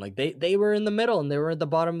reborn. Like they were in the middle, and they were at the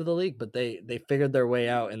bottom of the league, but they figured their way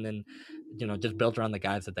out, and then just built around the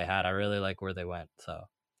guys that they had. I really like where they went. So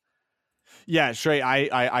yeah, Shrey,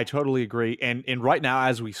 I totally agree. And right now,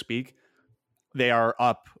 as we speak, they are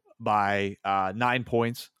up by 9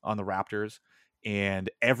 points on the Raptors,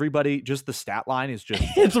 and everybody, just the stat line is just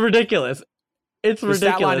it's ridiculous. It's the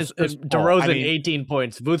stat line ridiculous. is DeRozan, I mean, 18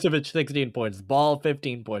 points. Vucevic, 16 points. Ball,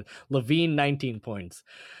 15 points. LaVine, 19 points.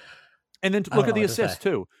 And then look at the assists,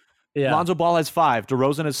 too. Yeah. Lonzo Ball has 5.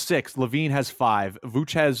 DeRozan has 6. LaVine has 5.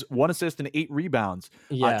 Vooch has 1 assist and 8 rebounds.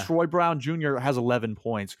 Yeah. Troy Brown Jr. has 11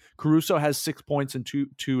 points. Caruso has 6 points and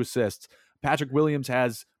two assists. Patrick Williams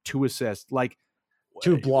has 2 assists. Like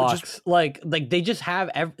 2 blocks. Like they just have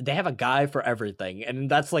they have a guy for everything, and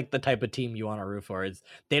that's like the type of team you want to root for. Is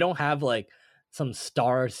they don't have like some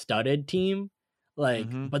star-studded team, like,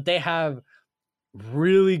 but they have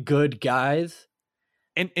really good guys.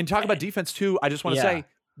 And talk about defense too. I just want to say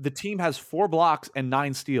the team has 4 blocks and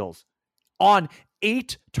 9 steals on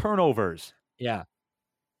 8 turnovers. Yeah,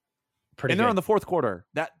 and they're in the fourth quarter.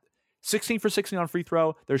 That 16 for 16 on free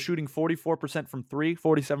throw. They're shooting 44% from 3,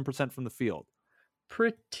 47% from the field.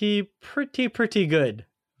 Pretty good,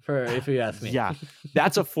 for if you ask me. Yeah,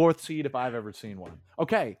 that's a 4th seed if I've ever seen one.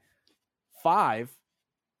 Okay, 5.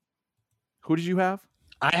 Who did you have?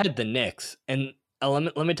 I had the Knicks, and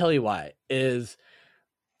let me tell you why. Is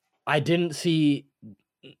I didn't see.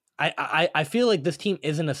 I feel like this team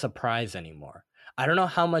isn't a surprise anymore. I don't know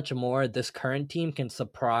how much more this current team can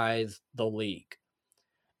surprise the league,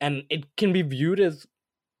 and it can be viewed as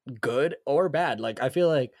good or bad. Like I feel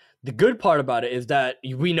like the good part about it is that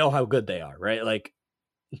we know how good they are, right? Like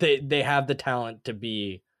they have the talent to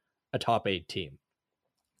be a top 8 team.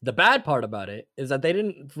 The bad part about it is that they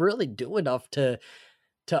didn't really do enough to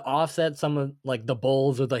offset some of like the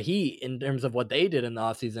Bulls or the Heat in terms of what they did in the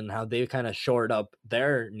offseason, how they kind of shored up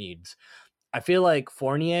their needs. I feel like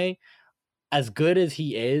Fournier, as good as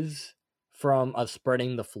he is from a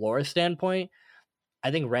spreading the floor standpoint,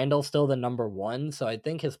 I think Randall's still the number 1. So I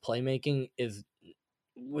think his playmaking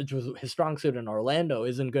which was his strong suit in Orlando,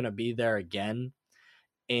 isn't going to be there again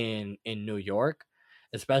in New York,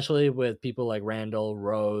 especially with people like Randall,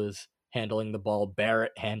 Rose handling the ball,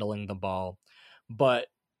 Barrett handling the ball. But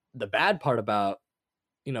the bad part about,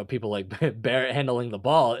 people like Barrett handling the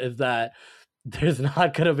ball is that there's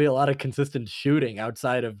not going to be a lot of consistent shooting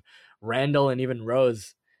outside of Randall and even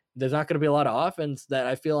Rose. There's not going to be a lot of offense that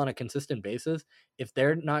I feel on a consistent basis. If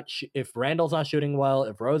they're not, if Randall's not shooting well,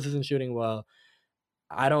 if Rose isn't shooting well,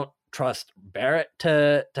 I don't trust Barrett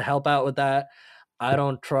to help out with that. I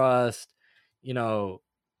don't trust, like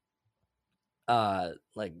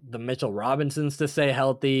the Mitchell Robinsons to stay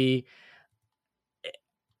healthy.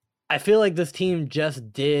 I feel like this team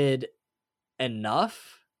just did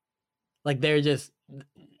enough. Like they're there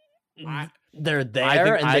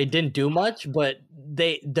and they didn't do much, but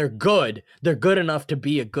they're good. They're good enough to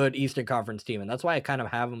be a good Eastern Conference team, and that's why I kind of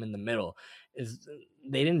have them in the middle. Is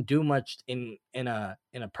they didn't do much in a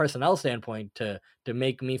personnel standpoint to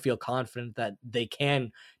make me feel confident that they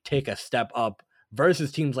can take a step up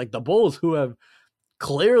versus teams like the Bulls, who have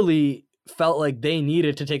clearly felt like they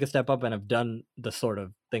needed to take a step up and have done the sort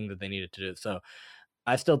of thing that they needed to do. So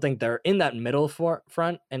I still think they're in that middle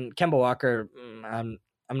front. And Kemba Walker, I'm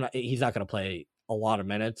not. He's not going to play a lot of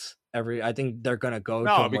minutes. I think they're going to go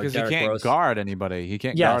to because Derrick he can't Rose. guard anybody. He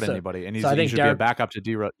can't guard anybody, and he should be a backup to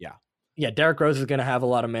D-Rose. Yeah, Derrick Rose is going to have a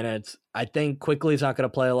lot of minutes. I think Quickly's not going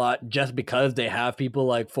to play a lot just because they have people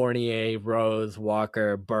like Fournier, Rose,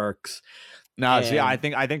 Walker, Burks. No, see, I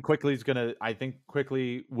think Quickly's gonna. I think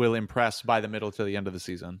Quickly will impress by the middle to the end of the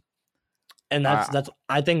season. And that's.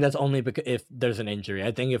 I think that's only because if there's an injury.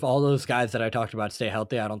 I think if all those guys that I talked about stay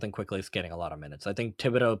healthy, I don't think Quickly's getting a lot of minutes. I think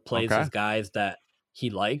Thibodeau plays his guys that he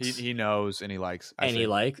likes. He knows and he likes.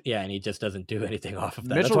 And he just doesn't do anything off of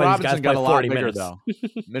that. Mitchell Robinson got a lot bigger though.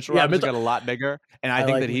 Mitchell Robinson got a lot bigger, and I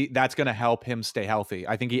think that that's going to help him stay healthy.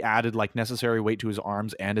 I think he added like necessary weight to his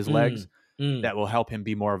arms and his legs that will help him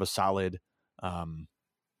be more of a solid,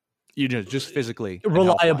 just physically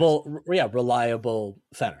reliable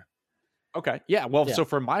center. Okay, yeah. Well, so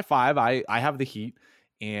for my 5, I have the Heat,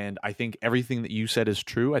 and I think everything that you said is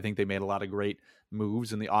true. I think they made a lot of great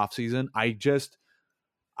moves in the offseason.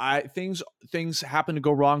 Things happen to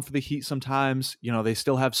go wrong for the Heat sometimes. They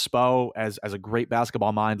still have Spo as a great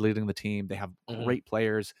basketball mind leading the team. They have great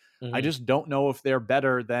players. I just don't know if they're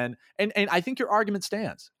better than and I think your argument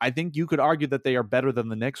stands. I think you could argue that they are better than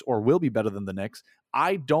the Knicks or will be better than the Knicks.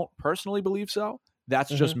 I don't personally believe so.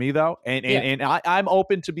 That's just me though. And I'm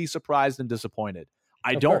open to be surprised and disappointed.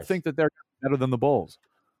 I don't think that they're better than the Bulls.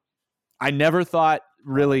 I never thought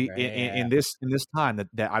really in this time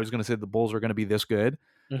that I was going to say the Bulls are going to be this good.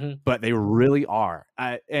 But they really are.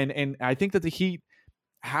 And I think that the Heat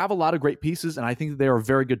have a lot of great pieces, and I think that they're a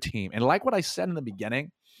very good team. And like what I said in the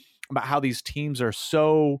beginning about how these teams are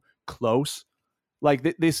so close, like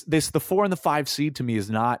the 4 and the 5 seed to me is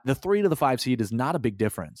not, the 3 to the 5 seed is not a big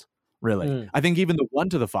difference, really. I think even the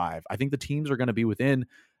 1 to the 5, I think the teams are going to be within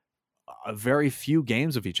a very few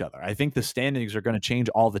games of each other. I think the standings are going to change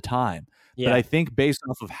all the time. But I think based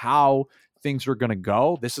off of how things are going to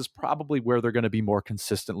go, this is probably where they're going to be more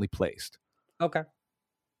consistently placed. Okay.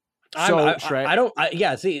 So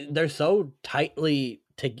see, they're so tightly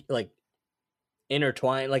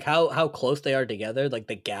intertwined, like how close they are together. Like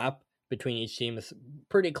the gap between each team is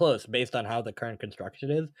pretty close based on how the current construction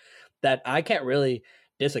is, that I can't really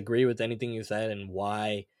disagree with anything you said and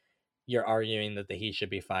why you're arguing that the Heat should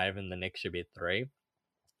be 5 and the Knicks should be 3.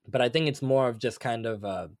 But I think it's more of just kind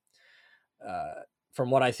of from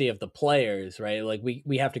what I see of the players, right? Like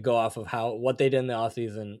we have to go off of what they did in the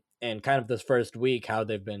offseason and kind of this first week, how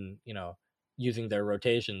they've been, using their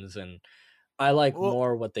rotations. And I like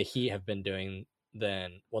more what the Heat have been doing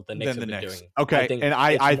than what the Knicks have been doing. Okay.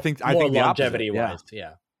 I think the longevity opposite. wise.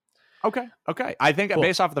 Yeah. Okay. I think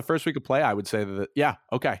based off of the first week of play, I would say that,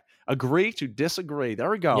 okay. Agree to disagree. There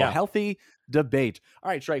we go. Yeah. Healthy debate. All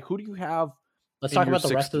right, Shrey, who do you have? Let's talk about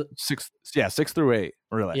the rest of 6 through 8,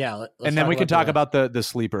 really. Yeah. And then we can talk about the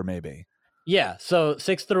sleeper maybe. Yeah. So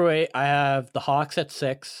 6 through 8, I have the Hawks at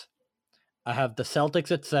 6. I have the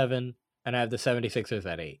Celtics at 7, and I have the 76ers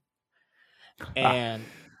at 8. And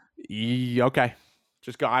okay.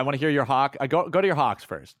 Just go. I want to hear your Hawk. Go to your Hawks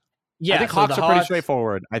first. Yeah, I think Hawks are pretty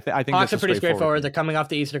straightforward. I think Hawks are pretty straightforward. They're coming off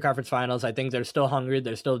the Eastern Conference Finals. I think they're still hungry.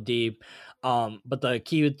 They're still deep. But the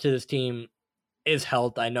key to this team is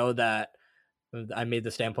health. I know that I made the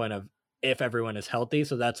standpoint of if everyone is healthy,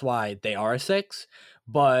 so that's why they are 6.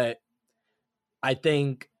 But I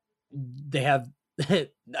think they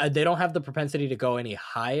don't have the propensity to go any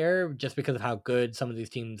higher just because of how good some of these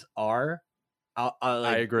teams are.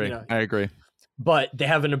 I agree. I agree. But they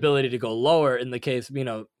have an ability to go lower in the case,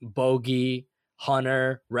 Bogey,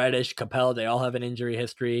 Hunter, Reddish, Capella, they all have an injury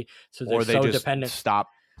history. So they're so dependent. Stop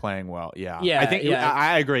playing well. Yeah. Yeah. I think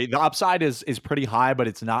I agree. The upside is pretty high, but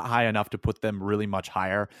it's not high enough to put them really much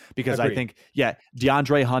higher because Agreed. I think,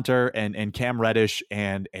 DeAndre Hunter and Cam Reddish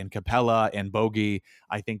and Capella and Bogey,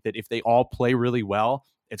 I think that if they all play really well,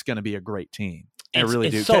 it's going to be a great team. I really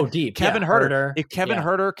do. So deep. Kevin Huerter. If Kevin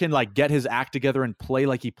Huerter can get his act together and play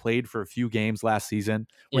like he played for a few games last season,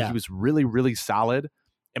 where he was really, really solid.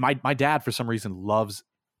 And my dad, for some reason, loves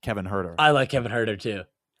Kevin Huerter. I like Kevin Huerter too.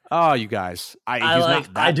 Oh, you guys! He's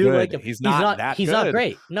not that good. Like him. He's not that good. He's not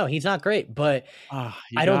great. No, he's not great. But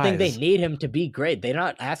I don't think they need him to be great. They're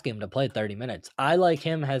not asking him to play 30 minutes. I like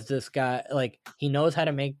him as this guy. Like he knows how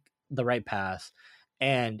to make the right pass,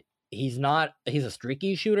 and he's a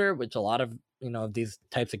streaky shooter, which a lot of these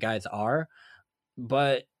types of guys are,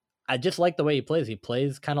 but I just like the way he plays. He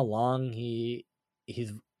plays kind of long. He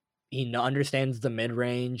understands the mid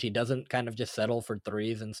range. He doesn't kind of just settle for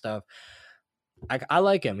threes and stuff. I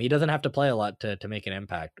like him. He doesn't have to play a lot to make an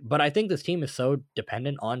impact. But I think this team is so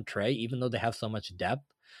dependent on Trey, even though they have so much depth,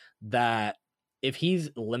 that if he's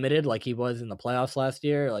limited like he was in the playoffs last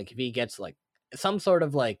year, like if he gets like some sort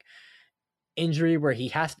of like injury where he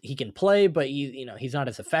can play, but he's not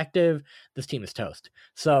as effective, this team is toast.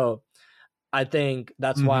 So I think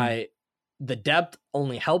that's why the depth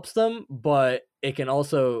only helps them, but it can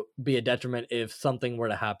also be a detriment if something were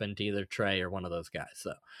to happen to either Trey or one of those guys.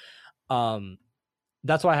 So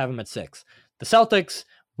that's why I have him at 6. The Celtics,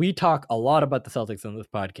 we talk a lot about the Celtics on this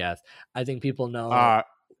podcast. I think people know.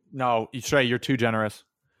 No, Trey, you're too generous.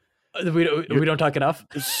 We don't talk enough.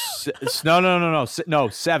 No.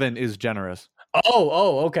 7 is generous.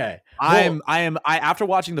 Oh, okay. I am. After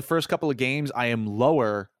watching the first couple of games, I am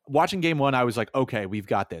lower. Watching game 1, I was like, okay, we've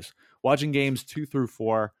got this. Watching games 2 through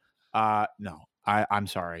 4, no. I'm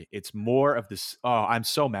sorry. It's more of this. Oh, I'm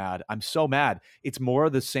so mad. It's more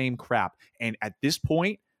of the same crap. And at this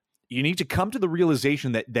point, you need to come to the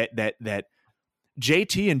realization that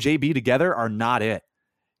JT and JB together are not it.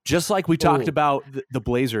 Just like we talked about the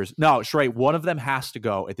Blazers. No, Shrey, one of them has to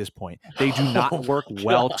go at this point. They do not work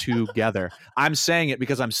well together. I'm saying it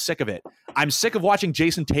because I'm sick of it. I'm sick of watching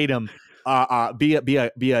Jason Tatum be a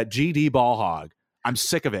GD ball hog. I'm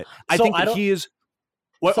sick of it. I think that he is.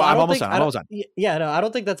 I'm almost done. Yeah, no, I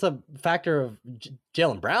don't think that's a factor of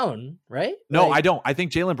Jaylen Brown, right? No, I don't. I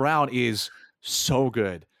think Jaylen Brown is so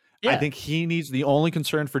good. Yeah. I think he needs. The only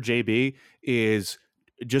concern for JB is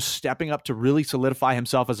just stepping up to really solidify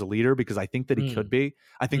himself as a leader, because I think that he could be.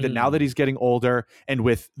 I think that now that he's getting older, and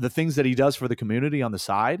with the things that he does for the community on the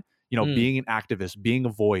side, being an activist, being a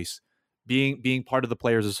voice, being part of the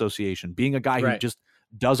Players Association, being a guy who just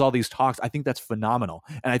does all these talks, I think that's phenomenal.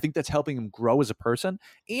 And I think that's helping him grow as a person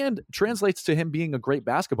and translates to him being a great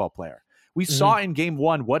basketball player. We saw in game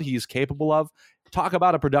 1 what he is capable of. Talk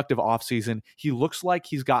about a productive offseason. He looks like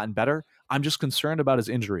he's gotten better. I'm just concerned about his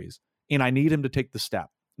injuries. And I need him to take the step,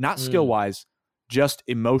 not skill-wise, just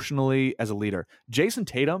emotionally as a leader. Jason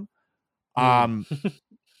Tatum,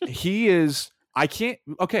 he is,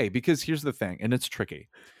 because here's the thing, and it's tricky,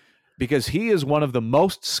 because he is one of the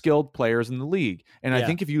most skilled players in the league. And I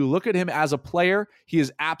think if you look at him as a player, he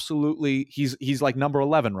is absolutely, he's like number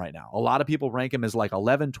 11 right now. A lot of people rank him as like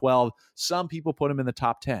 11, 12. Some people put him in the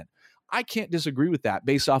top 10. I can't disagree with that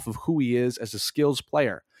based off of who he is as a skills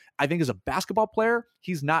player. I think as a basketball player,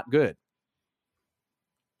 he's not good.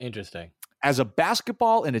 Interesting. As a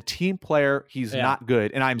basketball and a team player, he's not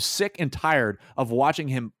good. And I'm sick and tired of watching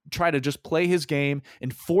him try to just play his game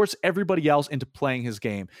and force everybody else into playing his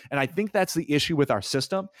game. And I think that's the issue with our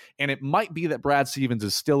system. And it might be that Brad Stevens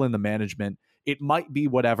is still in the management. It might be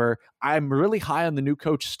whatever. I'm really high on the new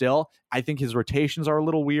coach still. I think his rotations are a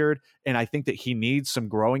little weird. And I think that he needs some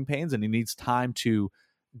growing pains and he needs time to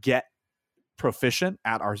get proficient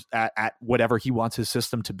at whatever he wants his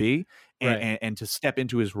system to be and to step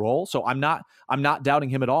into his role. So I'm not doubting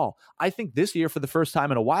him at all. I think this year, for the first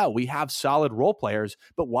time in a while, we have solid role players,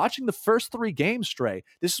 but watching the first 3 games, Stray,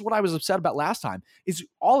 this is what I was upset about last time, is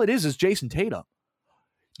all it is Jason Tatum.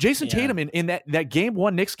 Jason Tatum in that game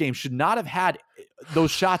 1 Knicks game should not have had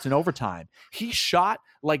those shots in overtime. He shot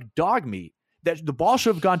like dog meat. That the ball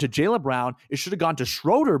should have gone to Jaylen Brown. It should have gone to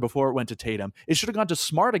Schroeder before it went to Tatum. It should have gone to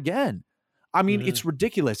Smart again. I mean, it's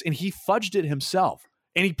ridiculous. And he fudged it himself.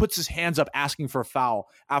 And he puts his hands up asking for a foul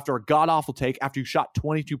after a god-awful take after you shot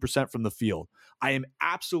 22% from the field. I am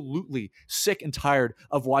absolutely sick and tired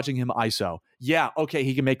of watching him ISO. Yeah, okay,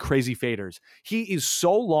 he can make crazy faders. He is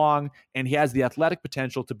so long, and he has the athletic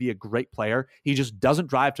potential to be a great player. He just doesn't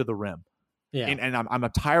drive to the rim. Yeah. And I'm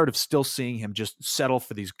tired of still seeing him just settle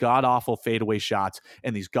for these god-awful fadeaway shots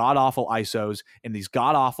and these god-awful ISOs and these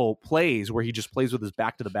god-awful plays where he just plays with his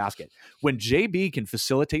back to the basket. When JB can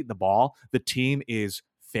facilitate the ball, the team is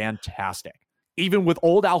fantastic. Even with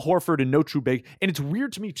old Al Horford and no true big. And it's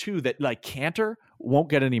weird to me, too, that like Cantor won't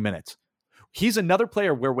get any minutes. He's another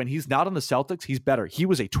player where when he's not on the Celtics, he's better. He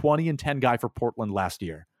was a 20-10 guy for Portland last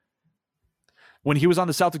year. When he was on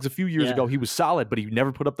the Celtics a few years ago, he was solid, but he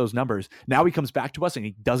never put up those numbers. Now he comes back to us and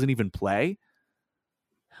he doesn't even play.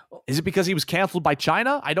 Is it because he was canceled by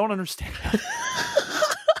China? I don't understand.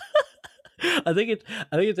 I think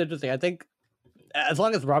it's interesting. I think as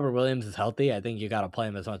long as Robert Williams is healthy, I think you got to play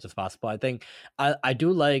him as much as possible. I think I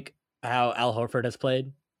do like how Al Horford has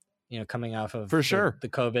played, coming off of the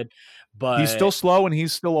COVID, but he's still slow and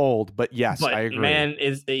he's still old. But yes, I agree. Man,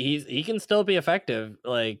 he can still be effective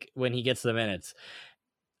like when he gets the minutes.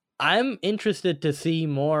 I'm interested to see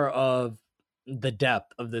more of the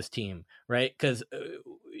depth of this team, right? Because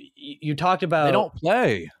you talked about they don't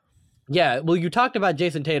play. Yeah, well, you talked about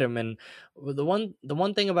Jason Tatum, and the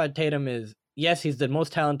one thing about Tatum is yes, he's the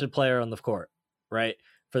most talented player on the court, right,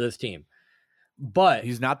 for this team. But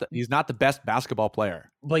he's not the best basketball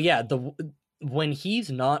player. But yeah, when he's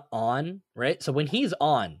not on, right? So when he's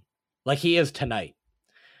on, like he is tonight,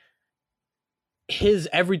 his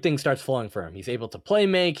everything starts flowing for him. He's able to play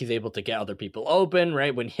make, he's able to get other people open,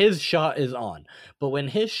 right? When his shot is on. But when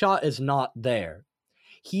his shot is not there,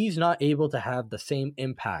 he's not able to have the same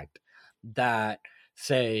impact that,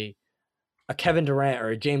 say, a Kevin Durant or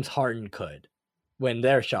a James Harden could when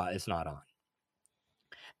their shot is not on.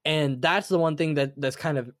 And that's the one thing that's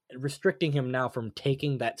kind of restricting him now from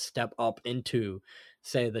taking that step up into,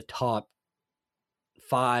 say, the top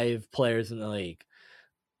 5 players in the league,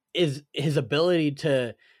 is his ability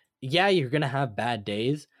to, yeah, you're going to have bad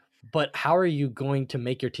days, but how are you going to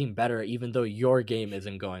make your team better even though your game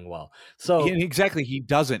isn't going well? So exactly, he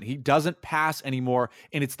doesn't pass anymore,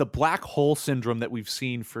 and it's the black hole syndrome that we've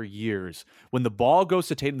seen for years. When the ball goes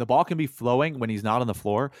to Tatum, the ball can be flowing when he's not on the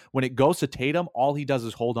floor. When it goes to Tatum, all he does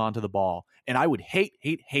is hold on to the ball, and I would hate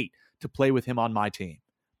to play with him on my team.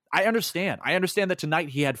 I understand that tonight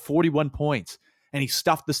he had 41 points and he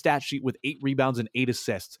stuffed the stat sheet with 8 rebounds and 8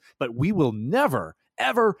 assists, but we will never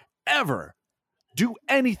ever do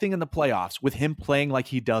anything in the playoffs with him playing like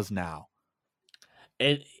he does now.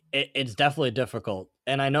 It's definitely difficult.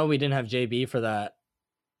 And I know we didn't have JB for that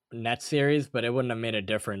Nets series, but it wouldn't have made a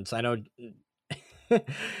difference. I know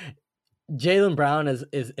Jaylen Brown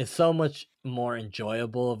is so much more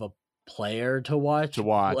enjoyable of a player to watch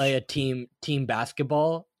play a team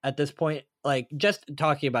basketball at this point. Like, just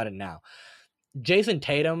talking about it now, Jason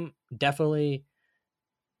Tatum definitely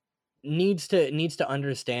needs to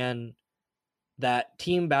understand that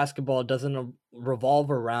team basketball doesn't revolve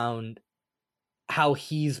around how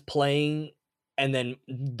he's playing and then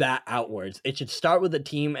that outwards. It should start with the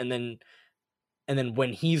team, and then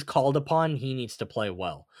when he's called upon, he needs to play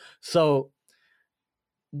well. So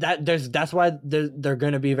that's why they're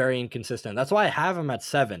going to be very inconsistent. That's why I have him at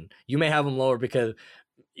 7. You may have him lower because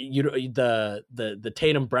the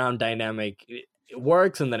Tatum Brown dynamic, it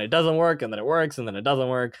works and then it doesn't work and then it works and then it doesn't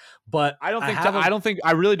work. But I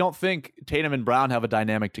really don't think Tatum and Brown have a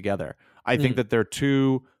dynamic together. I think that they're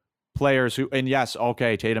two players who, and yes,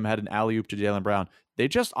 okay, Tatum had an alley-oop to Jaylen Brown. They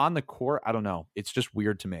just on the court, I don't know. It's just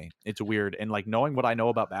weird to me. It's weird. And like knowing what I know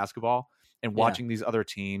about basketball and watching these other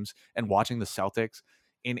teams and watching the Celtics,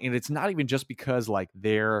 and it's not even just because like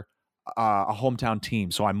they're a hometown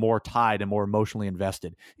team, so I'm more tied and more emotionally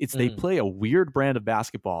invested. It's they play a weird brand of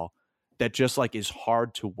basketball that just like is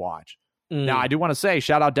hard to watch. Now, I do want to say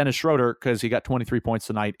shout out Dennis Schroeder because he got 23 points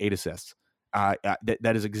tonight, 8 assists.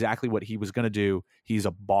 That is exactly what he was going to do. He's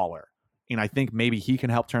a baller, and I think maybe he can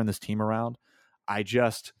help turn this team around. I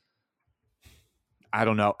don't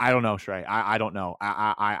know, Shrey. I don't know.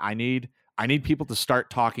 I need people to start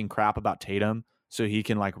talking crap about Tatum so he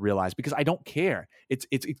can like realize, because I don't care. It's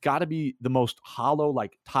got to be the most hollow,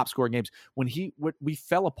 like top scoring games. When we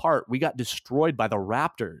fell apart, we got destroyed by the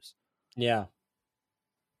Raptors. Yeah.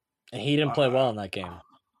 And he didn't play well in that game.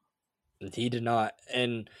 He did not.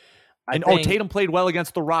 And Tatum played well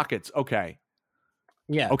against the Rockets. Okay.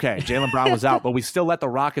 Yeah. Okay. Jaylen Brown was out, but we still let the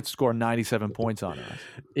Rockets score 97 points on us.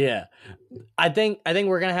 Yeah. I think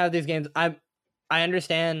we're going to have these games. I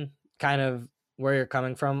understand kind of where you're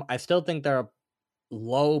coming from. I still think they're a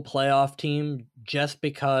low playoff team just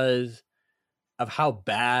because of how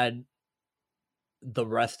bad the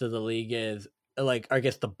rest of the league is. Like, I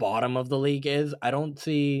guess the bottom of the league is. I don't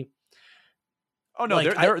see. Oh no,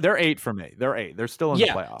 like, they're 8 for me. They're 8. They're still in the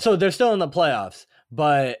playoffs. So they're still in the playoffs.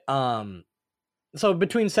 But so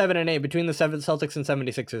between 7 and 8, between the Celtics and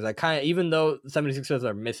 76ers, I kind of, even though the 76ers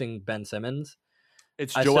are missing Ben Simmons,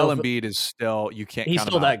 it's Joel Embiid is still, you can't he's count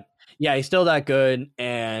still him that out. Yeah, he's still that good,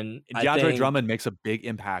 and DeAndre Drummond makes a big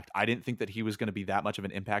impact. I didn't think that he was going to be that much of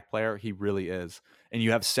an impact player. He really is. And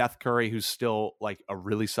you have Seth Curry, who's still like a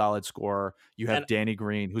really solid scorer. You have Danny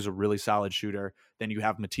Green, who's a really solid shooter. Then you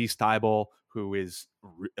have Matisse Thybulle, who is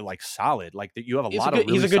like solid. Like you have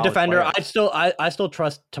he's a good defender. Players. I still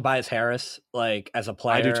trust Tobias Harris like as a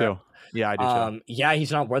player. I do too. Yeah, I do too. Yeah,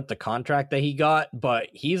 he's not worth the contract that he got, but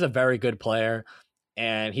he's a very good player.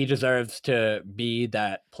 And he deserves to be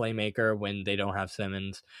that playmaker when they don't have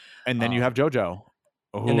Simmons. And then you have JoJo.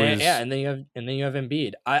 And then you have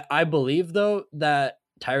Embiid. I believe though that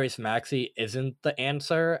Tyrese Maxey isn't the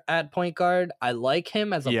answer at point guard. I like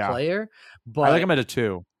him as a player, but I like him at a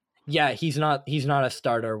 2. Yeah, he's not a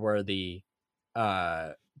starter worthy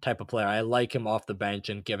type of player. I like him off the bench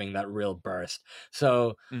and giving that real burst.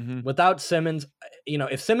 So without Simmons,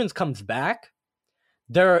 if Simmons comes back,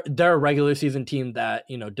 they're a regular season team that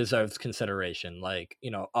deserves consideration, like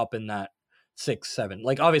up in that 6, 7.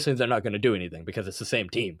 Like obviously they're not going to do anything because it's the same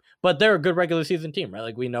team, but they're a good regular season team, right?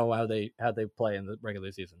 Like we know how they play in the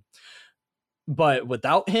regular season. But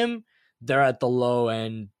without him, they're at the low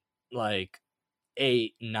end, like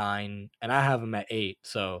 8, 9, and I have them at 8.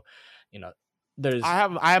 So, there's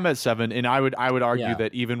I am at 7, and I would argue Yeah.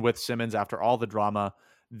 that even with Simmons, after all the drama,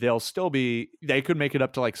 they could make it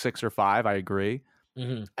up to like 6 or 5. I agree.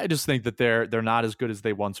 Mhm. I just think that they're not as good as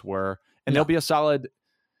they once were, and No. they'll be a solid.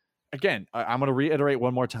 Again, I'm going to reiterate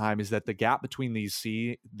one more time: is that the gap between these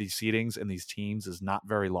seedings and these teams is not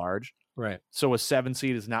very large. Right. So a 7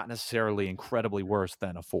 seed is not necessarily incredibly worse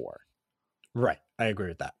than a 4. Right. I agree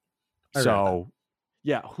with that.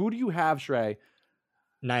 Yeah, who do you have, Shrey,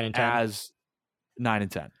 9 and 10 as 9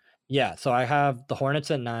 and 10? Yeah, so I have the Hornets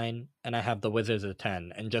at 9 and I have the Wizards at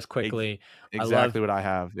 10. And just quickly, Exactly what I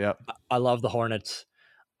have. Yep. I love the Hornets.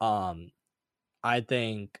 I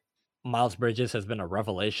think Miles Bridges has been a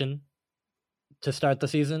revelation to start the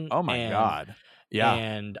season. Oh my God. Yeah.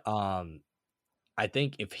 And I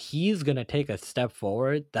think if he's gonna take a step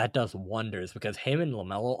forward, that does wonders because him and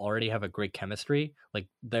LaMelo already have a great chemistry. Like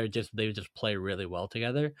they just play really well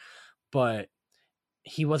together. But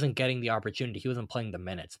he wasn't getting the opportunity. He wasn't playing the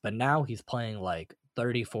minutes. But now he's playing like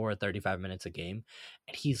 34, 35 minutes a game,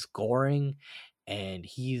 and he's scoring. And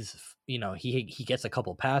he's, he gets a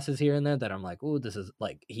couple passes here and there that I'm like, oh, this is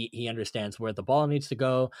like he understands where the ball needs to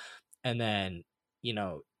go. And then,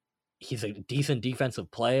 he's a decent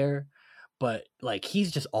defensive player, but like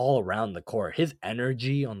he's just all around the court. His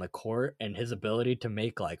energy on the court and his ability to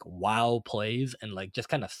make like wow plays and like just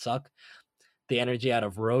kind of suck the energy out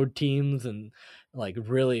of road teams and like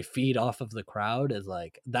really feed off of the crowd is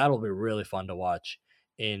like that'll be really fun to watch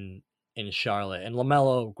in Charlotte. And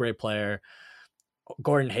LaMelo, great player.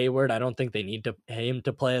 Gordon Hayward, I don't think they need him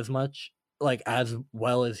to play as much, like as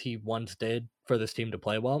well as he once did for this team to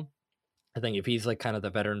play well. I think if he's like kind of the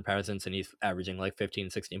veteran presence and he's averaging like 15,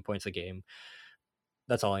 16 points a game,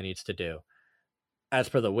 that's all he needs to do. As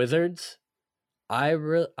for the Wizards, I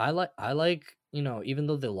like, even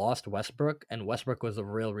though they lost Westbrook, and Westbrook was the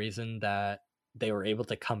real reason that they were able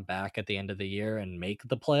to come back at the end of the year and make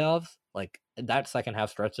the playoffs. Like that second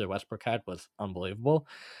half stretch that Westbrook had was unbelievable.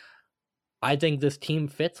 I think this team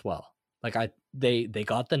fits well. Like they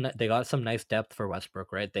got some nice depth for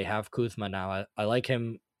Westbrook, right? They have Kuzma now. I like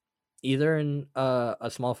him either in a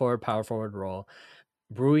small forward, power forward role.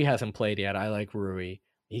 Rui hasn't played yet. I like Rui.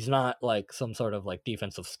 He's not like some sort of like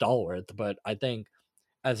defensive stalwart, but I think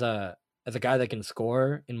as a guy that can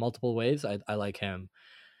score in multiple ways, I like him.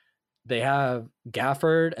 They have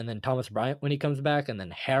Gafford and then Thomas Bryant when he comes back, and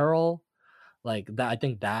then Harrell. Like that, I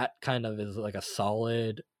think that kind of is like a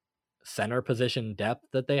solid center position depth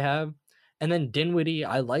that they have. And then Dinwiddie,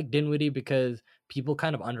 I like Dinwiddie because people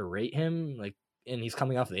kind of underrate him. Like, and he's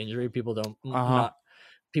coming off the injury. People don't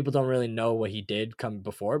really know what he did come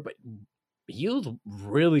before, but he was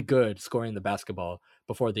really good scoring the basketball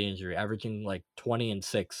before the injury, averaging like 20 and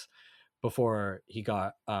 6 before he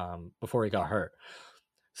got hurt.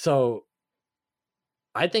 So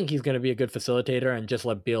I think he's going to be a good facilitator and just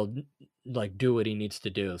let Beal like do what he needs to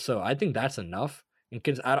do. So I think that's enough.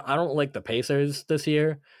 Because I don't like the Pacers this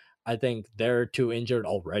year. I think they're too injured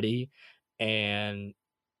already, and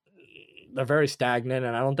they're very stagnant.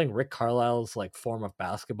 And I don't think Rick Carlisle's like form of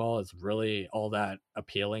basketball is really all that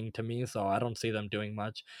appealing to me. So I don't see them doing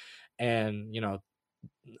much. And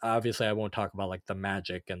obviously, I won't talk about like the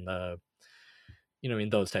Magic and the,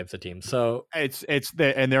 those types of teams. So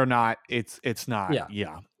they're not. It's not.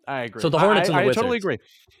 Yeah, I agree. So the Hornets and the Wizards. I totally agree.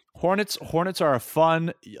 Hornets are a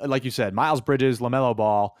fun, like you said, Miles Bridges, LaMelo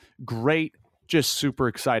Ball, great, just super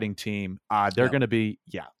exciting team. They're going to be,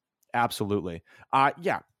 absolutely.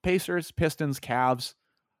 Pacers, Pistons, Cavs,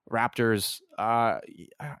 Raptors.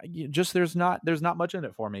 Just there's not much in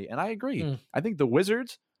it for me, and I agree. I think the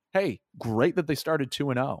Wizards. Hey, great that they started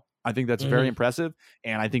 2-0. I think that's very impressive,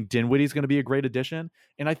 and I think Dinwiddie's going to be a great addition.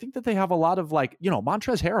 And I think that they have a lot of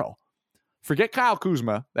Montrezl Harrell. Forget Kyle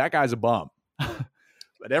Kuzma, that guy's a bum.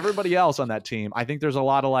 But everybody else on that team, I think there's a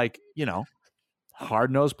lot of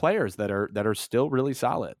hard-nosed players that are still really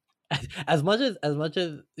solid. As much as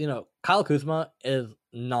Kyle Kuzma is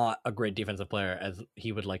not a great defensive player as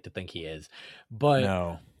he would like to think he is, but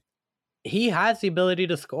no, he has the ability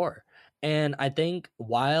to score. And I think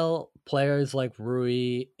while players like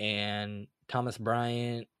Rui and Thomas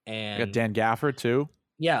Bryant and got Dan Gafford too.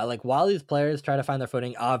 Yeah, like while these players try to find their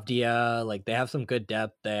footing, Avdia, like they have some good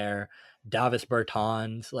depth there. Davis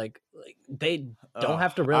Bertans, like they don't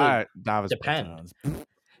have to really depend.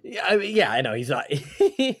 I know he's not,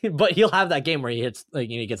 but he'll have that game where he hits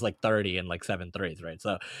he gets like 30 and like 7 threes, right?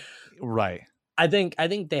 So, right. I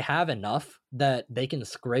think they have enough that they can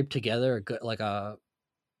scrape together a good, like a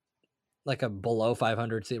below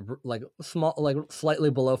 500 like small, like slightly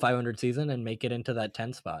below 500 season and make it into that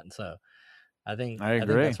 10 spot. And so I think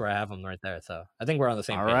that's where I have them right there. So I think we're on the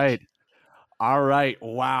same page. All right.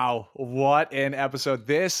 Wow. What an episode.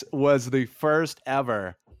 This was the first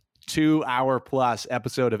ever 2-hour plus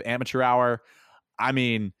episode of Amateur Hour. I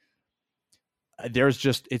mean,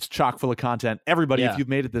 it's chock full of content. Everybody, if you've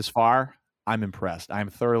made it this far, I'm impressed. I'm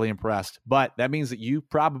thoroughly impressed. But that means that you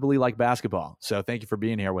probably like basketball. So thank you for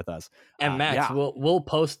being here with us. And Max, we'll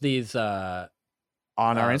post these on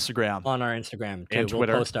our Instagram. On our Instagram too. And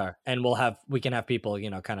Twitter. We'll post and we can have people,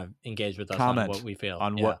 kind of engage with us comment on what we feel.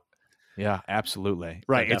 On what. Yeah, absolutely.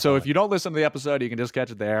 Right. And so if you don't listen to the episode, you can just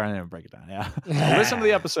catch it there and then break it down. Yeah. Listen to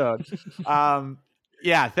the episode.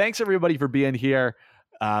 Thanks everybody for being here.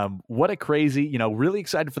 What a crazy, really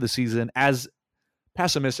excited for the season. As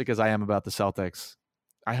pessimistic as I am about the Celtics,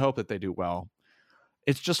 I hope that they do well.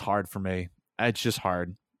 It's just hard for me. It's just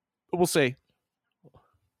hard. But we'll see.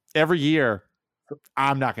 Every year,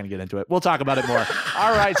 I'm not going to get into it. We'll talk about it more.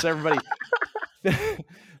 All right, so everybody,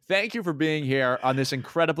 thank you for being here on this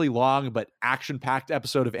incredibly long but action-packed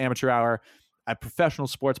episode of Amateur Hour, a professional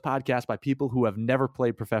sports podcast by people who have never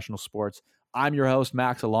played professional sports. I'm your host,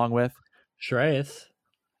 Max, along with Shreyas.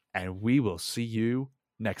 And we will see you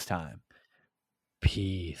next time.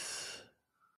 Peace.